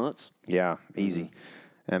what, 3 months? Yeah, easy.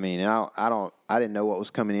 I mean, I didn't know what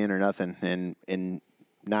was coming in or nothing. And in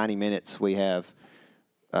 90 minutes, we have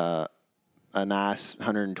a nice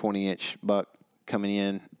 120-inch buck coming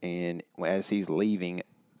in, and as he's leaving,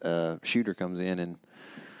 a shooter comes in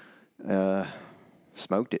and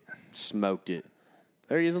smoked it. Smoked it.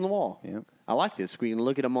 There he is on the wall. Yep. I like this. We can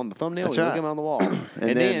look at him on the thumbnail. That's We can look right. at him on the wall. and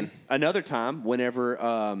then- then another time,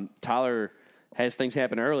 whenever Tyler has things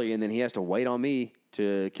happen early and then he has to wait on me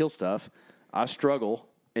to kill stuff, I struggle,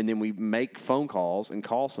 and then we make phone calls and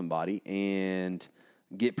call somebody and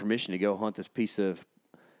get permission to go hunt this piece of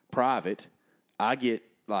private. I get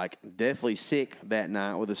like deathly sick that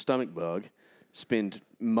night with a stomach bug, spend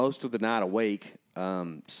most of the night awake,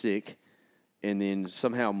 sick, and then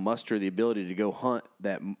somehow muster the ability to go hunt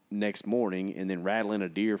that next morning and then rattle in a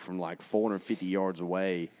deer from like 450 yards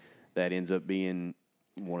away that ends up being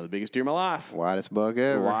one of the biggest deer of my life. Widest buck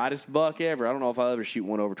ever. Widest buck ever. I don't know if I'll ever shoot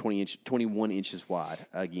one over 21 inches wide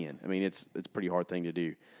again. I mean, it's a pretty hard thing to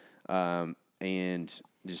do. And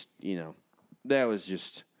just, that was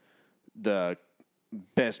just the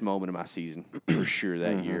best moment of my season for sure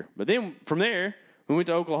that year. But then from there, we went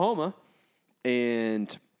to Oklahoma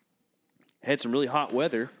and had some really hot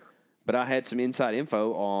weather, but I had some inside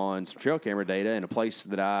info on some trail camera data and a place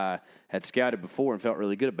that I had scouted before and felt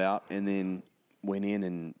really good about, and then went in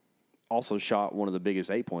and also shot one of the biggest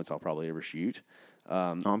 8-points I'll probably ever shoot.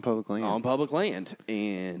 On public land. On public land.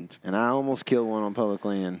 And I almost killed one on public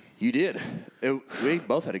land. you did. We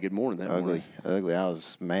both had a good morning that morning. Ugly. I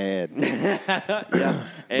was mad.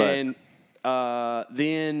 And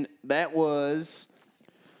then that was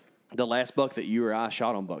the last buck that you or I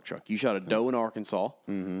shot on Buck Truck. You shot a doe in Arkansas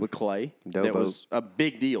with Clay. Doe that boat. was a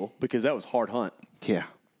big deal because that was hard hunt. Yeah.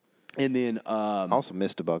 And then, Also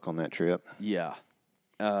missed a buck on that trip. yeah,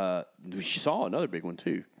 we saw another big one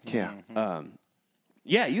too. Yeah.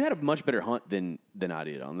 Yeah, you had a much better hunt than I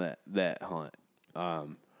did on that hunt.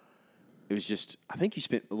 It was just, I think you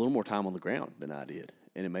spent a little more time on the ground than I did,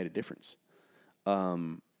 and it made a difference.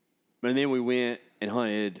 And then we went and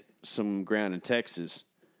hunted some ground in Texas,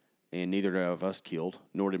 and neither of us killed,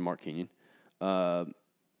 nor did Mark Kenyon.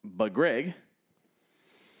 But Greg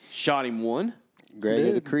shot him one. Greg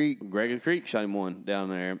of the Creek. Greg of the Creek shot him one down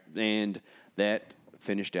there, and that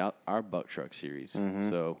finished out our Buck Truck series.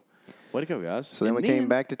 So, way to go, guys. So then we came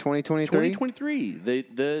back to 2023. 2023,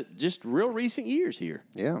 the just real recent years here.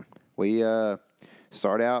 Yeah. We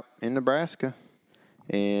start out in Nebraska.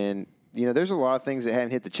 And, there's a lot of things that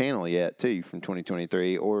haven't hit the channel yet, too, from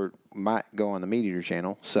 2023 or might go on the Meat Eater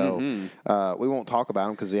channel. So we won't talk about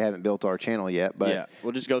them because they haven't built our channel yet. But yeah,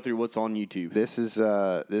 we'll just go through what's on YouTube. this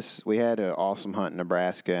is we had an awesome hunt in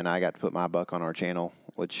Nebraska, and I got to put my buck on our channel,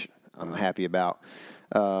 which I'm happy about.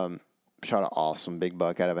 Shot an awesome big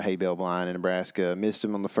buck out of a hay bale blind in Nebraska. Missed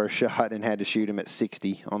him on the first shot and had to shoot him at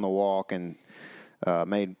 60 on the walk, and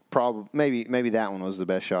made maybe that one was the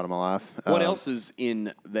best shot of my life. What else is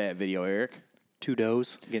in that video, Eric? 2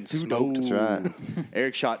 does getting smoked. That's right.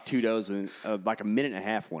 Eric shot 2 does in like a minute and a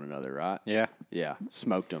half one another, right? Yeah. Yeah,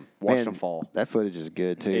 smoked them. Watched Man, them fall. That footage is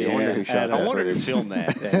good too. Yeah. I wonder who shot that I wonder who footage. filmed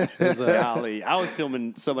that. Golly, I was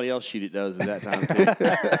filming somebody else shoot at does at that time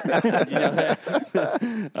too. Did you know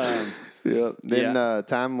that? Yep. Then Yeah.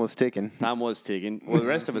 time was ticking. Time was ticking. Well, the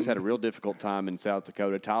rest of us had a real difficult time in South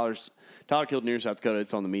Dakota. Tyler killed near South Dakota.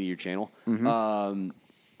 It's on the Meat Eater channel.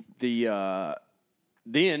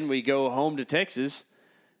 Then we go home to Texas,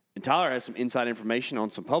 and Tyler has some inside information on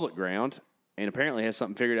some public ground, and apparently has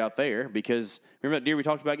something figured out there. Because remember that deer we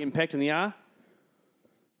talked about getting pecked in the eye?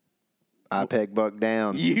 I pegged buck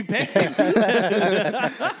down. You pecked him.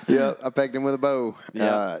 Yep, I pegged him with a bow.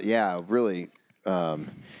 Yeah. Really.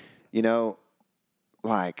 You know,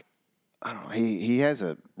 like, I don't know, he has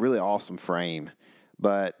a really awesome frame,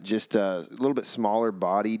 but just a little bit smaller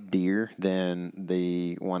bodied deer than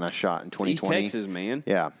the one I shot in East 2020. Texas, man.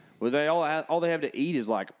 Yeah. Well, all they have to eat is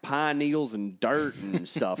like pine needles and dirt and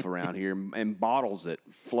stuff around here, and bottles that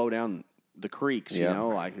flow down the creeks. Yeah. You know,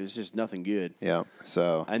 like it's just nothing good. Yeah.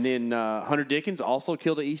 So And then Hunter Dickens also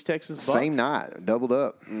killed an East Texas buck. same night, doubled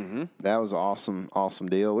up. Mm-hmm. That was an awesome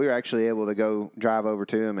deal. We were actually able to go drive over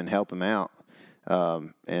to him and help him out,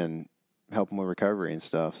 and help him with recovery and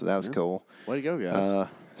stuff. So that was cool. Way to go, guys.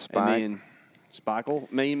 Spike. And then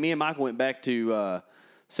Spikel. Me and Michael went back to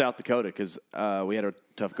South Dakota because we had a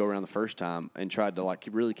tough go around the first time and tried to like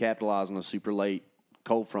really capitalize on a super late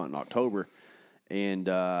cold front in October, and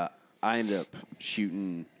I ended up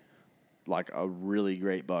shooting like a really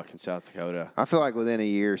great buck in South Dakota. I feel like within a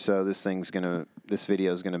year or so, this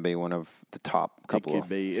video is gonna be one of the top couple. It could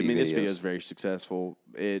be. few This videos. video is very successful.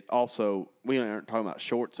 It also, we aren't talking about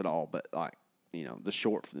shorts at all, but like, the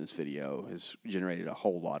short for this video has generated a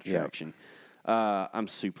whole lot of Yeah. traction. I'm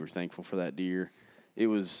super thankful for that deer. It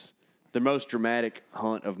was the most dramatic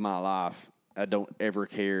hunt of my life. I don't ever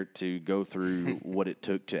care to go through what it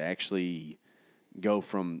took to actually go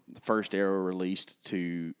from the first arrow released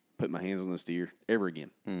to put my hands on this deer ever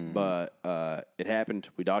again. Mm-hmm. But it happened.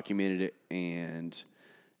 We documented it, and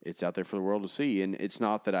it's out there for the world to see. And it's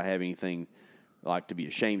not that I have anything like to be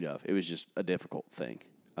ashamed of. It was just a difficult thing.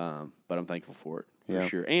 But I'm thankful for it, for Yeah.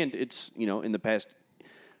 sure. And it's, in the past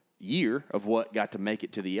year of what got to make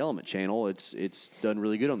it to the Element channel, it's done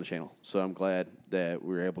really good on the channel. So I'm glad that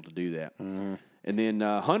we were able to do that. Mm-hmm. And then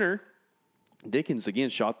Hunter Dickens, again,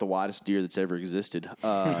 shot the widest deer that's ever existed.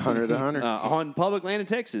 Hunter the Hunter. On public land in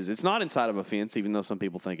Texas. It's not inside of a fence, even though some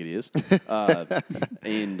people think it is.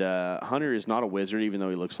 And Hunter is not a wizard, even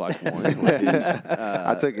though he looks like one. With his,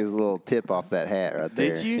 I took his little tip off that hat right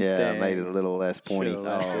there. Did you? Yeah, I made it a little less pointy. Show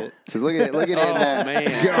that bit. Because look at it. Look at it. in that.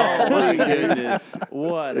 man. Oh, my goodness.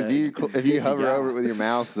 What If a you hover guy. over it with your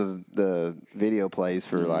mouse, the video plays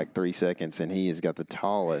for like 3 seconds, and he has got the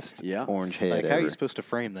tallest Yeah. orange head Like, how are ever. you supposed to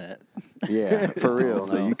frame that? Yeah, for real.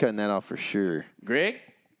 So you cutting that off for sure. Greg,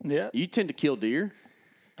 Yeah, you tend to kill deer.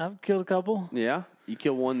 I've killed a couple. Yeah. You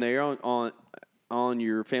kill one there on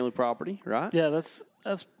your family property, right? Yeah, that's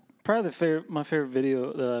probably my favorite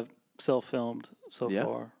video that I've self-filmed so Yeah.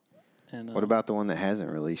 far. And What about the one that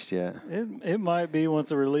hasn't released yet? it might be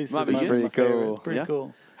once it releases. Might be it good. Pretty my favorite. cool. It's pretty Yeah.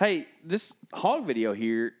 cool. Hey, this hog video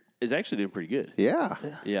here is actually doing pretty good. Yeah.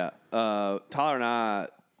 Yeah. Tyler and I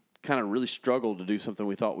kind of really struggled to do something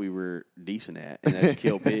we thought we were decent at, and that's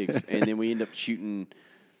kill pigs. And then we end up shooting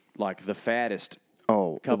like the fattest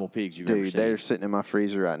couple pigs you've ever Dude, seen. they're sitting in my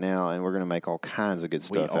freezer right now, and we're gonna make all kinds of good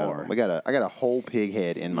stuff out of are. them. I got a whole pig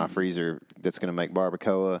head in my freezer that's gonna make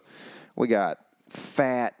barbacoa. We got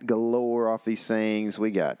fat galore off these things.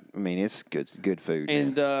 It's good food.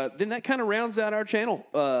 And man. then that kind of rounds out our channel.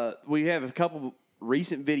 We have a couple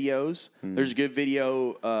recent videos. There's a good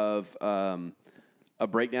video of a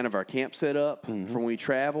breakdown of our camp setup from when we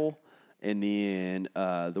travel. And then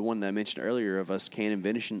the one that I mentioned earlier of us canning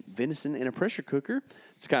venison in a pressure cooker.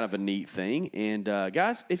 It's kind of a neat thing. And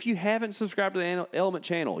guys, if you haven't subscribed to the Element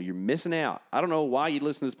channel, you're missing out. I don't know why you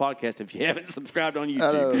listen to this podcast if you haven't subscribed on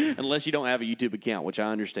YouTube, unless you don't have a YouTube account, which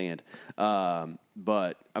I understand.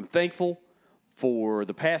 But I'm thankful for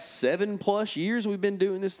the past 7+ years we've been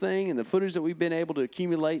doing this thing and the footage that we've been able to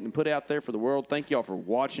accumulate and put out there for the world. Thank y'all for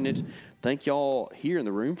watching it. Thank y'all here in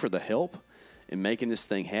the room for the help in making this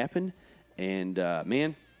thing happen. And,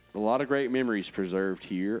 man, a lot of great memories preserved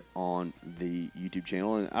here on the YouTube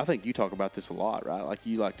channel. And I think you talk about this a lot, right? Like,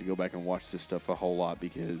 you like to go back and watch this stuff a whole lot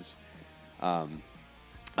because, I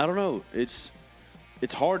don't know, it's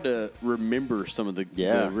hard to remember some of the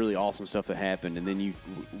really awesome stuff that happened. And then you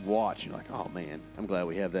watch, and you're like, oh, man, I'm glad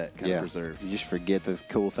we have that kind of preserved. You just forget the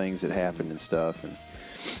cool things that happened and stuff, and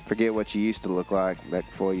forget what you used to look like back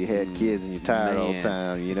before you had kids and you're tired all the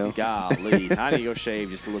time, you know? Golly, I need to go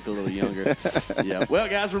shave just to look a little younger. Yeah. Well,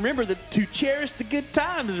 guys, remember to cherish the good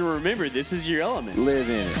times, and remember, this is your element. Live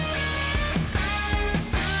in it.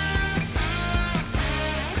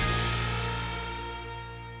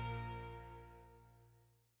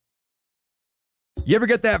 You ever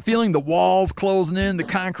get that feeling the walls closing in, the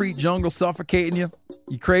concrete jungle suffocating you?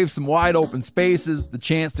 You crave some wide open spaces, the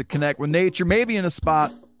chance to connect with nature, maybe in a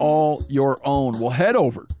spot all your own. Well, head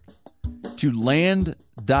over to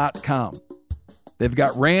land.com. They've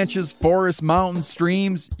got ranches, forests, mountains,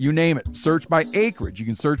 streams, you name it. Search by acreage. You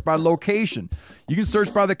can search by location. You can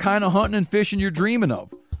search by the kind of hunting and fishing you're dreaming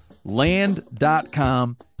of.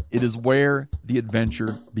 Land.com. It is where the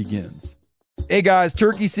adventure begins. Hey guys,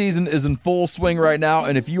 turkey season is in full swing right now,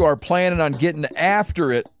 and if you are planning on getting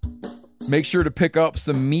after it, make sure to pick up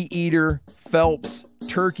some Meat Eater Phelps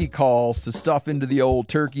turkey calls to stuff into the old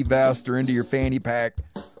turkey vest or into your fanny pack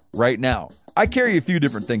right now. I carry a few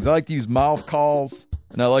different things. I like to use mouth calls,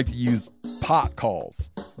 and I like to use pot calls.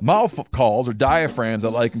 Mouth calls or diaphragms, I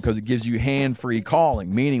like them because it gives you hand-free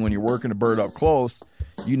calling, meaning when you're working a bird up close,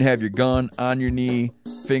 you can have your gun on your knee,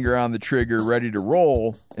 finger on the trigger, ready to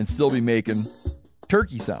roll, and still be making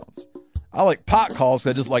turkey sounds. I like pot calls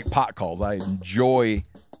because I just like pot calls. I enjoy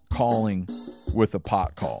calling with a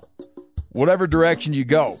pot call. Whatever direction you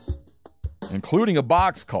go, including a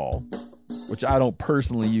box call, which I don't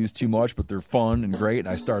personally use too much, but they're fun and great, and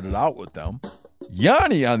I started out with them.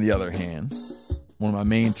 Yanni, on the other hand, one of my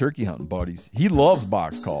main turkey hunting buddies, he loves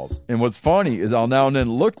box calls. And what's funny is I'll now and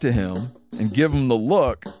then look to him and give him the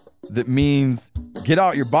look that means get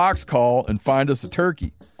out your box call and find us a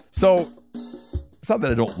turkey. So it's not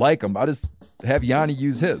that I don't like them. I just have Yanni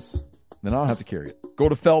use his. Then I don't have to carry it. Go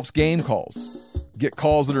to Phelps Game Calls. Get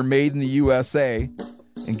calls that are made in the USA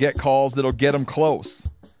and get calls that'll get them close.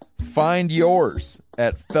 Find yours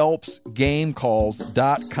at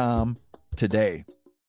phelpsgamecalls.com today.